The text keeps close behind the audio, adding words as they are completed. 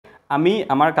আমি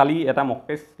আমাৰ কালি এটা মক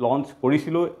টেষ্ট লঞ্চ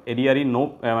কৰিছিলোঁ এডিআৰই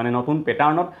মানে নতুন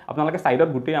পেটাৰ্ণত আপোনালোকে সাইডত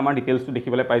গোটেই আমাৰ ডিটেইলছটো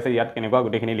দেখিবলৈ পাইছে ইয়াত কেনেকুৱা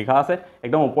গোটেইখিনি লিখা আছে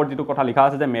একদম ওপৰত যেটো কথা লিখা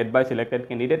আছে যে মেড বাই সিলেক্টেড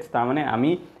ক্যান্ডিডেটস তাৰ মানে আমি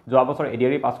যোৱা বছৰ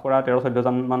এডিআৰই পাস কৰা 13-14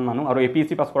 জন মান মানুহ আৰু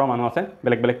এপিএসসি পাস কৰা মানুহ আছে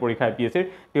বেলেগ বেলেগ পৰীক্ষা এপিএসসিৰ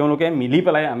তেওঁলোকে মিলি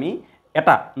পেলাই আমি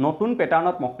এটা নতুন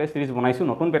প্যাটাৰ্ণত মক টেষ্ট সিৰিজ বনাইছো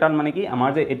নতুন প্যাটাৰ্ণ মানে কি আমাৰ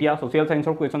যে এতিয়া সোশ্যাল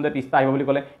সায়েন্সৰ কোৱেশ্চন যে 30টা আহিব বুলি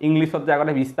ক'লে ইংলিছত যে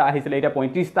আগতে 20টা আহিছিল এতিয়া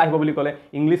 35টা আহিব বুলি ক'লে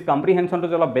ইংলিশ কম্প্ৰিহেনশনটো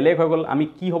যে অলপ বেলেগ হৈ গ'ল আমি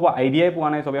কি হ'ব আইডিয়াই পোৱা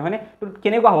নাই সবে হয়নে তো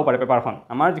কেনেকুৱা হ'ব পাৰে পেপাৰখন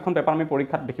আমাৰ যিখন পেপাৰ আমি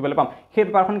পৰীক্ষাত দেখিবলৈ পাম সেই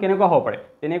পেপাৰখন কেনেকুৱা হ'ব পাৰে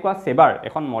তেনেকুৱা সেবাৰ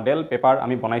এখন মডেল পেপাৰ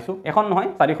আমি বনাইছো এখন নহয়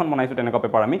 4খন বনাইছো তেনেকুৱা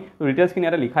পেপাৰ আমি তো ডিটেইলছ খিনি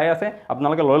এটা লিখাই আছে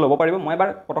আপোনালোকে লৈ ল'ব পাৰিব মই এবাৰ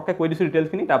পটককে কৈ দিছো ডিটেইলছ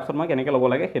খিনি তাৰপিছত মই কেনেকৈ ল'ব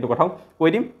লাগে সেইটো কথাও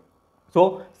কৈ দিম সো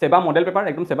সেবা মডেল পেপাৰ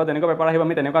একদম সেবা যেনেকুৱা পেপাৰ আহিব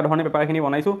আমি তেনেকুৱা ধৰণে পেপাৰখিনি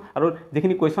বনাইছো আৰু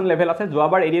যিখিনি কোৱেশ্চন লেভেল আছে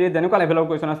যোৱাবাৰ এডিআৰই যেনেকুৱা লেভেলৰ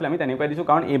কোৱেশ্চন আছিল আমি তেনেকুৱাই দিছো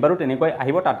কাৰণ এইবাৰো তেনেকুৱাই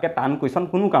আহিব তাতকে টান কোৱেশ্চন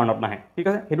কোনো কাৰণত নাহে ঠিক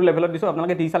আছে হেতু লেভেলত দিছো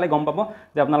আপোনালোকে দি চালে গম পাব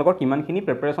যে আপোনালোকৰ কিমানখিনি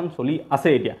প্ৰিপাৰেচন চলি আছে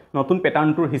এতিয়া নতুন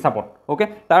প্যাটাৰ্ণটোৰ হিচাপত ওকে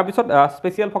তাৰ পিছত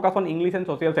special focus on English and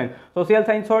social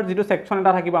সায়েন্সৰ যেটো সেকশন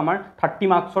এটা থাকিব আমাৰ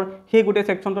 30 মাৰ্কছৰ সেই গুটে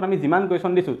সেকশনটোত আমি যিমান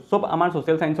কোৱেশ্চন দিছো সব আমাৰ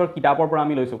সোশ্যাল সায়েন্সৰ কিতাপৰ পৰা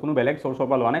আমি লৈছো কোনো বেলেগ সোৰ্সৰ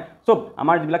পৰা লোৱা নাই সব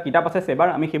আমাৰ যিবিলাক কিতাপ আছে সেবাৰ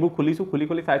আমি হেবু খুলিছো খুলি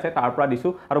চাই তাৰ পৰা দিছো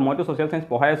আৰু মই সোশ্যাল সায়েন্স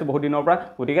পঢ়াই আছো বহুত দিনৰ পৰা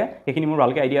গতিকে এখিনি মোৰ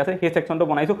ভালকে আইডিয়া আছে সেই সেকশনটো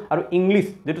বনাইছো আৰু ইংলিশ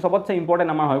যেটো সবতছে ইম্পৰ্টেন্ট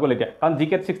আমাৰ হৈ গ'ল এতিয়া কাৰণ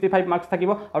জিকেত 65 মাৰ্কছ থাকিব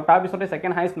আৰু তাৰ পিছতে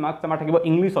সেকেন্ড হাইয়েস্ট মাৰ্কছ আমাৰ থাকিব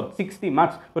ইংলিশত 60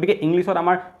 মাৰ্কছ গতিকে ইংলিশত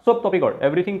আমাৰ সব টপিকৰ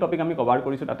এভৰিথিং টপিক আমি কভাৰ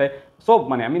কৰিছো তাতে সব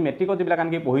মানে আমি মেট্ৰিকত যিবিলাক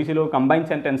আনকি পঢ়িছিলো কম্বাইন্ড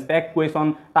সেন্টেন্স টেক কোৱেশ্চন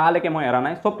তালৈকে মই এৰা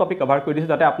নাই সব টপিক কভাৰ কৰি দিছো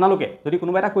যাতে আপোনালোকে যদি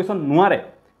কোনোবা এটা কোৱেশ্চন নোৱাৰে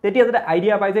তেতিয়া যদি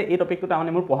আইডিয়া পাই যে এই টপিকটো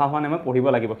তাৰমানে মোৰ পঢ়া হোৱা নাই মই পঢ়িব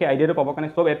লাগিব সেই আইডিয়াটো পাবৰ কাৰণে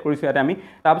সব এড কৰিছো ইয়াতে আমি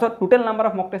তাৰপিছত total number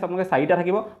of mock test আপোনালোকে 4টা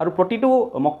থাকিব আৰু প্ৰতিটো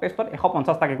মক টেষ্টত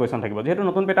 150 টাকে কোৱেশ্চন থাকিব যেহেতু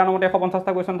নতুন প্যাটাৰ্ণৰ মতে 150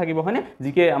 টা কোৱেশ্চন থাকিব হয়নে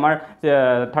জিকে আমাৰ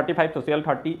 35 সোশ্যাল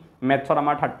 30 মেথছত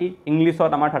আমাৰ 30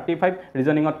 ইংলিশত আমাৰ 35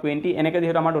 ৰিজনিংত 20 এনেকে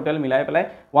যেহেতু আমাৰ টোটেল মিলাই পেলাই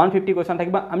 150 কোৱেশ্চন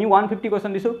থাকিব আমি 150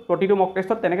 কোৱেশ্চন দিছো প্ৰতিটো মক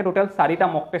টেষ্টত তেনেকে টোটেল 4টা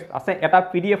মক টেষ্ট আছে এটা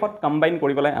পিডিএফত কম্বাইন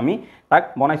কৰি পেলাই আমি তাক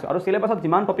বনাইছো আৰু সিলেবাসত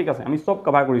যিমান টপিক আছে আমি সব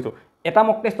কভাৰ কৰিছো এটা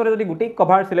মক টেষ্টৰে যদি গোটেই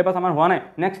কভাৰ সিলেবাস আমাৰ হোৱা নাই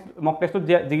নেক্সট মক টেষ্টত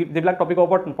যিবিলাক টপিকৰ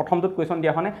ওপৰত প্ৰথমটোত কোৱেশ্চন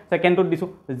দিয়া হনে সেকেন্ডটোত দিছো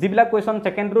যিবিলাক কোৱেশ্চন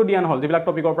সেকেন্ডটো দিয়া নহল যিবিলাক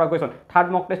টপিকৰ পৰা কোৱেশ্চন থাৰ্ড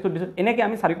মক টেষ্টত দিছো এনেকে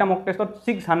আমি 4টা মক টেষ্টত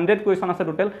 600 কোৱেশ্চন আছে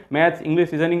total maths English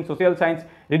reasoning social science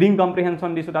reading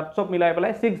কম্প্ৰিহেনশন দিছো তাত সব মিলাই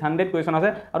পেলাই 600 কোৱেশ্চন আছে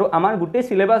আৰু আমাৰ গোটেই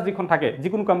সিলেবাস যিখন থাকে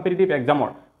যিকোনো কম্পিটিটিভ এক্সামৰ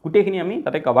গোটেইখিনি আমি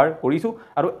তাতে কভাৰ কৰিছো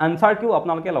আৰু আনসাৰ কিউ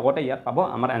আপোনালোকে লগতে ইয়াত পাব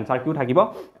আমাৰ আনসাৰ কিউ থাকিব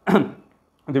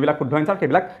যিবিলাক শুদ্ধ আনসাৰ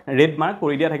সেইবিলাক ৰেড মাৰ্ক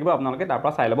কৰি দিয়া থাকিব আপোনালোকে তাৰ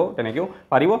পৰা চাই ল'ব তেনেকেও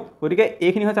পাৰিব গতিকে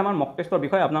এইখিনি হৈছে আমাৰ মক টেষ্টৰ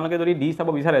বিষয় আপোনালোকে যদি দি চাব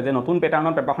বিচাৰে যে নতুন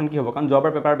প্যাটাৰ্ণৰ পেপাৰখন কি হ'ব কাৰণ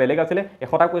যোৱাবাৰ পেপাৰ বেলেগ আছিল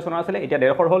 100টা কোৱেশ্চন আছিল এতিয়া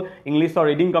 150 হ'ল ইংলিশৰ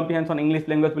ৰিডিং কম্প্ৰিহেনশন ইংলিশ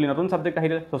ল্যাঙ্গুৱেজ বুলি নতুন সাবজেক্ট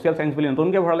আহিলে সোশ্যাল সায়েন্স বুলি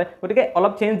নতুনকৈ ভৰালে গতিকে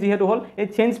অলপ চেঞ্জ যিহেতু হ'ল এই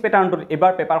চেঞ্জ প্যাটাৰ্ণটোত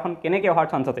এবাৰ পেপাৰখন কেনেকৈ অহাৰ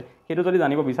চান্স আছে সেইটো যদি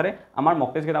জানিব বিচাৰে আমাৰ মক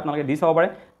টেষ্ট কেইটা আপোনালোকে দি চাব পাৰে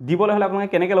দিবলৈ হ'লে আপোনালোকে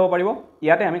কেনেকৈ ল'ব পাৰিব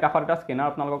ইয়াতে আমি কাষত এটা স্কেনাৰ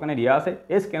আপোনালোকৰ কাৰণে দিয়া আছে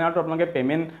এই স্কেনাৰটো আপোনালোকে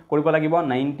পেমেন্ট কৰিব লাগিব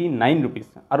 99 रुपीस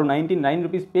আৰু 99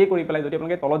 रुपीस পে কৰি পেলাই যদি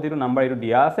আপোনালোকে তলত যেটো নাম্বাৰ এটো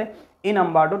দিয়া আছে এই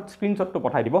নাম্বাৰটোত স্ক্ৰিনশ্বটটো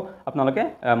পঠাই দিব আপোনালোকে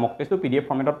মক টেষ্টটো পিডিএফ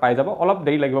ফৰ্মেটত পাই যাব অলপ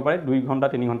দেৰি লাগিব পাৰে 2 ঘণ্টা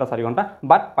 3 ঘণ্টা 4 ঘণ্টা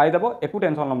বাট পাই যাব একো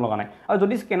টেনচন লম লগা নাই আৰু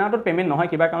যদি স্কেনাৰটোত পেমেন্ট নহয়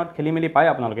কিবা কাৰণত খেলিমেলি পায়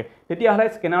আপোনালোকে তেতিয়া হলে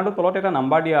স্কেনাৰটোত তলত এটা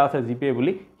নাম্বাৰ দিয়া আছে জিপে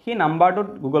বুলি সেই নাম্বাৰটোত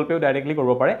গুগল পে ডাইৰেক্টলি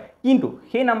কৰিব পাৰে কিন্তু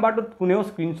সেই নাম্বাৰটোত কোনেও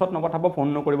স্ক্ৰিনশ্বট নপঠাব ফোন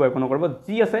নকৰিব একো নকৰিব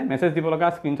যি আছে মেছেজ দিব লগা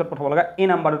স্ক্ৰিনশ্বট পঠাব লগা এই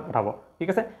নাম্বাৰটোত পঠাব ঠিক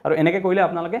আছে আৰু এনেকৈ কৰিলে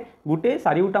আপোনালোকে গোটেই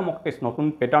 4টা মক টেষ্ট নতুন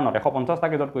প্যাটাৰ্ণত 150 টা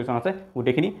কেজত কোৱেশ্চন আছে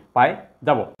গোটেইখিনি পাই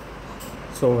যাব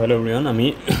সো হেল্ল এভৰিৱান আমি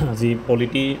আজি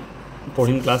পলিটি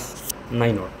পঢ়িম ক্লাছ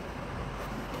 9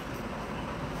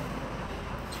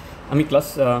 আমি ক্লাছ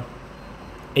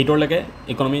 8 লৈকে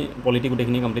ইকোনমি পলিটি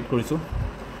গোটেইখিনি কমপ্লিট কৰিছো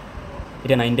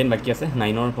এটা 9 10 বাকি আছে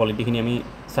 9 পলিটিখিনি আমি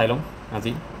চাই লম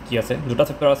আজি কি আছে দুটা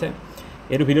চেপ্টাৰ আছে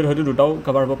এই ভিডিঅ'ত হয়তো দুটাও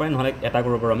কভাৰ হ'ব পাৰে নহলে এটা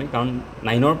কৰিব পাৰো আমি কাৰণ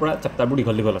 9 পৰা চেপ্টাৰবোৰ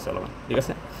দীঘল আছে অলপমান ঠিক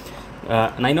আছে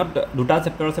 9 দুটা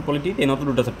চেপ্টাৰ আছে পলিটি 10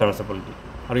 দুটা চেপ্টাৰ আছে পলিটি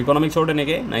আৰু ইকোনমিক্সৰ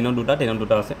তেনেকৈ 9 দুটা 10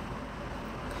 দুটা আছে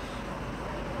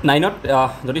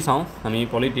 9 যদি চাওঁ আমি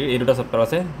পলিটিৰ এই দুটা চেপ্টাৰ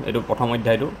আছে এইটো প্ৰথম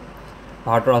অধ্যায়টো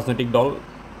ভাৰতৰ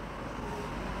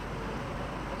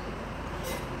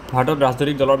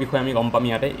ৰাজনৈতিক দলৰ বিষয়ে আমি গম পাম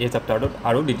ইয়াতে এই চেপ্টাৰটোত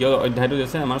আৰু দ্বিতীয় অধ্যায়টো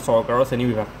আছে আমাৰ চৰকাৰৰ শ্ৰেণী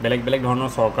বিভাগ বেলেগ বেলেগ ধৰণৰ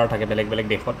চৰকাৰ থাকে বেলেগ বেলেগ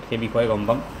দেশত সেই বিষয়ে গম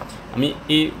পাম আমি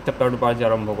এই চেপ্টাৰটোৰ পৰা আজি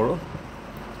আৰম্ভ কৰোঁ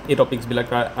এই টপিকছবিলাক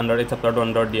আণ্ডাৰ এই চেপ্টাৰটো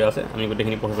আণ্ডাৰ দিয়া আছে আমি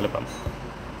গোটেইখিনি পঢ়িবলৈ পাম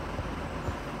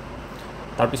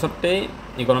তাৰপিছতে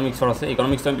ইকোনমিক্সৰ আছে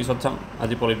ইকোনমিক্স আমি পিছত চাম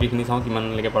আজি পলিটিখিনি চাওঁ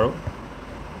কিমানলৈকে পাৰোঁ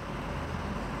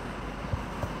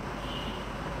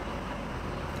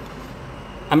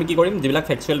আমি কি কৰিম যিবিলাক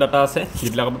ফেকচুৱেল ডাটা আছে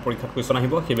যিবিলাক পৰীক্ষাত কোৱেশ্চন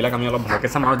আহিব সেইবিলাক আমি অলপ ভালকৈ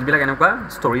চাম আৰু যিবিলাক এনেকুৱা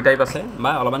ষ্টৰি টাইপ আছে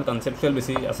বা অলপমান কনচেপচুৱেল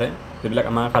বেছি আছে যিবিলাক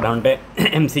আমাৰ সাধাৰণতে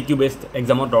এমচিকিউ বেছড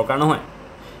এক্সামত দৰকাৰ নহয়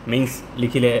মেইনছ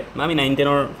লিখিলে বা আমি 9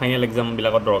 10 ফাইনেল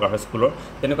এক্সামবিলাকত দৰকাৰ হয় স্কুলৰ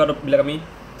তেনেকুৱাবিলাক আমি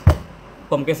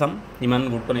কমকৈ চাম, ইমান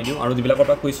গুৰুত্ব নিদিওঁ, আৰু যিবিলাকৰ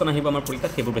পৰা কুৱেশ্যন আহিব আমাৰ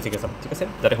পৰীক্ষাত সেইবোৰ বেছিকৈ চাম, ঠিক আছে,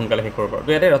 যাতে সোনকালে শেষ কৰিব পাৰোঁ। তো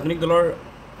ইয়াতে ৰাজনৈতিক দলৰ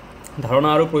ধাৰণা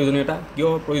আৰু প্ৰয়োজনীয়তা, কিয়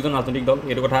প্ৰয়োজন ৰাজনৈতিক দল,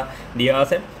 এইটো কথা দিয়া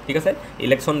আছে, ঠিক আছে।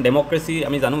 ইলেকশ্যন ডেমক্ৰেচি,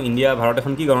 আমি জানো ইণ্ডিয়া ভাৰত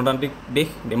এখন কি গণতান্ত্ৰিক দেশ,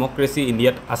 ডেমক্ৰেচি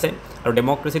ইণ্ডিয়াত আছে, আৰু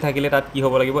ডেমক্ৰেচি থাকিলে তাত কি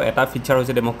হ'ব লাগিব, এটা ফিচাৰ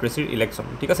হৈছে ডেমক্ৰেচিৰ ইলেকশ্যন,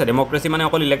 ঠিক আছে। ডেমক্ৰেচি মানে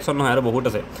অকল ইলেকশ্যন নহয়, আৰু বহুত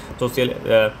আছে, social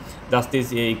justice,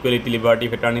 equality, liberty,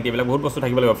 fraternity, এইবিলাক বহুত বস্তু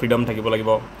থাকিব লাগিব, ফ্ৰীডম থাকিব লাগিব,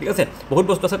 ঠিক আছে, বহুত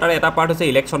বস্তু আছে। তাৰে এটা পাৰ্ট হৈছে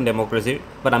ইলেকশ্যন ডেমক্ৰেচিৰ।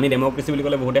 বাট আমি ডেমক্ৰেচি বুলি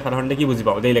ক'লে বহুতে সাধাৰণতে কি বুজি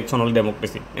পাওঁ যে ইলেকশ্যন হ'ল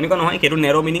ডেমক্ৰেচি, এনেকুৱা নহয়, সেইটো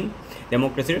নেৰ' মিনিং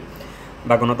ডেমক্ৰেচিৰ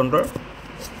বা গণতন্ত্ৰৰ।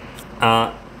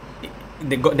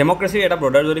 ডেমক্ৰেচিৰ এটা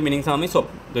ব্ৰডাৰ যদি মিনিং চাওঁ আমি, চব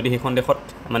যদি সেইখন দেশত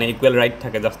মানে ইকুৱেল ৰাইট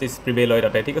থাকে, জাষ্টিছ প্ৰিভেইল হয়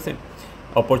তাতে, ঠিক আছে,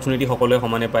 অপৰচুনিটি সকলোৱে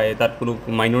সমানে পায়, তাত কোনো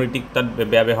মাইনৰিটিক তাত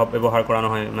বেয়া ব্যৱহাৰ কৰা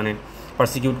নহয়, মানে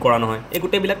পাৰ্চিকিউট কৰা নহয়, এই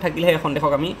গোটেইবিলাক থাকিলেহে এখন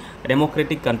দেশক আমি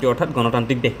ডেমক্ৰেটিক কাণ্ট্ৰি অৰ্থাৎ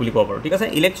গণতান্ত্ৰিক দেশ বুলি ক'ব পাৰোঁ, ঠিক আছে।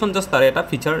 ইলেকশ্যন জাষ্ট তাৰে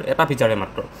এটা ফিচাৰে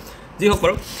মাত্ৰ। যি হওক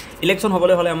বাৰু, ইলেকশ্যন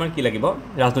হ'বলৈ হ'লে আমাৰ কি লাগিব,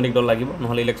 ৰাজনৈতিক দল লাগিব,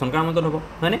 নহ'লে ইলেকশ্যন কাৰ মাজত হ'ব,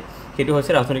 হয়নে? সেইটো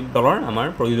হৈছে ৰাজনৈতিক দলৰ আমাৰ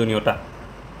প্ৰয়োজনীয়তা।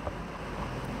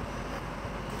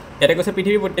 ইয়াতে কৈছে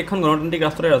পৃথিৱীৰ প্ৰত্যেকখন গণতান্ত্ৰিক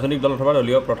ৰাষ্ট্ৰতে ৰাজনৈতিক দল অথবা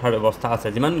দলীয় প্ৰথাৰ ব্যৱস্থা আছে।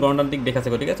 যিমান গণতান্ত্ৰিক দেশ আছে,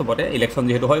 গতিকে চবতে ইলেকশ্যন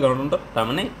যিহেতু হয় গণতন্ত্ৰত,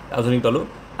 তাৰমানে ৰাজনৈতিক দলো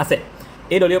আছে।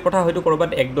 এই দলীয় প্ৰথা হয়তো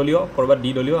ক'ৰবাত একদলীয়, ক'ৰবাত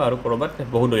দ্বিদলীয়, আৰু ক'ৰবাত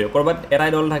বহুদলীয়, ক'ৰবাত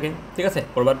এটাই দল থাকে, ঠিক আছে,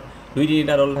 ক'ৰবাত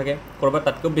 2-3টা দল থাকে, ক'ৰবাত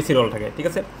তাতকৈ বেছি দল থাকে, ঠিক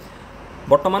আছে।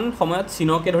 বৰ্তমান সময়ত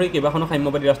চীনকে ধৰি কেইবাখনো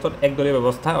সাম্যবাদী ৰাষ্ট্ৰত একদলীয়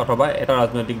ব্যৱস্থা অথবা এটা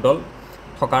ৰাজনৈতিক দল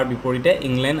থকাৰ বিপৰীতে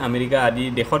ইংলেণ্ড, আমেৰিকা আদি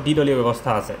দেশত দ্বিদলীয়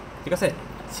ব্যৱস্থা আছে, ঠিক আছে।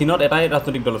 চীনত এটাই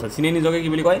ৰাজনৈতিক দল আছে। চীনে নিজকে কি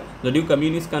বুলি কয়, যদিও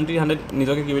কমিউনিষ্ট কাণ্ট্ৰি হাণ্ড্ৰেড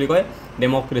নিজকে কি বুলি কয়,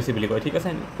 ডেমক্ৰেচি বুলি কয়, ঠিক আছে,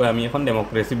 কয় আমি এখন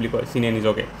ডেমক্ৰেচি বুলি কয় চীনে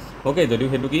নিজকে, অ'কে, যদিও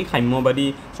সেইটো কি সাম্যবাদী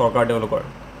চৰকাৰ তেওঁলোকৰ,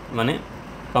 মানে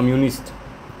কমিউনিষ্ট,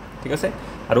 ঠিক আছে।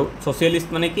 আৰু ছ'চিয়েলিষ্ট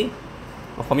মানে কি,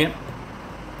 অসমীয়াত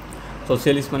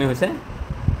ছ'চিয়েলিষ্ট মানে হৈছে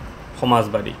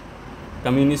সমাজবাদী,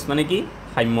 কমিউনিষ্ট মানে কি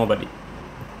সাম্যবাদী,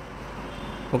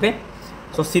 অ'কে।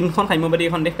 চ' চীনখন সাম্যবাদী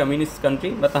এখন দেশ, কমিউনিষ্ট কাণ্ট্ৰি,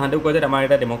 বা তাহাঁতেও কয় যে আমাৰ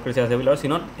এটা ডেমক্ৰেচি আছে বুলি, আৰু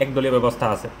চীনত একদলীয় ব্যৱস্থা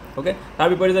আছে, অ'কে। তাৰ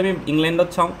বিপৰীতে আমি ইংলেণ্ডত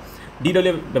চাওঁ,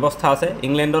 দ্বিদলীয় ব্যৱস্থা আছে।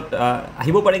 ইংলেণ্ডত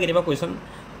আহিব পাৰে কেতিয়াবা কুৱেশ্যন,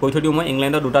 কৈ থৈ দিওঁ মই,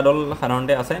 ইংলেণ্ডত 2টা দল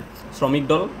সাধাৰণতে আছে, শ্ৰমিক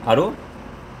দল আৰু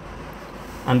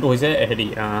আনটো হৈছে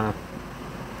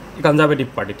কনজাৰভেটিভ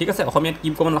পাৰ্টি, ঠিক আছে। অসমীয়াত কি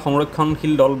ক'ব,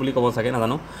 সংৰক্ষণশীল দল বুলি ক'ব চাগে,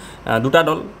 নাজানো। 2টা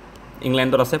দল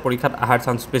ইংলেণ্ডত আছে, পৰীক্ষাত অহাৰ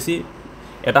চান্স বেছি।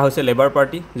 এটা হৈছে লেবাৰ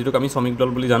পাৰ্টি, যিটোক আমি শ্ৰমিক দল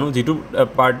বুলি জানো, যিটো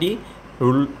পাৰ্টি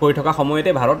ৰুল কৰি থকা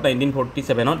সময়তে ভাৰত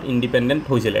 1947ত ইণ্ডিপেণ্ডেণ্ট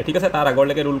হৈছিলে, ঠিক আছে। তাৰ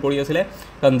আগলৈকে ৰুল কৰি আছিলে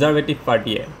কনজাৰভেটিভ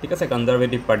পাৰ্টিয়ে, ঠিক আছে,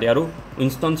 কনজাৰভেটিভ পাৰ্টি। আৰু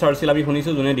উইনষ্টন চাৰ্চিল আমি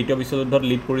শুনিছোঁ, যোনে দ্বিতীয় বিশ্বযুদ্ধত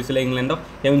লিড কৰিছিলে ইংলেণ্ডক,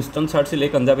 সেই উইনষ্টন চাৰ্চিল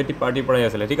এই কনজাৰভেটিভ পাৰ্টিৰ পৰাই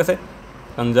আছিলে, ঠিক আছে,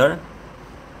 কনজাৰভেটিভ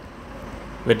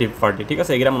পাৰ্টি, ঠিক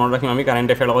আছে। এইকেইটা মনত ৰাখিম আমি, কাৰেণ্ট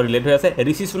এফেয়াৰ লগত ৰিলেট হৈ আছে।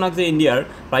 ঋষি সুনাক যে ইণ্ডিয়াৰ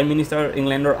প্ৰাইম মিনিষ্টাৰ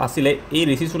ইংলেণ্ডৰ আছিলে, এই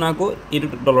ঋষি সুনাকো এইটো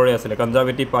দলৰে আছিলে,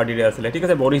 কনজাৰভেটিভ পাৰ্টিৰে আছিলে, ঠিক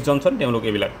আছে। বৰিছ জনছন তেওঁলোক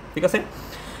এইবিলাক, ঠিক আছে।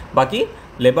 বাকী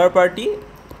লেবাৰ পাৰ্টি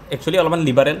একচুৱেলি অলপমান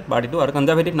লিবাৰেল পাৰ্টিটো, আৰু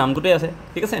কনজাৰভেটিভ নামটোতে আছে,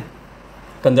 ঠিক আছে,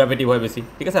 কনজাৰভেটিভ হয় বেছি,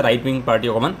 ঠিক আছে, ৰাইট উইং পাৰ্টি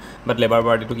অকণমান, বাট লেবাৰ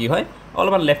পাৰ্টিটো কি হয়,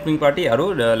 অলপমান লেফ্ট উইং পাৰ্টি, আৰু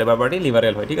লেবাৰ পাৰ্টি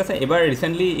লিবাৰেল হয়, ঠিক আছে। এইবাৰ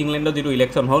ৰিচেণ্টলি ইংলেণ্ডত যিটো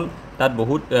ইলেকশ্যন হ'ল, তাত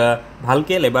বহুত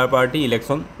ভালকৈ লেবাৰ পাৰ্টি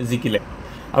ইলেকশ্যন জিকিলে,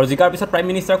 আৰু জিকাৰ পিছত প্ৰাইম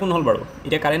মিনিষ্টাৰ কোন হ'ল বাৰু,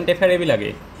 এতিয়া কাৰেণ্ট এফেয়াৰ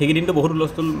এইবিলাকেই। সেইকেইদিনটো বহুত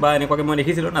হুলস্থুল বা এনেকুৱাকৈ মই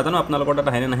দেখিছিলোঁ, নাজানো আপোনালোকৰ তাত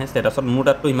আহেনে নাহে ষ্টেটাছত, মোৰ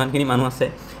তাততো ইমানখিনি মানুহ আছে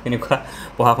এনেকুৱা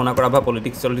পঢ়া শুনা কৰা বা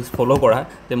পলিটিক্স ফ'ল' কৰা,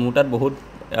 যে মোৰ তাত বহুত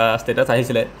ষ্টেটাছ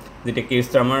আহিছিলে যেতিয়া কিৰ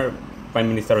ষ্টাৰ্মাৰ প্ৰাইম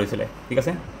মিনিষ্টাৰ হৈছিলে, ঠিক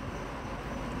আছে,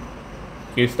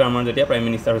 কিৰ ষ্টাৰ্মাৰ যেতিয়া প্ৰাইম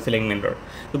মিনিষ্টাৰ হৈছিলে ইংলেণ্ডৰ।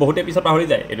 তো বহুতে পিছত পাহৰি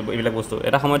যায় এইবিলাক বস্তু,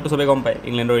 এটা সময়ততো চবেই গম পায়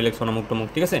ইংলেণ্ডৰ ইলেকশ্যন অমুক তমুক,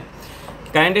 ঠিক আছে।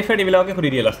 কাৰেণ্ট এফেয়াৰ এইবিলাকে সুধি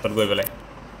দিয়ে লাষ্টত গৈ পেলাই,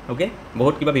 অ'কে,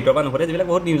 বহুত কিবা ভিতৰৰ পৰা নুসুধে, যিবিলাক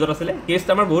বহুত নিউজত আছিলে। কিৰ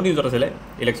ষ্টাৰ্মাৰ বহুত নিউজত আছিলে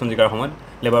ইলেকশ্যন জিকাৰ সময়ত,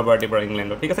 লেবাৰ পাৰ্টিৰ পৰা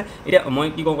ইংলেণ্ডত, ঠিক আছে। এতিয়া মই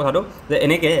কি কওঁ কথাটো, যে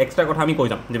এনেকৈ এক্সট্ৰা কথা আমি কৈ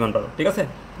যাম যিমান পাৰোঁ, ঠিক আছে,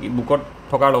 বুকত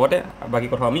থকাৰ লগতে বাকী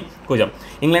কথা আমি কৈ যাম।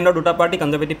 ইংলেণ্ডৰ 2টা party,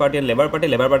 conservative party and labour party.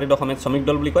 Labour পাৰ্টিটো অসমীয়াত শ্ৰমিক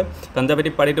দল বুলি কয়,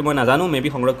 কনজাৰভেটিভ পাৰ্টিটো মই নাজানো, মেবি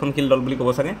সংৰক্ষণশীল দল বুলি ক'ব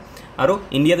চাগে। আৰু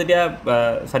ইণ্ডিয়া যেতিয়া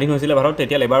স্বাধীন হৈছিলে ভাৰত,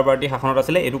 তেতিয়া লেবাৰ পাৰ্টি শাসনত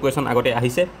আছিলে, এইটো কুৱেশ্যন আগতে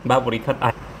আহিছে বা পৰীক্ষাত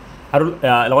আহে। আৰু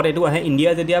লগতে এইটো আহে,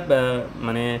 ইণ্ডিয়া যেতিয়া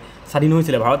মানে স্বাধীন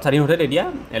হৈছিলে, ভাৰত স্বাধীন হওঁতে তেতিয়া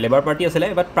লেবাৰ পাৰ্টি আছিলে,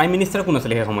 বাট প্ৰাইম মিনিষ্টাৰ কোন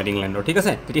আছিলে সেই সময়ত ইংলেণ্ডৰ, ঠিক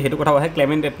আছে। তেতিয়া সেইটো কথা আহে,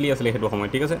 ক্লেমেণ্ট এটলি আছিলে সেইটো সময়ত,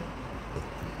 ঠিক আছে,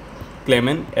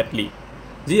 ক্লেমেণ্ট এটলি,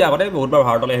 যি আগতে বহুতবাৰ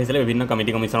ভাৰতলৈ আহিছিলে বিভিন্ন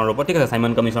কমিটি কমিশ্যনৰ ওপৰত, ঠিক আছে,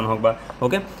 চাইমন কমিশ্যন হওক বা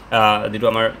অ'কে, যিটো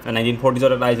আমাৰ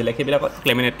 1940ত এটা আহিছিলে, সেইবিলাকত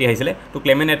ক্লেমেণ্ট এটলি আহিছিলে। তো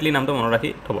ক্লেমেণ্ট এটলি নামটো মনত ৰাখি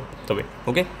থ'ব চবেই,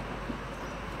 অ'কে।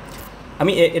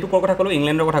 আমি এইটো ক'ৰ কথা ক'লোঁ,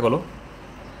 ইংলেণ্ডৰ কথা ক'লোঁ।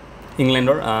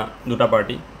 ইংলেণ্ডৰ 2টা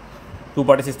পাৰ্টি, 2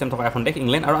 পাৰ্টি ছিষ্টেম থকা এখন দেশ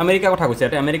ইংলেণ্ড। আৰু আমেৰিকাৰ কথা কৈছে,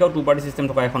 ইয়াতে আমেৰিকাও 2 পাৰ্টি ছিষ্টেম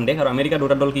থকা এখন দেশ, আৰু আমেৰিকাৰ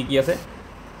 2টা দল কি আছে,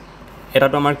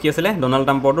 এটাটো আমাৰ কি আছিলে, ডনাল্ড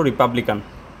ট্ৰাম্পৰটো ৰিপাব্লিকান,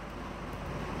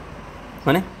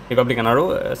 মানে ৰিপাব্লিকান, আৰু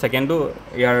ছেকেণ্ডটো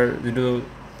ইয়াৰ যিটো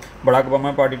বৰাক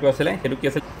ওবামাৰ পাৰ্টিটো আছিলে, সেইটো কি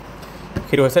আছিলে,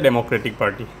 সেইটো হৈছে ডেমক্ৰেটিক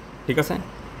পাৰ্টি, ঠিক আছে,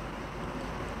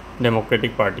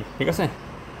 ডেমক্ৰেটিক পাৰ্টি, ঠিক আছে।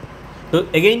 তো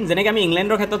এগেইন যেনেকৈ আমি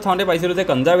ইংলেণ্ডৰ ক্ষেত্ৰত চাওঁতে পাইছিলোঁ যে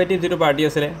কনজাৰভেটিভ যিটো পাৰ্টি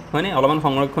আছিলে হয়নে অলপমান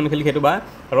সংৰক্ষণশীল সেইটো বা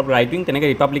অলপ ৰাইট উইং, তেনেকৈ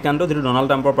ৰিপাব্লিকানটো যিটো ডনাল্ড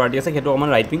ট্ৰাম্পৰ পাৰ্টি আছে সেইটো অকণমান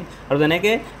ৰাইট উইং, আৰু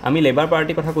যেনেকৈ আমি লেবাৰ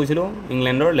পাৰ্টিৰ কথা কৈছিলোঁ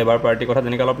ইংলেণ্ডৰ লেবাৰ পাৰ্টিৰ কথা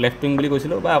যেনেকৈ অলপ লেফ্ট উইং বুলি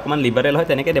কৈছিলোঁ বা অকণমান লিবাৰেল হয়,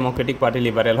 তেনেকৈ ডেম'ক্ৰেটিক পাৰ্টি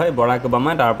লিবাৰেল হয়। বৰাক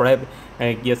ওবামা তাৰ পৰাই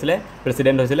কি আছিলে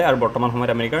প্ৰেছিডেণ্ট হৈছিলে আৰু বৰ্তমান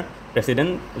সময়ত আমেৰিকাৰ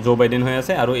প্ৰেছিডেণ্ট জো বাইডেন হৈ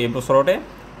আছে আৰু এই বছৰতে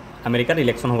আমেৰিকাত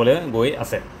ইলেকশ্যন হ'বলৈ গৈ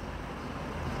আছে।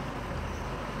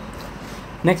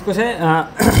 নেক্সট কৈছে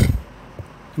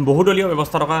বহুদলীয়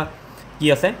ব্যৱস্থা থকা কি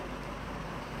আছে,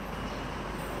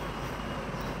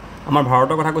 আমাৰ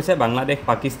ভাৰতৰ কথা কৈছে, বাংলাদেশ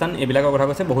পাকিস্তান এইবিলাকৰ কথা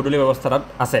কৈছে, বহুদলীয় ব্যৱস্থা তাত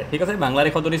আছে। ঠিক আছে,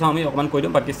 বাংলাদেশত যদি চাওঁ আমি অকণমান কৈ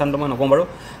দিওঁ, পাকিস্তানটো মই নকওঁ বাৰু।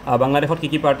 বাংলাদেশত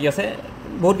কি পাৰ্টি আছে,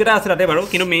 বহুতকেইটা আছে তাতে বাৰু,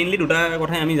 কিন্তু মেইনলি দুটা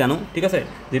কথাই আমি জানো। ঠিক আছে,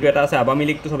 যিটো এটা আছে আৱামী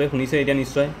লীগটো চবেই শুনিছে এতিয়া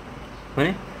নিশ্চয়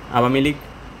হয়নে, আৱামী লীগ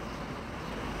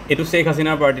এইটো শ্বেখ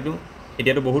হাছিনাৰ পাৰ্টিটো,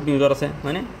 এতিয়াতো বহুত নিউজত আছে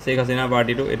হয়নে, শ্বেখ হাছিনাৰ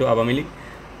পাৰ্টিটো এইটো আৱামী লীগ।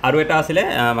 আৰু এটা আছিলে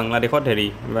বাংলাদেশত হেৰি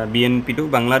BNPটো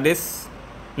Bangladesh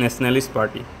nationalist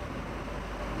party,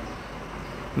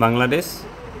 Bangladesh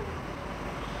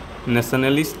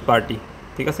nationalist party.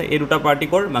 ঠিক আছে, এই দুটা পাৰ্টি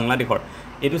ক'ৰ বাংলাদেশৰ,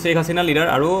 এইটো শ্বেখ হাছিনা লিডাৰ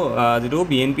আৰু যিটো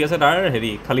BNP আছে তাৰ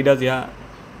হেৰি খালিদা জিয়া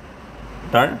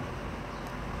তাৰ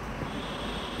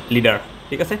লিডাৰ।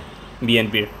 ঠিক আছে,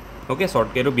 BNPৰ অ'কে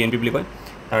শ্বৰ্টকৈ এইটো BNP বুলি কয়,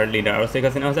 তাৰ লিডাৰ, আৰু শ্বেখ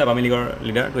হাছিনা হৈছে আৱামী লীগৰ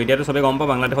লিডাৰ। তো এতিয়াতো চবেই গম পাওঁ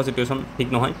বাংলাদেশৰ চিটুৱেশ্যন ঠিক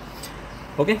নহয়।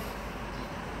 অ'কে,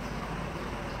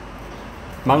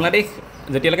 বাংলাদেশ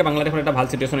যেতিয়ালৈকে বাংলাদেশত এটা ভাল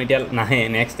চিটুৱেশ্যন এতিয়া নাহে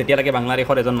নেক্সট, তেতিয়ালৈকে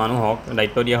বাংলাদেশত এজন মানুহক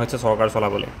দায়িত্ব দিয়া হৈছে চৰকাৰ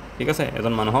চলাবলৈ। ঠিক আছে,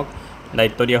 এজন মানুহক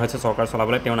দায়িত্ব দিয়া হৈছে চৰকাৰ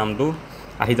চলাবলৈ, তেওঁৰ নামটো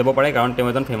আহি যাব পাৰে কাৰণ তেওঁ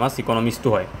এজন ফেমাছ ইকনমিষ্টো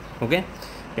হয়। অ'কে,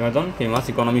 তেওঁ এজন ফেমাছ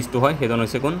ইকনমিষ্টো হয়, সেইজন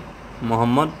হৈছে কোন,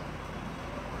 মহম্মদ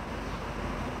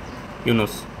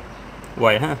ইউনুছ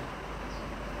ৱাই। হা,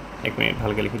 এক মিনিট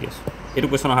ভালকৈ লিখি দি আছোঁ, এইটো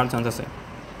কুৱেশ্যন অহাৰ চান্স আছে।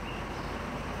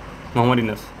 মহম্মদ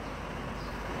ইউনুছ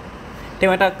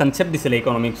তেওঁ এটা কনচেপ্ট দিছিলে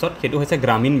ইকনমিক্সত, সেইটো হৈছে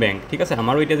গ্ৰামীণ বেংক। ঠিক আছে,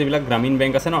 আমাৰো এতিয়া যিবিলাক গ্ৰামীণ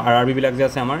বেংক আছে ন, RRB বিলাক যে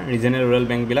আছে আমাৰ ৰিজনেল ৰুৰেল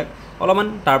বেংকবিলাক, অলপমান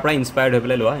তাৰ পৰা ইনস্পায়াৰ্ড হৈ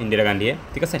পেলাই লোৱা ইন্দিৰা গান্ধীয়ে।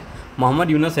 ঠিক আছে, মহম্মদ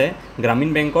ইউনুছে গ্ৰামীণ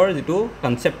বেংকৰ যিটো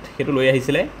কনচেপ্ট সেইটো লৈ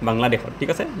আহিছিলে বাংলাদেশত। ঠিক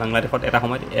আছে, বাংলাদেশত এটা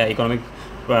সময়ত ইকনমিক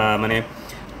মানে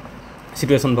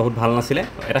চিটুৱেশ্যন বহুত ভাল নাছিলে,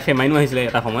 এটা ফেমাইনো আহিছিলে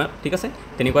এটা সময়ত। ঠিক আছে,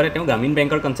 তেনেকুৱাতে তেওঁ গ্ৰামীণ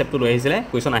বেংকৰ কনচেপ্টটো লৈ আহিছিলে।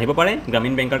 কুৱেশ্যন আহিব পাৰে,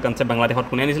 গ্ৰামীণ বেংকৰ কনচেপ্ট বাংলাদেশত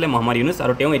কোনে আনিছিলে, মহম্মদ ইউনুছ।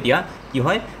 আৰু তেওঁ এতিয়া কি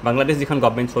হয়, বাংলাদেশ যিখন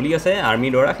গভৰ্ণমেণ্ট চলি আছে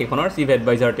আৰ্মিৰ দ্বাৰা, সেইখনৰ চিফ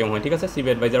এডভাইজাৰ তেওঁ হয়। ঠিক আছে, চিফ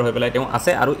এডভাইজাৰ হৈ পেলাই তেওঁ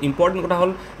আছে। আৰু ইম্পৰ্টেণ্ট কথা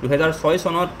হ'ল 2006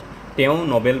 চনত তেওঁ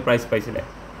নোবেল প্ৰাইজ পাইছিলে।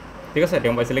 ঠিক আছে,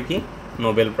 তেওঁ পাইছিলে কি,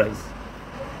 নোবেল প্ৰাইজ।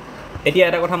 এতিয়া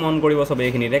এটা কথা মন কৰিব চবেই,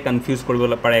 এইখিনিতে কনফিউজ কৰিব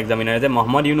পাৰে এক্সামিনাৰে, যে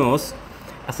মহম্মদ ইউনুছ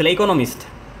আছিলে ইকনমিষ্ট।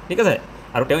 ঠিক আছে,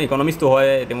 আৰু তেওঁ ইকনমিষ্টো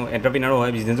হয়, তেওঁ এণ্টাৰপ্ৰিনাৰো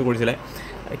হয়, বিজনেছো কৰিছিলে,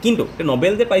 কিন্তু তেওঁ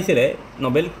নোবেল যে পাইছিলে,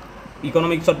 নোবেল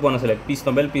ইকনমিক্সত পোৱা নাছিলে,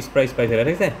 নোবেল পিচ প্ৰাইজ পাইছিলে।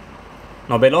 ঠিক আছে,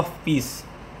 নোবেল অফ পিচ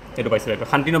এইটো পাইছিলে,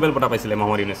 শান্তি নোবেল বঁটা পাইছিলে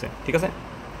মহম্মদ ইউনুছে। ঠিক আছে,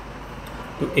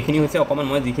 তো এইখিনি হৈছে অকণমান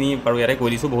মই যিখিনি পাৰোঁ ইয়াতে কৈ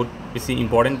দিছোঁ, বহুত বেছি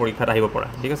ইম্পৰ্টেণ্ট পৰীক্ষাত আহিব পৰা।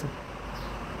 ঠিক আছে,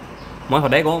 মই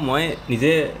সদায় কওঁ মই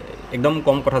নিজে একদম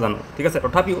কম কথা জানো। ঠিক আছে,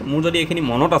 তথাপিও মোৰ যদি এইখিনি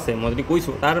মনত আছে, মই যদি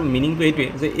কৈছোঁ, তাৰ মিনিংটো এইটোৱে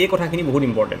যে এই কথাখিনি বহুত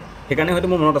ইম্পৰ্টেণ্ট, সেইকাৰণে হয়তো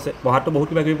মোৰ মনত আছে। পঢ়াটো বহুত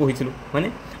কিবা কিবি পঢ়িছিলোঁ হয়নে,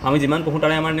 আমি যিমান পঢ়োঁ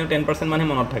তাৰে আমাৰ 10% মানহে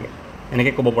মনত থাকে,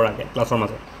 এনেকৈ ক'ব পৰাকৈ ক্লাছৰ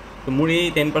মাজত। তো মোৰ এই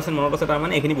 10% মনত আছে,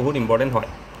 তাৰমানে এইখিনি বহুত ইম্পৰ্টেণ্ট হয়।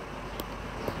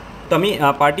 তো আমি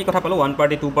পাৰ্টিৰ কথা পালোঁ, 1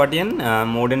 পাৰ্টি 2 পাৰ্টি এণ্ড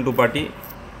মোৰ দেন 2 পাৰ্টি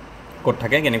ক'ত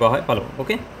থাকে কেনেকুৱা হয় পালোঁ।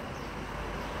 অ'কে,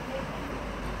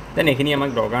 দেন এইখিনি আমাক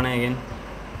দৰকাৰ নাই এগেইন।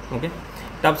 অ'কে,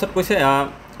 তাৰপিছত কৈছে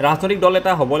ৰাজনৈতিক দল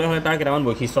এটা হ'বলৈ হ'লে তাৰ কেইটামান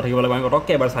বৈশিষ্ট্য থাকিব লাগিব। আমি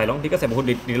পটককৈ এবাৰ চাই লওঁ। ঠিক আছে, বহুত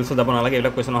ডিটেইলছত যাব নালাগে,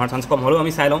 এইবিলাক কুৱেশ্যন অহাৰ চান্স কম হ'লেও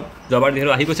আমি চাই লওঁ। যোৱাবাৰ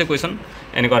যিহেতু আহি গৈছে কুৱেশ্যন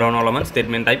এনেকুৱা ধৰণৰ অলপমান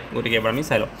ষ্টেটমেণ্ট টাইপ, গতিকে এবাৰ আমি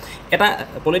চাই লওঁ। এটা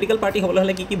পলিটিকেল পাৰ্টি হ'বলৈ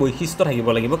হ'লে কি কি বৈশিষ্ট্য থাকিব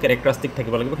লাগিব, কেৰেক্টাৰিষ্টিক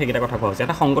থাকিব লাগিব, সেইকেইটা কথা কোৱা হৈছে।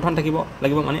 এটা সংগঠন থাকিব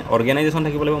লাগিব, মানে অৰ্গেনাইজেশ্যন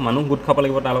থাকিব লাগিব, মানুহ গোট খাব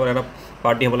লাগিব, তাৰ লগত এটা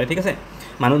পাৰ্টি হ'বলৈ। ঠিক আছে,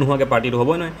 মানুহ নোহোৱাকৈ পাৰ্টিটো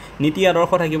হ'বই নহয়। নীতি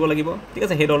আদৰ্শ থাকিব লাগিব। ঠিক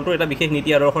আছে, সেই দলটোৰ এটা বিশেষ নীতি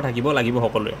আদৰ্শ থাকিব লাগিব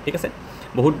সকলোৰে। ঠিক আছে,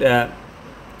 বহুত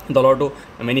দলৰটো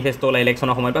মেনিফেষ্টো ওলাই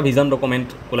ইলেকশ্যনৰ সময়ত, বা ভিজন ডকুমেণ্ট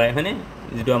ওলাই হয়নে,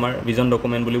 যিটো আমাৰ ভিজন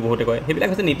ডকুমেণ্ট বুলি বহুতে কয়, সেইবিলাক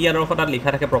হৈছে নীতি আদৰ্শ। তাত লিখা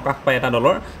থাকে, প্ৰকাশ পায় এটা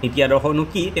দলৰ নীতি আদৰ্শনো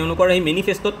কি, তেওঁলোকৰ সেই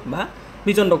মেনিফেষ্টত বা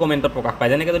ভিজন ডকুমেণ্টত প্ৰকাশ পায়।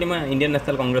 যেনেকৈ যদি মই ইণ্ডিয়ান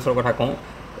নেশ্যনেল কংগ্ৰেছৰ কথা কওঁ,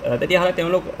 তেতিয়াহ'লে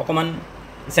তেওঁলোক অকণমান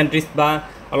চেণ্ট্ৰিষ্ট বা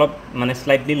অলপ মানে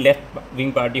শ্লাইটলি লেফ্ট উইং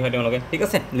পাৰ্টি হয় তেওঁলোকে। ঠিক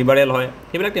আছে, লিবাৰেল হয়,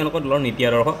 সেইবিলাক তেওঁলোকৰ দলৰ নীতি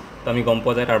আদৰ্শ, তো আমি গম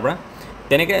পোৱা যায় তাৰ পৰা।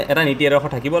 তেনেকৈ এটা নীতি আদৰ্শ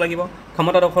থাকিব লাগিব,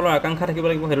 ক্ষমতা দখলৰ আকাংক্ষা থাকিব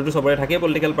লাগিব, সেইটোতো চবৰে থাকেই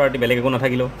পলিটিকেল পাৰ্টি, বেলেগ একো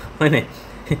নাথাকিলেও হয় নাই।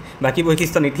 বাকী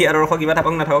বৈশিষ্ট্য নীতি আদৰ্শ কিবা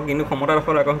থাকক নাথাকক, কিন্তু ক্ষমতা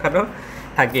দখলৰ আকাংক্ষাটো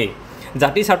থাকেই।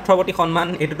 জাতিৰ স্বাৰ্থৰ প্ৰতি সন্মান,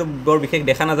 এইটোতো বৰ বিশেষ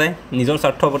দেখা নাযায়, নিজৰ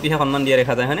স্বাৰ্থৰ প্ৰতিহে সন্মান দিয়া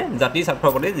দেখা যায় হয়নে। জাতিৰ স্বাৰ্থৰ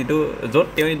প্ৰতি যিটো য'ত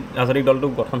তেওঁ ৰাজনৈতিক দলটো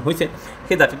গঠন হৈছে,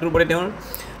 সেই জাতিটোৰ প্ৰতি তেওঁৰ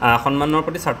সন্মানৰ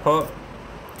প্ৰতি স্বাৰ্থ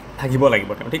থাকিব লাগিব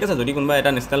তেওঁ। ঠিক আছে, যদি কোনোবা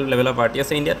এটা নেশ্যনেল লেভেলৰ পাৰ্টি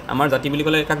আছে ইণ্ডিয়াত, আমাৰ জাতি বুলি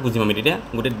ক'লে কাক বুজিম আমি তেতিয়া,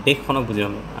 গোটেই দেশখনক বুজিম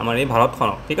আমি, আমাৰ এই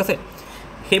ভাৰতখনক। ঠিক আছে,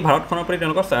 সেই ভাৰতখনৰ প্ৰতি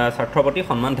তেওঁলোকৰ স্বাৰ্থৰ প্ৰতি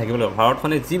সন্মান থাকিব লাগিব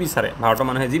ভাৰতখনে যি বিচাৰে ভাৰতৰ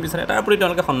মানুহে যি বিচাৰে তাৰ প্ৰতি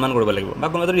তেওঁলোকে সন্মান কৰিব লাগিব বা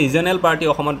কোনোবা যদি ৰিজনেল পাৰ্টি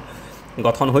অসমত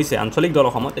গঠন হৈছে আঞ্চলিক দল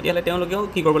অসমত তেতিয়াহ'লে তেওঁলোকেও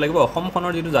কি কৰিব লাগিব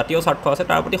অসমখনৰ যিটো জাতীয় স্বাৰ্থ আছে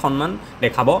তাৰ প্ৰতি সন্মান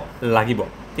দেখাব লাগিব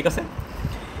ঠিক আছে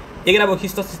এইকেইটা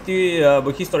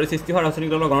বৈশিষ্ট্যৰে সৃষ্টি হোৱা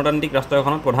ৰাজনৈতিক দলৰ গণতান্ত্ৰিক ৰাষ্ট্ৰ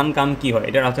এখনত প্ৰধান কাম কি হয়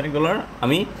এতিয়া ৰাজনৈতিক দলৰ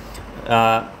আমি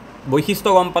বৈশিষ্ট্য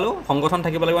গম পালোঁ সংগঠন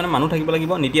থাকিব লাগিব মানে মানুহ থাকিব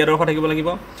লাগিব নীতি আদৰ্শ থাকিব লাগিব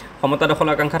সমতা দখলৰ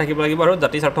আকাংক্ষা থাকিব লাগিব আৰু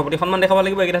জাতি স্বাৰ্থৰ প্ৰতি সন্মান দেখাব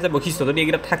লাগিব এইকেইটা আছে বৈশিষ্ট্য যদি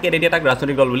এইকেইটা থাকে তেতিয়া তাক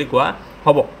ৰাজনৈতিক দল বুলি কোৱা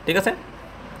হ'ব ঠিক আছে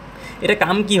এতিয়া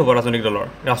কাম কি হ'ব ৰাজনৈতিক দলৰ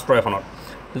ৰাষ্ট্ৰ এখনত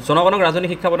জনগণক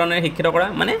ৰাজনৈতিক শিক্ষা প্ৰদানেৰে শিক্ষিত কৰা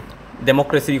মানে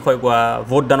ডেমক্ৰেচিৰ বিষয়ে কোৱা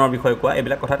ভোটদানৰ বিষয়ে কোৱা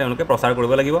এইবিলাক কথা তেওঁলোকে প্ৰচাৰ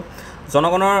কৰিব লাগিব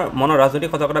জনগণৰ মনৰ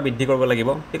ৰাজনৈতিক সজাগতা বৃদ্ধি কৰিব লাগিব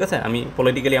ঠিক আছে আমি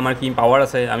পলিটিকেলি আমাৰ কি পাৱাৰ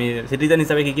আছে আমি চিটিজেন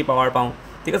হিচাপে কি পাৱাৰ পাওঁ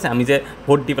ঠিক আছে আমি যে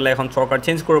ভোট দি পেলাই এখন চৰকাৰ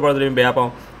চেঞ্জ কৰিব পৰা যদি আমি বেয়া পাওঁ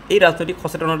এই ৰাজনৈতিক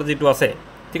সচেতনতা যিটো আছে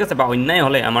ঠিক আছে বা অন্যায়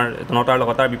হ'লে আমাৰ জনতাৰ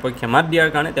লগত তাৰ বিপক্ষে মাত দিয়াৰ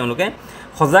কাৰণে তেওঁলোকে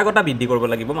সজাগতা বৃদ্ধি কৰিব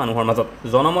লাগিব মানুহৰ মাজত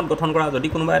জনমত গঠন কৰা যদি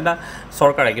কোনোবা এটা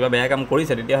চৰকাৰে কিবা বেয়া কাম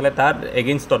কৰিছে তেতিয়াহ'লে তাৰ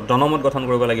এগেইনষ্টত জনমত গঠন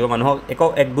কৰিব লাগিব মানুহক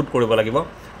একগোট কৰিব লাগিব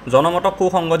জনমতক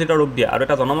সুসংগঠিত ৰূপ দিয়া আৰু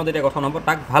এটা জনমত যেতিয়া গঠন হ'ব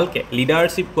তাক ভালকৈ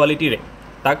লিডাৰশ্বিপ কোৱালিটিৰে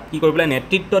তাক কি কৰি পেলাই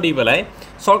নেতৃত্ব দি পেলাই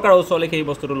চৰকাৰৰ ওচৰলৈ সেই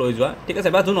বস্তুটো লৈ যোৱা ঠিক আছে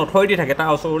বা যোন অথৰিটি থাকে তাৰ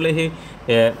ওচৰলৈ সেই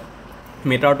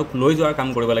মেটাৰটোক লৈ যোৱাৰ কাম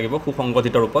কৰিব লাগিব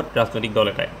সুসংগঠিত ৰূপত ৰাজনৈতিক দল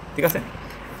এটাই ঠিক আছে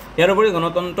ইয়াৰ উপৰি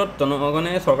গণতন্ত্ৰত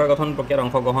জনগণে চৰকাৰ গঠন প্ৰক্ৰিয়াত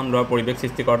অংশগ্ৰহণ লোৱাৰ পৰিৱেশ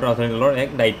সৃষ্টি কৰাটো ৰাজনৈতিক দলৰ এক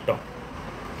দায়িত্ব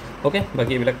ওকে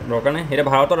বাকী এইবিলাক দৰকাৰ নাই এতিয়া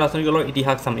ভাৰতৰ ৰাজনৈতিক দলৰ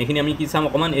ইতিহাস চাম এইখিনি আমি কি চাম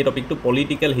অকণমান এই টপিকটো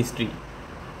পলিটিকেল হিষ্ট্ৰী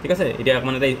ঠিক আছে এতিয়া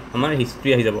অকণমান এটা আমাৰ হিষ্ট্ৰী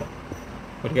আহি যাব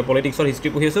গতিকে পলিটিক্সৰ হিষ্ট্ৰী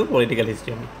পঢ়ি আছোঁ পলিটিকেল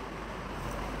হিষ্ট্ৰী আমি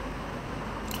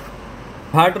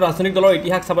ভাৰতৰ ৰাজনৈতিক দলৰ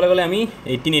ইতিহাস চাবলৈ গ'লে আমি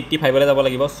 1885লৈ যাব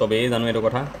লাগিব চবেই জানো এইটো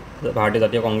কথা ভাৰতীয়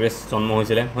জাতীয় কংগ্ৰেছ জন্ম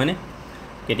হৈছিলে হয়নে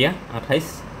কেতিয়া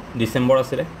 28 ডিচেম্বৰ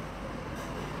আছিলে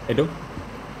এইটো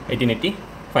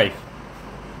 1885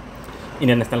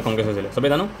 ইণ্ডিয়ান নেশ্যনেল কংগ্ৰেছ হৈছিলে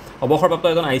চবেই জানো অৱসৰপ্ৰাপ্ত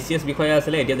এজন ICS বিষয়া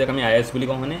আছিলে এতিয়া যে আমি IS বুলি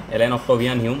কওঁ হয়নে এলেন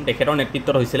অক্টোভিয়ান হিউম তেখেতৰ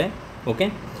নেতৃত্বত হৈছিলে ওকে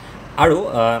আৰু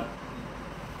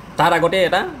তাৰ আগতে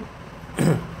এটা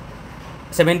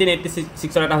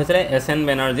 1786 এটা হৈছিলে SN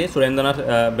বেনাৰ্জী সুৰেন্দ্ৰনাথ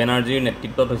বেনাৰ্জীৰ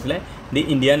নেতৃত্বত হৈছিলে দি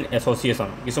ইণ্ডিয়ান এছ'চিয়েশ্যন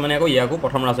কিছুমানে আকৌ ইয়াকো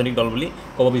প্ৰথম ৰাজনৈতিক দল বুলি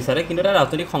ক'ব বিচাৰে কিন্তু এটা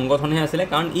ৰাজনৈতিক সংগঠনহে আছিলে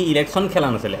কাৰণ ই ইলেকশ্যন খেলা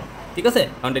নাছিলে ঠিক আছে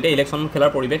কাৰণ তেতিয়া ইলেকশ্যন খেলাৰ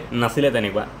পৰিৱেশ নাছিলে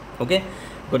তেনেকুৱা ওকে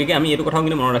গতিকে আমি এইটো কথাও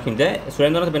কিন্তু মনত ৰাখিম যে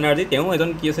সুৰেন্দ্ৰনাথ বেনাৰ্জী তেওঁ এজন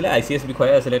কি আছিলে ICS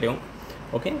বিষয়া আছিলে তেওঁ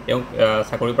ওকে তেওঁক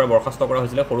চাকৰিৰ পৰা বৰখাস্ত কৰা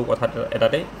হৈছিলে সৰু কথা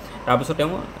এটাতে তাৰপিছত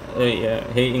তেওঁ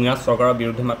সেই ইংৰাজ চৰকাৰৰ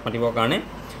বিৰুদ্ধে মাত মাতিবৰ কাৰণে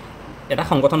এটা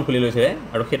সংগঠন খুলি লৈছে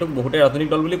আৰু সেইটোক বহুতে ৰাজনৈতিক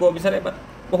দল বুলি ক'ব বিচাৰে বা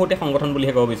বহুতে সংগঠন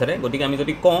বুলিহে ক'ব বিচাৰে গতিকে আমি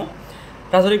যদি কওঁ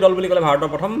ৰাজনৈতিক দল বুলি ক'লে ভাৰতৰ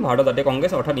প্ৰথম ভাৰতৰ জাতীয়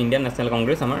কংগ্ৰেছ অৰ্থাৎ ইণ্ডিয়ান নেশ্যনেল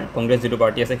কংগ্ৰেছ আমাৰ কংগ্ৰেছ যিটো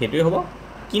পাৰ্টি আছে সেইটোৱে হ'ব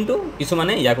কিন্তু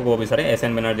কিছুমানে ইয়াকো ক'ব বিচাৰে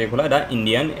SN বেনাৰ্জীয়ে খোলা দ্য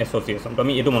ইণ্ডিয়ান এছ'চিয়েশ্যন তো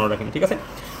আমি এইটো মনত ৰাখিম ঠিক আছে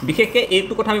বিশেষকৈ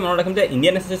এইটো কথা আমি মনত ৰাখিম যে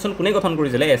ইণ্ডিয়ান এছ'চিয়েশ্যন কোনে গঠন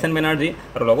কৰিছিলে SN বেনাৰ্জী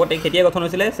আৰু লগতে কেতিয়া গঠন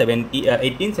হৈছিলে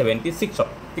 1876ত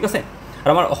ঠিক আছে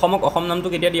আৰু আমাৰ অসম নামটো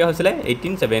কেতিয়া দিয়া হৈছিলে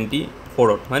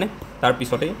 1874ত হয়নে তাৰ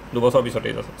পিছতেই দুবছৰ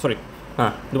পিছতেই চৰি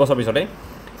দুবছৰ পিছতে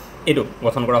এইটো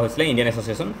গঠন কৰা হৈছিলে ইণ্ডিয়ান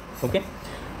এছ'চিয়েশ্যন ওকে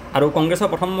আৰু কংগ্ৰেছৰ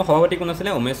প্ৰথম সভাপতি কোন আছিলে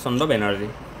উমেশ চন্দ্ৰ বেনাৰ্জী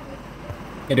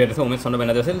এইটো আছে উমেশ চন্দ্ৰ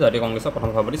বেনাৰ্জী আছিল জাতীয় কংগ্ৰেছৰ প্ৰথম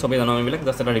সভাপতি চবেই জানো এইবিলাক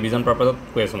জাষ্ট এটা ৰিভিজন পাৰপাজত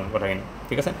কৈ আছোঁ মই কথাখিনি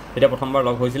ঠিক আছে এতিয়া প্ৰথমবাৰ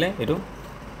লগ হৈছিলে এইটো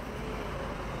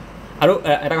আৰু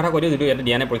এটা কথা কৈ দিওঁ যিটো ইয়াতে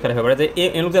দিয়া নাই পৰীক্ষা দেখাব পাৰে যে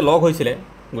এওঁলোক যে লগ হৈছিলে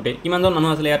গোটেই কিমানজন মানুহ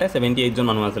আছিলে ইয়াতে 78জন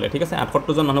মানুহ আছিলে ঠিক আছে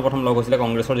 78জন মানুহ প্ৰথম লগ হৈছিলে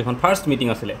কংগ্ৰেছৰ যিখন ফাৰ্ষ্ট মিটিং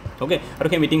আছিলে ওকে আৰু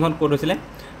সেই মিটিংখন ক'ত হৈছিলে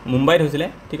মুম্বাইত হৈছিলে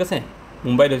ঠিক আছে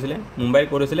মুম্বাইত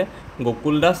ক'ত হৈছিলে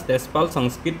গোকুল দাস তেজপাল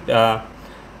সংস্কৃত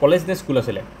কলেজ নে স্কুল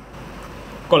আছিলে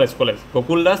কলেজ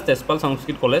গোকুল দাস তেজপাল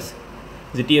সংস্কৃত কলেজ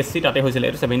GTSC তাতে হৈছিলে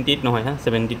এইটো 78 নহয়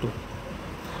 72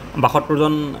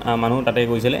 72জন মানুহ তাতে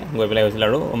গৈছিলে গৈ পেলাই হৈছিলে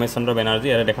আৰু উমেশ চন্দ্ৰ বেনাৰ্জী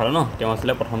ইয়াতে দেখালোঁ ন তেওঁ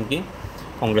আছিলে প্ৰথম কি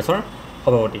কংগ্ৰেছৰ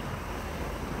সভাপতি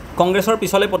কংগ্ৰেছৰ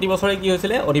পিছলৈ প্ৰতি বছৰে কি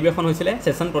হৈছিলে অধিৱেশন হৈছিলে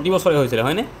ছেশ্যন প্ৰতি বছৰে হৈছিলে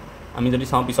হয়নে আমি যদি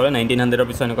চাওঁ পিছলৈ 1900ৰ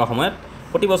পিছত এনেকুৱা সময়ত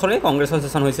প্ৰতি বছৰে কংগ্ৰেছৰ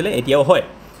ছেশ্যন হৈছিলে এতিয়াও হয়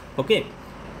ওকে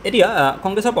এতিয়া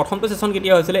কংগ্ৰেছৰ প্ৰথমটো ছেশ্যন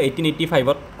কেতিয়া হৈছিলে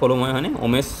 1885ত ক'লোঁ মই হয়নে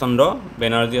উমেশ চন্দ্ৰ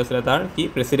বেনাৰ্জী আছিলে তাৰ কি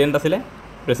প্ৰেছিডেণ্ট আছিলে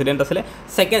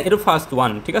ছেকেণ্ড এইটো ফাৰ্ষ্ট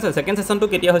ওৱান ঠিক আছে ছেকেণ্ড ছেশ্যনটো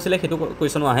কেতিয়া হৈছিলে সেইটো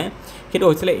কুৱেশ্যনো আহে সেইটো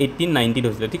হৈছিলে 1890ত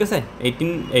হৈছিলে ঠিক আছে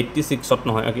 1886ত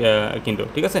নহয় কিন্তু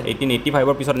ঠিক আছে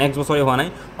 1885ৰ পিছত নেক্সট বছৰে হোৱা নাই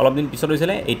অলপ দিন পিছত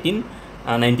হৈছিলে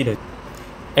 1890ত হৈছিলে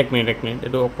এক মিনিট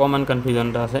এইটো অকণমান কনফিউজন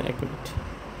এটা আছে এক মিনিট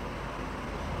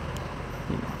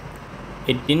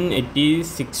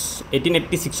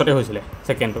 1886তে হৈছিলে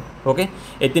ছেকেণ্ডটো ওকে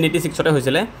 1886তে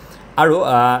হৈছিলে আৰু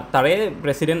তাৰে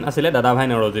প্ৰেছিডেণ্ট আছিলে দাদাভাই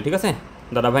নৰজী ঠিক আছে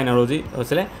দাদাভাই নৰজী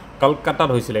হৈছিলে কলকাতাত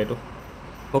হৈছিলে এইটো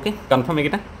ওকে কনফাৰ্ম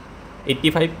এইকেইটা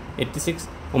 85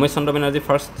 86 উমেশ চন্দ্ৰ বেনাৰ্জী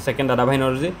ফাৰ্ষ্ট ছেকেণ্ড দাদাভাই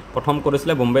নৰজী প্ৰথম ক'ত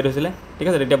হৈছিলে বম্বেত হৈছিলে ঠিক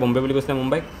আছে তেতিয়া বম্বে বুলি কৈছিলে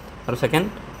মুম্বাই আৰু ছেকেণ্ড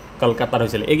কলকাতাত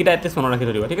হৈছিলে এইকেইটা এটলিষ্ট মনত ৰাখি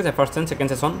থৈ দিব ঠিক আছে ফাৰ্ষ্ট এণ্ড ছেকেণ্ড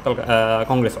ছেশ্যন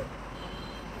কংগ্ৰেছৰ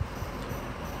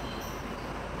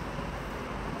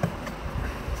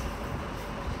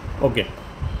অ'কে,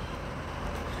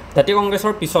 জাতীয়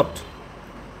কংগ্ৰেছৰ পিছত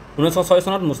 1906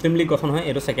 চনত মুছলিম লীগ গঠন হয়,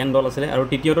 এইটো ছেকেণ্ড দল আছিলে, আৰু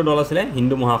তৃতীয়টো দল আছিলে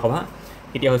হিন্দু মহাসভা,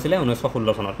 কেতিয়া হৈছিলে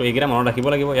 1916 চনত। তো এইকেইটা মনত ৰাখিব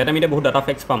লাগিব, ইয়াতে আমি এতিয়া বহুত ডাটা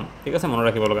ফেক্টছ পাম, ঠিক আছে, মনত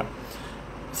ৰাখিব লগা।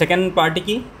 ছেকেণ্ড পাৰ্টি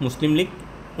কি? মুছলিম লীগ,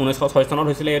 1906 চনত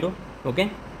হৈছিলে এইটো, অ'কে,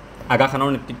 আগা খানৰ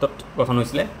নেতৃত্বত গঠন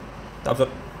হৈছিলে। তাৰপিছত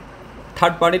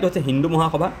থাৰ্ড পাৰ্টিটো হৈছে হিন্দু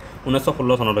মহাসভা,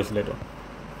 1916 চনত হৈছিলে এইটো।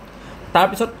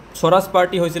 তাৰপিছত স্বৰাজ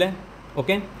পাৰ্টি হৈছিলে,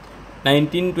 অ'কে,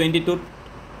 1922ত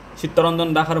চিত্তৰঞ্জন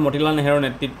দাস আৰু মতিলাল নেহেৰুৰ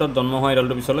নেতৃত্বত জন্ম হোৱা এই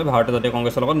দলটোৰ পিছলৈ ভাৰতীয় জাতীয়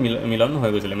কংগ্ৰেছৰ লগত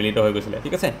মিলিত হৈ গৈছিলে,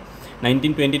 ঠিক আছে।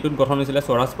 1922ত গঠন হৈছিলে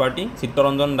স্বৰাজ পাৰ্টি,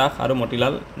 চিত্তৰঞ্জন দাস আৰু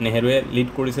মতিলাল নেহেৰুৱে লিড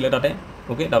কৰিছিলে তাতে,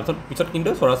 অ'কে। পিছত কিন্তু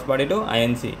স্বৰাজ পাৰ্টিটো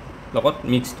INC লগত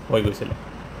মিক্সড হৈ গৈছিলে।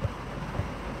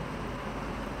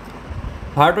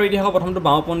 ভাৰতৰ ইতিহাসৰ প্ৰথমটো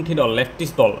বাওঁপন্থী দল,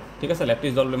 লেফটিষ্ট দল, ঠিক আছে,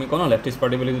 লেফটিষ্ট দল তুমি কওঁ ন, লেফটিষ্ট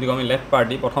পাৰ্টি বুলি যদি কওঁ আমি, লেফ্ট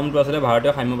পাৰ্টি প্ৰথমটো আছিলে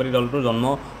ভাৰতীয় সাম্যবাদী দলটোৰ জন্ম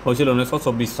হৈছিল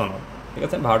 1924 চনত, ঠিক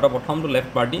আছে। ভাৰতৰ প্ৰথমটো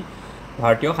লেফ্ট পাৰ্টি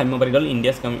ভাৰতীয় সাম্যবাদী দল,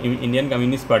 ইণ্ডিয়ান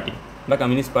কমিউনিষ্ট পাৰ্টি বা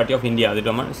কমিউনিষ্ট পাৰ্টি অফ ইণ্ডিয়া, যিটো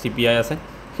আমাৰ CPI আছে,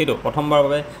 সেইটো প্ৰথমবাৰৰ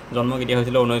বাবে জন্ম কেতিয়া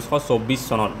হৈছিলে 1924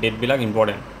 চনত। ডেটবিলাক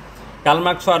ইম্পৰ্টেণ্ট। কাৰ্ল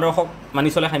মাৰ্ক্সৰ আদৰ্শক মানি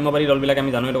চলে সাম্যবাদী দলবিলাক,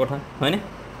 আমি জানো এইটো কথা, হয়নে?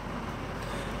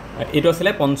 এইটো আছিলে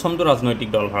পঞ্চমটো ৰাজনৈতিক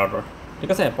দল ভাৰতৰ, ঠিক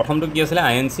আছে। প্ৰথমটো কি আছিলে?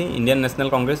 INC, Indian national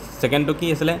Congress. ছেকেণ্ডটো কি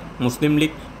আছিলে? মুছলিম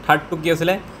লীগ। থাৰ্ডটো কি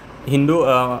আছিলে? হিন্দু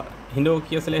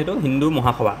কি আছিলে সেইটো? হিন্দু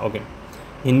মহাসভা, অ'কে,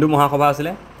 হিন্দু মহাসভা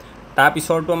আছিলে।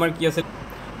 তাৰপিছৰটো আমাৰ কি আছিল?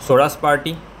 স্বৰাজ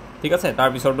পাৰ্টি, ঠিক আছে।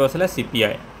 তাৰপিছৰটো আছিলে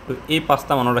CPI। তো এই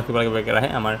পাঁচটা মনত ৰাখিব লাগিব একেৰাহে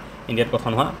আমাৰ ইণ্ডিয়াত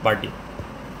গঠন হোৱা পাৰ্টি।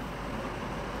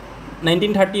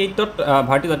 1938ত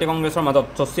ভাৰতীয় জাতীয় কংগ্ৰেছৰ মাজত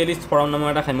ছ'চিয়েলিষ্ট ফৰাম নামৰ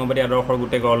এটা সাম্যবাদী আদৰ্শৰ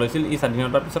গোটেই গঢ় লৈছিল। ই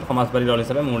স্বাধীনতাৰ পিছত সমাজবাদী দল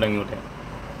হিচাপে মূৰ দাঙি উঠে।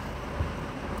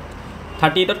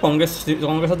 38ত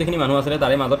কংগ্ৰেছৰ যিখিনি মানুহ আছিলে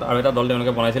তাৰে মাজত আৰু এটা দল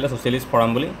তেওঁলোকে বনাইছিলে, ছ'চিয়েলিষ্ট ফৰাম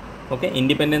বুলি, অ'কে।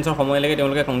 ইণ্ডিপেণ্ডেঞ্চৰ সময়লৈকে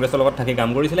তেওঁলোকে কংগ্ৰেছৰ লগত থাকি কাম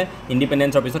কৰিছিলে।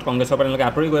 ইণ্ডিপেণ্ডেঞ্চৰ পিছত কংগ্ৰেছৰ পৰা তেওঁলোকে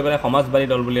আঁতৰি গৈ পেলাই সমাজবাদী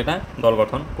দল বুলি এটা দল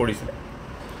গঠন কৰিছিলে।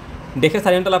 দেশে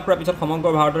স্বাধীনতা লাভ কৰাৰ পিছত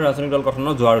সমগ্ৰ ভাৰতৰ ৰাজনৈতিক দল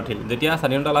গঠনৰ জোৱাৰ উঠিল। যেতিয়া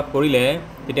স্বাধীনতা লাভ কৰিলে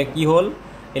তেতিয়া কি হ'ল?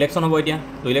 ইলেকশ্যন হ'ব এতিয়া।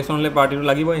 তো ইলেকশ্যন হ'লে পাৰ্টিটো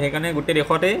লাগিবই, সেইকাৰণে গোটেই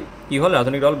দেশতে কি হ'ল?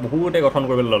 ৰাজনৈতিক দল বহুতে গঠন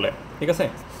কৰিবলৈ ল'লে, ঠিক আছে।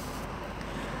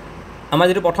 আমাৰ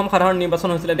যিটো প্ৰথম সাধাৰণ নিৰ্বাচন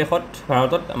হৈছিলে দেশত,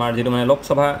 ভাৰতত, আমাৰ যিটো মানে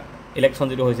লোকসভা ইলেকশ্যন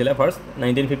যিটো হৈছিলে ফাৰ্ষ্ট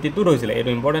 1952ত হৈছিলে, এইটো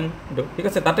ইম্পৰ্টেণ্ট, এইটো ঠিক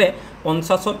আছে। তাতে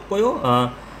 50তকৈও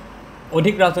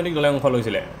অধিক ৰাজনৈতিক দলে অংশ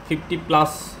লৈছিলে।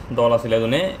 50+ দল আছিলে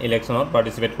যোনে ইলেকশ্যনত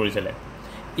পাৰ্টিচিপেট কৰিছিলে।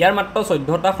 ইয়াৰ মাত্ৰ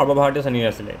 14টা সৰ্বভাৰতীয় শ্ৰেণীৰ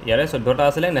আছিলে। ইয়াৰে 14টা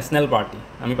আছিলে নেশ্যনেল পাৰ্টি।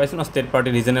 আমি পাইছোঁ ন, state party,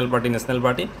 regional party, national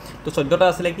party. তো 14টা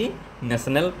আছিলে কি?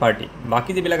 National party.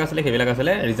 বাকী যিবিলাক আছিলে সেইবিলাক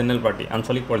আছিলে ৰিজনেল পাৰ্টি,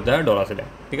 আঞ্চলিক পৰ্যায়ৰ দল আছিলে,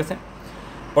 ঠিক আছে।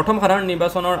 প্ৰথম সাধাৰণ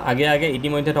নিৰ্বাচনৰ আগে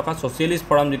ইতিমধ্যে থকা ছ'চিয়েলিষ্ট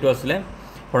ফৰাম যিটো আছিলে,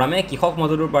 ফৰামে কৃষক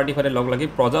মজদুৰ পাৰ্টিৰ সৈতে লগ লাগি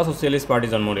প্ৰজা ছ'চিয়েলিষ্ট পাৰ্টি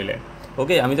জন্ম দিলে,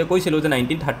 অ'কে। আমি যে কৈছিলোঁ যে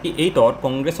 1938ত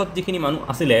কংগ্ৰেছত যিখিনি মানুহ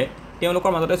আছিলে তেওঁলোকৰ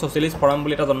মাজতে ছ'চিয়েলিষ্ট ফৰাম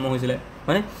বুলি এটা জন্ম হৈছিলে,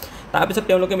 হয়নে? তাৰপিছত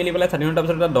তেওঁলোকে মিলি পেলাই স্বাধীনতাৰ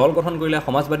পিছত এটা দল গঠন কৰিলে,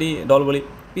 সমাজবাদী দল বুলি।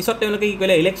 পিছত তেওঁলোকে কি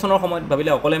কৰিলে? ইলেকশ্যনৰ সময়ত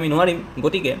ভাবিলে অকলে আমি নোৱাৰিম,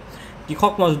 গতিকে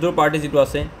কৃষক মজদুৰ পাৰ্টি যিটো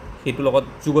আছে সেইটোৰ লগত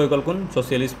যোগ হৈ গ'ল কোন?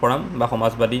 ছ'চিয়েলিষ্ট ফৰাম বা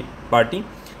সমাজবাদী পাৰ্টি।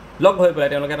 লগ হৈ পেলাই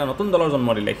তেওঁলোকে এটা নতুন দলৰ জন্ম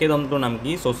দিলে। সেই দলটোৰ নাম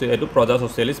কি? এইটো প্ৰজা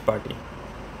ছ'চিয়েলিষ্ট পাৰ্টি,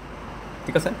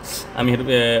 ঠিক আছে। আমি সেইটো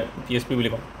PSP বুলি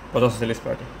কওঁ, প্ৰজা ছ'চিয়েলিষ্ট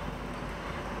পাৰ্টি।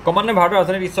 ক্ৰমান্বয়ে ভাৰতৰ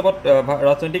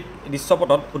ৰাজনৈতিক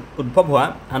দৃশ্যপটত উদ্ভৱ হোৱা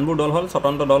আনবোৰ দল হ'ল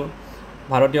স্বতন্ত্ৰ দল,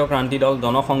 ভাৰতীয় ক্ৰান্তি দল,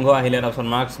 জনসংঘ আহিলে, তাৰপিছত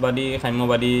মাৰ্ক্সবাদী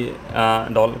সাম্যবাদী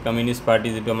দল, কমিউনিষ্ট পাৰ্টি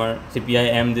যিটো আমাৰ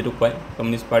CPIM যিটো কয়,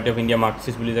 communist party of India,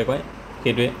 Marxist বুলি যে কয়,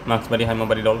 সেইটোৱে মাৰ্ক্সবাদী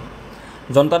সাম্যবাদী দল।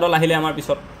 জনতা দল আহিলে আমাৰ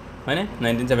পিছত, হয়নে?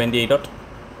 1978ত।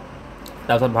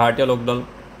 তাৰপিছত ভাৰতীয় লোকদল,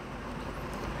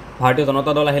 ভাৰতীয়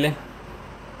জনতা দল আহিলে,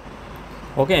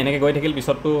 অ'কে। এনেকৈ গৈ থাকিল।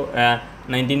 পিছততো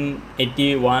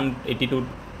 1981, 82ত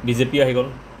BJP আহি গ'ল,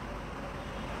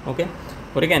 অ'কে।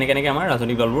 গতিকে এনেকৈ আমাৰ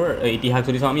ৰাজনৈতিক দলবোৰ ইতিহাস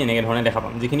যদি চাওঁ আমি এনেকৈ ধৰণে দেখা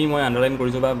পাম। যিখিনি মই আণ্ডাৰলাইন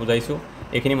কৰিছোঁ বা বুজাইছোঁ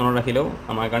এইখিনি মনত ৰাখিলেও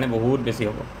আমাৰ কাৰণে বহুত বেছি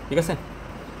হ'ব, ঠিক আছে,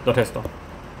 যথেষ্ট।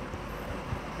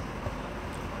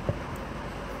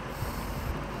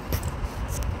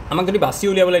 আমাক যদি বাছি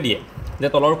উলিয়াবলৈ দিয়ে যে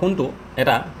তলৰ কোনটো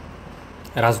এটা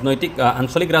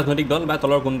আঞ্চলিক ৰাজনৈতিক দল বা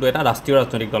তলৰ কোনটো এটা ৰাষ্ট্ৰীয়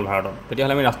ৰাজনৈতিক দল ভাৰতত,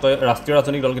 তেতিয়াহ'লে আমি ৰাষ্ট্ৰীয়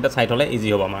ৰাজনৈতিক দলকেইটা চাই থ'লে ইজি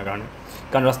হ'ব আমাৰ কাৰণে।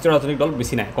 কাৰণ ৰাষ্ট্ৰীয় ৰাজনৈতিক দল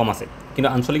বেছি নাই, কম আছে, কিন্তু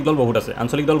আঞ্চলিক দল বহুত আছে।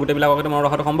 আঞ্চলিক দল গোটেইবিলাকতে মনত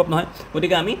ৰখাটো সম্ভৱ নহয়,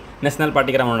 গতিকে আমি নেশ্যনেল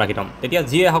পাৰ্টিকেইটা মনত ৰাখি থ'ম। তেতিয়া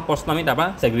যিয়ে আহক প্ৰশ্ন আমি তাৰপৰা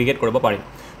ছেগ্ৰিগেট কৰিব পাৰিম।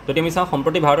 যদি আমি চাওঁ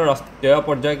সম্প্ৰতি ভাৰতৰ ৰাষ্ট্ৰীয়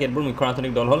পৰ্যায়ৰ কেতবোৰ মুখ্য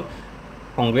ৰাজনৈতিক দল হ'ল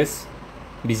Congress,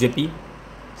 BJP,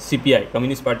 CPI,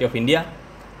 communist party of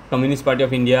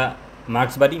India,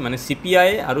 মাৰ্ক্সবাদী, মানে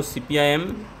CPI আৰু CPIM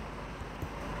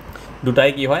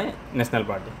দুটাই কি হয়? নেশ্যনেল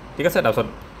পাৰ্টি, ঠিক আছে। তাৰপিছত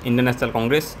Indian national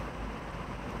Congress,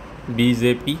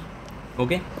 BJP,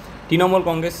 okay. তৃণমূল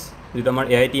কংগ্ৰেছ যিটো আমাৰ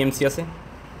AITMC আছে,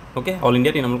 অ'কে, অল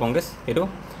ইণ্ডিয়া তৃণমূল কংগ্ৰেছ, সেইটো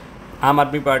আম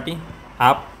আদমি পাৰ্টি,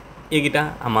 এইকেইটা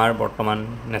আমাৰ বৰ্তমান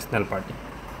নেশ্যনেল পাৰ্টি,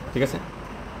 ঠিক আছে।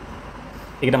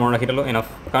 এইকেইটা মনত ৰাখি থ'লোঁ এনাফ,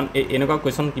 কাৰণ এনেকুৱা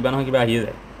কুৱেশ্যন কিবা নহয় কিবা আহিয়ে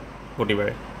যায়,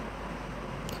 প্ৰতিবাৰে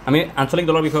আমি আঞ্চলিক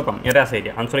দলৰ বিষয়ে পাম ইয়াতে আছে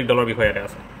এতিয়া আঞ্চলিক দলৰ বিষয়ে ইয়াতে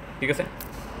আছে ঠিক আছে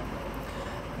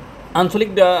আঞ্চলিক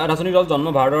ৰাজনৈতিক দল জন্ম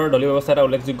ভাৰতৰ দলীয় ব্যৱস্থা এটা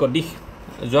উল্লেখযোগ্য দিশ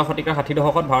যোৱা শতিকাৰ 60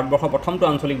 দশকত ভাৰতবৰ্ষৰ প্ৰথমটো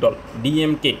আঞ্চলিক দল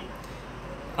DMK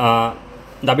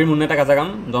দাবীৰ মুন্নেতা কাজাগাম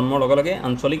জন্মৰ লগে লগে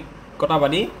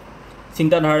আঞ্চলিকতাবাদী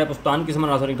চিন্তাধাৰাৰে প্ৰস্তুত আন কিছুমান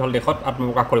ৰাজনৈতিক দল দেশত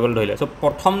আত্মপ্ৰকাশ কৰিবলৈ ধৰিলে চ'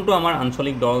 প্ৰথমটো আমাৰ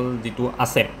আঞ্চলিক দল যিটো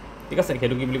আছে ঠিক আছে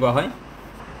সেইটো কি বুলি কোৱা হয়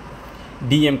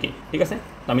DMK ঠিক আছে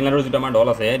তামিলনাডুৰ যিটো আমাৰ দল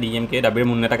আছে DMK দাবীৰ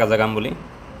মুন্নেতা কাজাগাম বুলি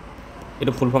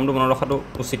এইটো ফুল ফৰ্মটো মনত ৰখাটো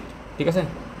উচিত ঠিক আছে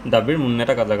দাবীৰ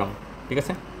মুন্নেতা কাজাগাম ঠিক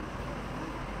আছে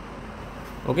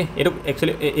ওকে এইটো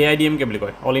একচুৱেলি AIDMK বুলি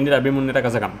কয় অল ইণ্ডিয়া দাবীৰ মুন্নেতা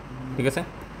কাজাগাম ঠিক আছে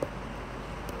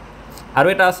আৰু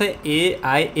এটা আছে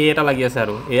AIA এটা লাগি আছে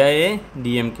আৰু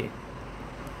AIADMK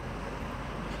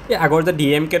এই আগৰ যে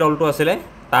DMK দলটো আছিলে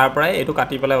তাৰ পৰাই এইটো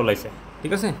কাটি পেলাই ওলাইছে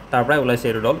ঠিক আছে তাৰ পৰাই ওলাইছে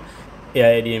এইটো দল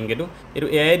AIADMKটো এইটো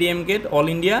AIADMKত অল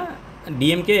ইণ্ডিয়া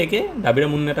DMK একে দাবীৰ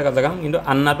মুন্নেতা কাজাগাম কিন্তু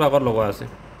আন্নাটো আগত লগোৱা আছে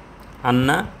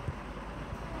আন্না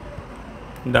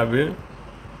দাবীৰ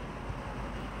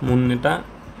মুন্নেতা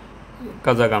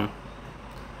কাজাগাম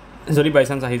যদি বাই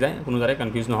চান্স আহি যায় কোনো জাৰে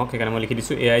কনফিউজ নহওক সেইকাৰণে মই লিখি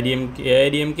দিছোঁ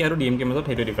AIDMK আৰু DMK মাজত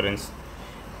সেইটো ডিফাৰেঞ্চ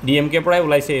DMK পৰাই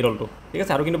ওলাইছে এই দলটো ঠিক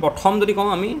আছে আৰু কিন্তু প্ৰথম যদি কওঁ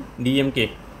আমি DMK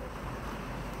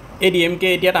এই DMK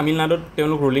এতিয়া তামিলনাডুত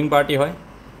তেওঁলোক ৰুলিং পাৰ্টি হয়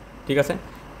ঠিক আছে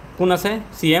কোন আছে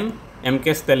CM MK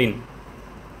ষ্টেলিন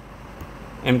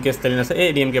আছে এই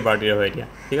DMK পাৰ্টিৰ হয় এতিয়া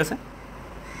ঠিক আছে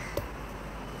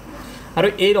আৰু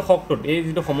এই দশকটোত এই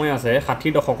যিটো সময় আছে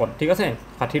 60 দশকত ঠিক আছে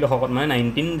 60 দশকত মানে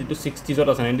 1960s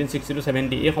আছে 1960 to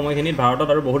 70 এই সময়খিনিত ভাৰতত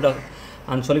আৰু বহুত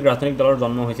আঞ্চলিক ৰাজনৈতিক দলৰ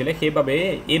জন্ম হৈছিলে সেইবাবে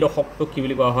এই দশকটোক কি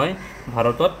বুলি কোৱা হয়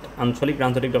ভাৰতত আঞ্চলিক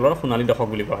ৰাজনৈতিক দলৰ সোণালী দশক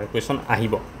বুলি কোৱা হয় কোৱেশ্যন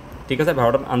আহিব ঠিক আছে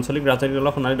ভাৰতত আঞ্চলিক ৰাজনৈতিক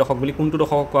দলৰ সোণালী দশক বুলি কোনটো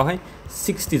দশকক কোৱা হয়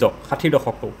 60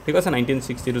 দশকটো ঠিক আছে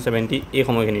 1960 to 70 এই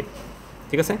সময়খিনিত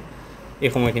ঠিক আছে এই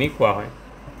সময়খিনিক কোৱা হয়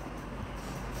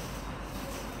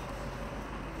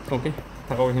ওকে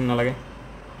থাকক এইখিনি নালাগে